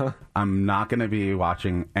year, I'm not going to be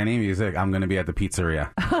watching any music. I'm going to be at the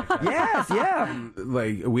pizzeria. Yes, yeah.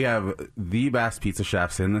 Like, we have the best pizza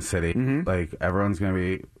chefs in the city. Like, everyone's going to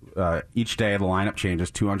be, each day the lineup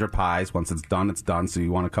changes, 200 pies. Once it's done, it's done. So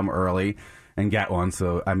you want to come early and get one.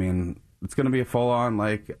 So, I mean, it's going to be a full on,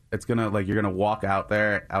 like, it's going to, like, you're going to walk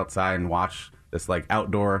outside and watch this, like,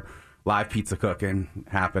 outdoor live pizza cooking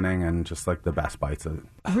happening and just, like, the best bites of it.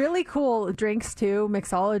 Really cool drinks, too.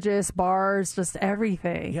 Mixologists, bars, just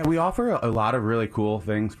everything. Yeah, we offer a lot of really cool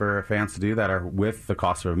things for fans to do that are with the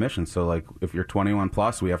cost of admission. So, like, if you're 21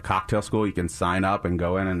 plus, we have cocktail school. You can sign up and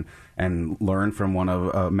go in and learn from one of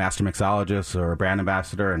a master mixologist or a brand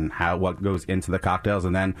ambassador and what goes into the cocktails,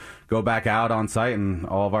 and then go back out on site. And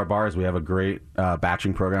all of our bars, we have a great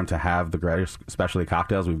batching program to have the greatest specialty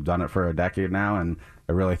cocktails. We've done it for a decade now, and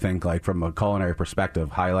I really think, like, from a culinary perspective,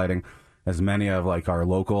 highlighting as many of, like, our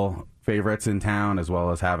local favorites in town, as well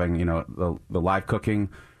as having, you know, the live cooking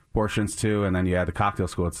portions too, and then you add the cocktail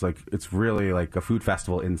school. It's really like a food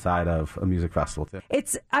festival inside of a music festival too.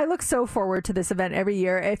 I look so forward to this event every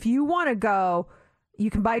year. If you want to go,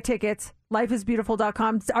 you can buy tickets.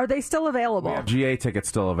 LifeIsBeautiful.com. Are they still available? We have GA tickets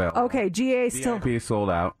still available. Okay, GA still. VIP sold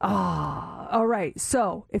out. Oh, all right.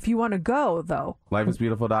 So if you want to go, though,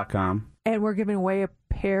 LifeIsBeautiful.com. And we're giving away a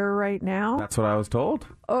pair right now. That's what I was told.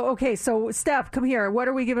 Oh, okay. So, Steph, come here. What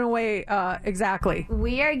are we giving away exactly?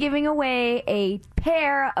 We are giving away a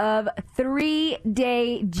pair of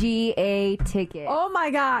 3-day GA tickets. Oh,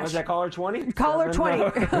 my gosh. Was that caller 20? Caller 20.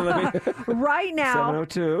 Right now.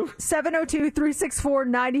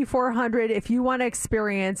 702-364-9400. If you want to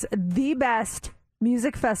experience the best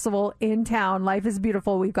music festival in town, Life is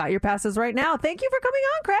Beautiful. We've got your passes right now. Thank you for coming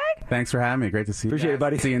on, Craig. Thanks for having me. Great to see you. Appreciate it,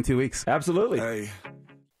 buddy. See you in 2 weeks. Absolutely. Hey.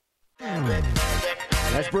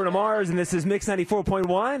 That's Bruno Mars, and this is Mix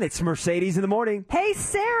 94.1. It's Mercedes in the morning. Hey,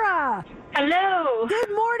 Sarah. Hello.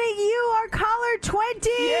 Good morning. You are caller 20.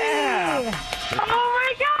 Yeah. Oh,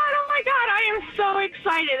 my God. I am so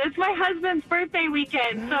excited. It's my husband's birthday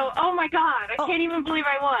weekend. So, oh, my God. I can't even believe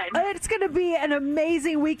I won. It's going to be an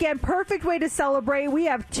amazing weekend. Perfect way to celebrate. We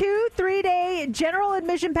have 2 3-day general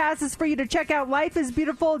admission passes for you to check out Life is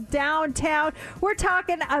Beautiful downtown. We're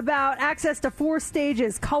talking about access to 4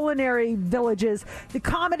 stages, culinary villages, the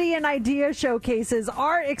comedy and idea showcases,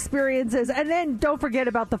 art experiences, and then don't forget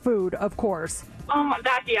about the food, of course. Oh,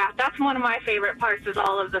 that's one of my favorite parts is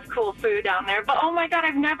all of this cool food down there. But, oh, my God,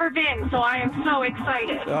 I've never been, so I am so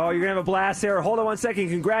excited. Oh, you're going to have a blast, Sarah. Hold on 1 second.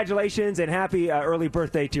 Congratulations and happy early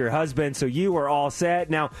birthday to your husband. So you are all set.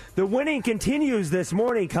 Now, the winning continues this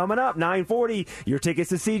morning. Coming up, 9:40, your tickets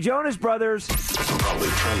to see Jonas Brothers. Probably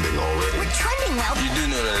trending already. We're trending well. You do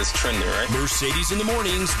know that it's trending, right? Mercedes in the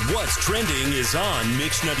mornings. What's trending is on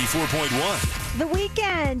Mix 94.1. The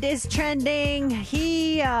Weeknd is trending.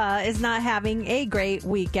 He is not having a great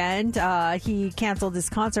weekend. He canceled his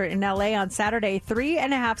concert in LA on Saturday,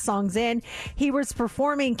 3.5 songs in. He was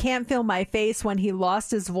performing Can't Feel My Face when he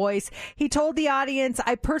lost his voice. He told the audience,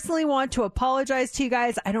 I personally want to apologize to you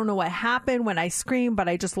guys. I don't know what happened when I screamed, but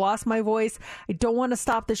I just lost my voice. I don't want to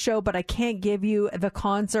stop the show, but I can't give you the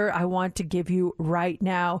concert I want to give you right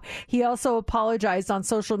now. He also apologized on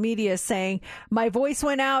social media saying, my voice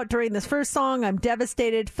went out during this first song. I'm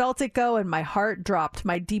devastated, felt it go, and my heart dropped.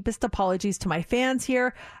 My deepest apologies to my fans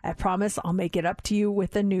here. I promise I'll make it up to you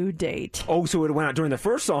with a new date. Oh, so it went out during the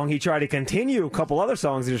first song. He tried to continue a couple other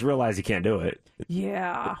songs and just realized he can't do it.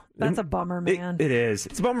 Yeah, that's a bummer, man. It is.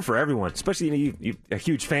 It's a bummer for everyone, especially you're a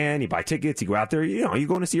huge fan. You buy tickets, you go out there, you're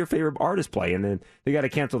going to see your favorite artist play, and then they got to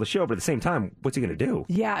cancel the show. But at the same time, what's he going to do?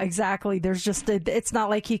 Yeah, exactly. There's just it's not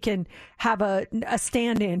like he can have a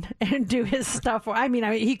stand-in and do his stuff. I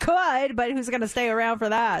mean, he could, but who's going to stay around for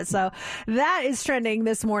that? So that is trending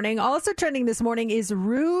this morning. Also trending this morning is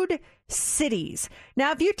rude cities.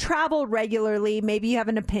 Now, if you travel regularly, maybe you have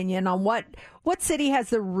an opinion on what city has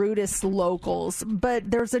the rudest locals.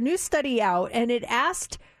 But there's a new study out, and it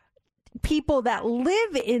asked people that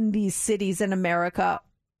live in these cities in America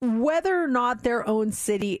whether or not their own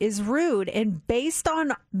city is rude. And based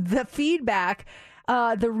on the feedback,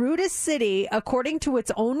 the rudest city, according to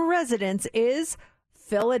its own residents, is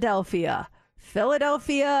Philadelphia.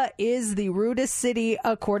 Philadelphia is the rudest city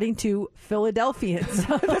according to Philadelphians.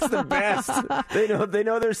 That's the best. They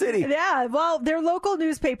know their city. Yeah, well, their local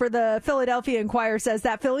newspaper, the Philadelphia Inquirer, says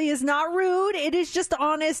that Philly is not rude. It is just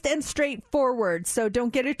honest and straightforward. So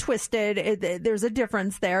don't get it twisted. There's a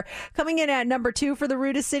difference there. Coming in at number 2 for the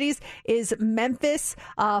rudest cities is Memphis,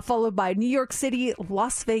 followed by New York City,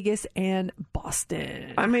 Las Vegas, and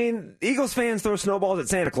Boston. I mean, Eagles fans throw snowballs at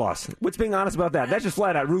Santa Claus. What's being honest about that? That's just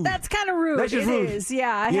flat out rude. That's kind of rude. That's just rude. It is,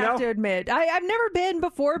 yeah, I have to admit. I've never been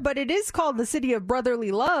before, but it is called the city of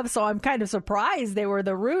brotherly love, so I'm kind of surprised they were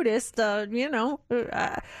the rudest. I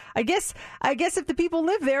guess if the people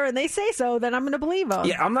live there and they say so, then I'm going to believe them.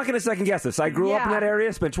 Yeah, I'm not going to second guess this. I grew up in that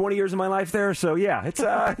area, spent 20 years of my life there, so yeah, it's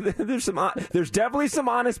there's definitely some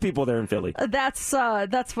honest people there in Philly. That's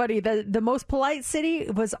funny. The most polite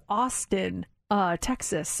city was Austin,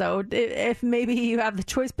 Texas. So if maybe you have the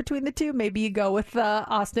choice between the two, maybe you go with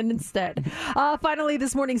Austin instead. Finally,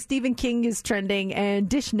 this morning, Stephen King is trending, and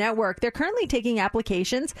Dish Network, they're currently taking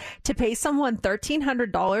applications to pay someone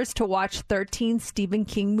 $1,300 to watch 13 Stephen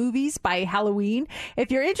King movies by Halloween.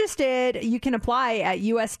 If you're interested, you can apply at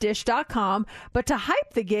usdish.com. But to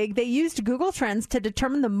hype the gig, they used Google Trends to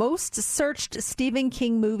determine the most searched Stephen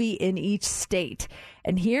King movie in each state.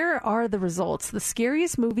 And here are the results. The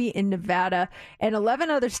scariest movie in Nevada and 11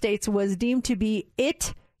 other states was deemed to be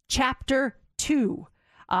It Chapter 2.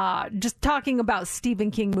 Just talking about Stephen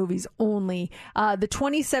King movies only. The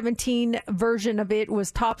 2017 version of It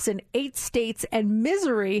was tops in 8 states, and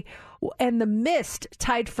Misery and The Mist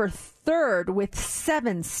tied for third with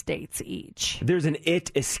 7 states each. There's an It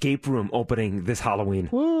escape room opening this Halloween.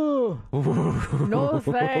 Ooh. No,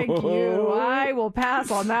 thank you. I will pass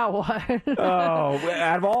on that one. Oh,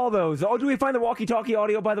 out of all those. Oh, do we find the walkie-talkie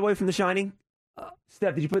audio, by the way, from The Shining?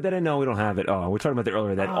 Steph, did you put that in? No, we don't have it. Oh, we're talking about that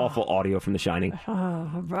earlier, that awful audio from The Shining.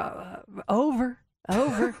 Over.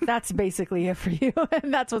 That's basically it for you.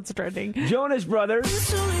 And that's what's trending. Jonas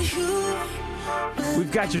Brothers.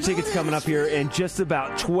 We've got your tickets coming up here in just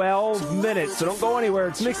about 12 minutes, so don't go anywhere.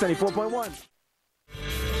 It's Mix 94.1.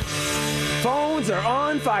 Phones are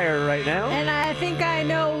on fire right now. And I think I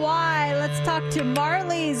know why. Let's talk to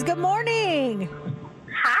Marley's. Good morning.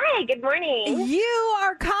 Hi, good morning. You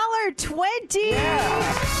are caller 20.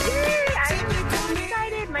 Yeah. I'm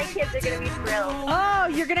excited. My kids are going to be thrilled. Oh,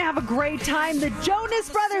 you're going to have a great time. The Jonas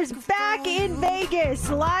Brothers back in Vegas,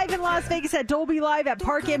 live in Las Vegas at Dolby Live at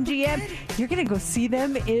Park MGM. You're going to go see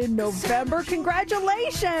them in November.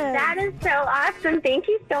 Congratulations. That is so awesome. Thank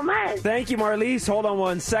you so much. Thank you, Marlise. Hold on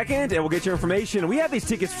one second, and we'll get your information. We have these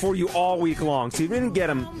tickets for you all week long, so if you didn't get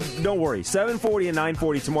them, don't worry. 7:40 and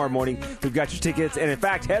 9:40 tomorrow morning, we've got your tickets. And in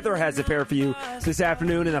fact, Heather has a pair for you this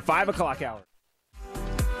afternoon in the 5 o'clock hour.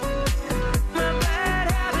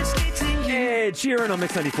 Ed Sheeran on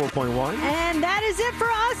Mix 94.1. And that is it for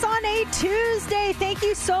us on a Tuesday. Thank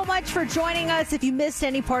you so much for joining us. If you missed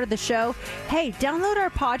any part of the show, hey, download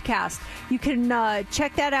our podcast. You can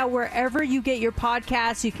check that out wherever you get your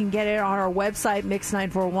podcasts. You can get it on our website,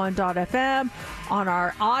 mix941.fm, on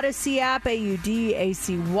our Odyssey app,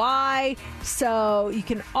 AUDACY. So you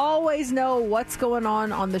can always know what's going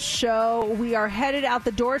on the show. We are headed out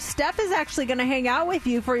the door. Steph is actually going to hang out with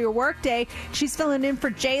you for your work day. She's filling in for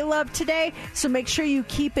J-Love today. So make sure you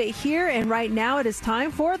keep it here. And right now it is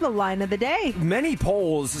time for the line of the day. Many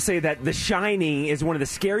polls say that The Shining is one of the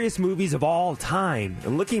scariest movies of all time.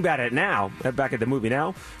 And looking back at the movie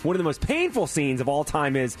now, one of the most painful scenes of all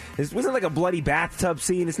time wasn't like a bloody bathtub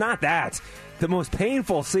scene. It's not that. The most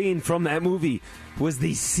painful scene from that movie was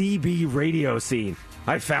the CB radio scene.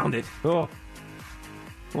 I found it. Oh,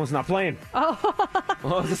 it's not playing.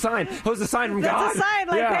 Oh, it's a sign. Oh, it's a sign from God. That's a sign,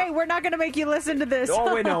 hey, we're not going to make you listen to this.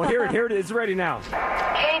 Oh, wait, no. Here it is. It's ready now.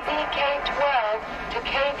 KDK-12 to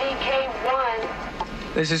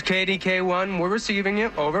KDK-1. This is KDK-1. We're receiving you.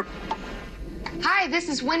 Over. Hi, this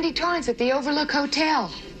is Wendy Torrance at the Overlook Hotel.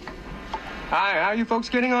 Hi, how are you folks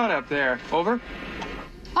getting on up there? Over.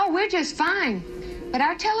 Oh, we're just fine. But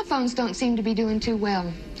our telephones don't seem to be doing too well.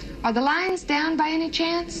 Are the lines down by any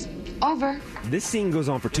chance? Over. This scene goes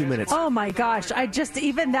on for 2 minutes. Oh my gosh.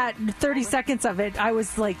 Even that 30 seconds of it, I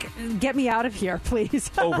was like, get me out of here, please.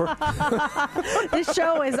 Over. This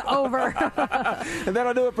show is over. And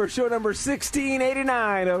that'll do it for show number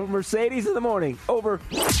 1689 of Mercedes in the Morning. Over.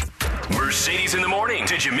 Mercedes in the Morning.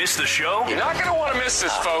 Did you miss the show? You're not going to want to miss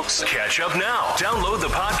this, folks. Catch up now. Download the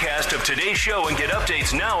podcast of today's show and get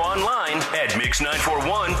updates now online at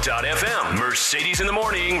mix941.fm. Mercedes in the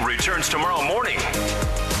Morning returns tomorrow morning.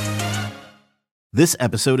 This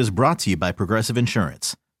episode is brought to you by Progressive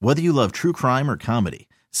Insurance. Whether you love true crime or comedy,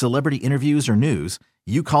 celebrity interviews or news,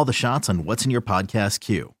 you call the shots on what's in your podcast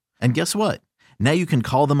queue. And guess what? Now you can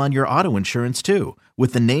call them on your auto insurance too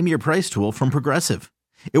with the Name Your Price tool from Progressive.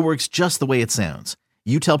 It works just the way it sounds.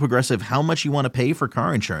 You tell Progressive how much you want to pay for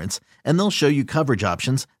car insurance, and they'll show you coverage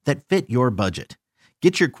options that fit your budget.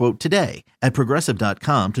 Get your quote today at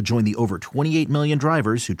Progressive.com to join the over 28 million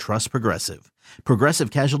drivers who trust Progressive.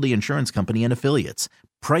 Progressive Casualty Insurance Company and Affiliates.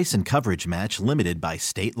 Price and coverage match limited by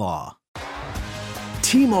state law.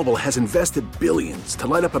 T-Mobile has invested billions to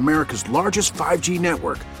light up America's largest 5G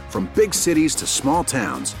network, from big cities to small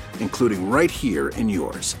towns, including right here in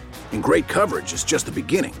yours. And great coverage is just the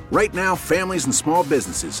beginning. Right now, families and small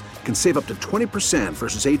businesses can save up to 20%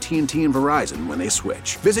 versus AT&T and Verizon when they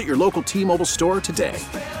switch. Visit your local T-Mobile store today.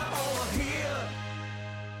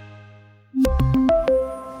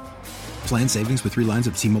 Plan savings with 3 lines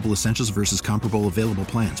of T-Mobile Essentials versus comparable available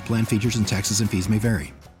plans. Plan features and taxes and fees may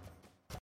vary.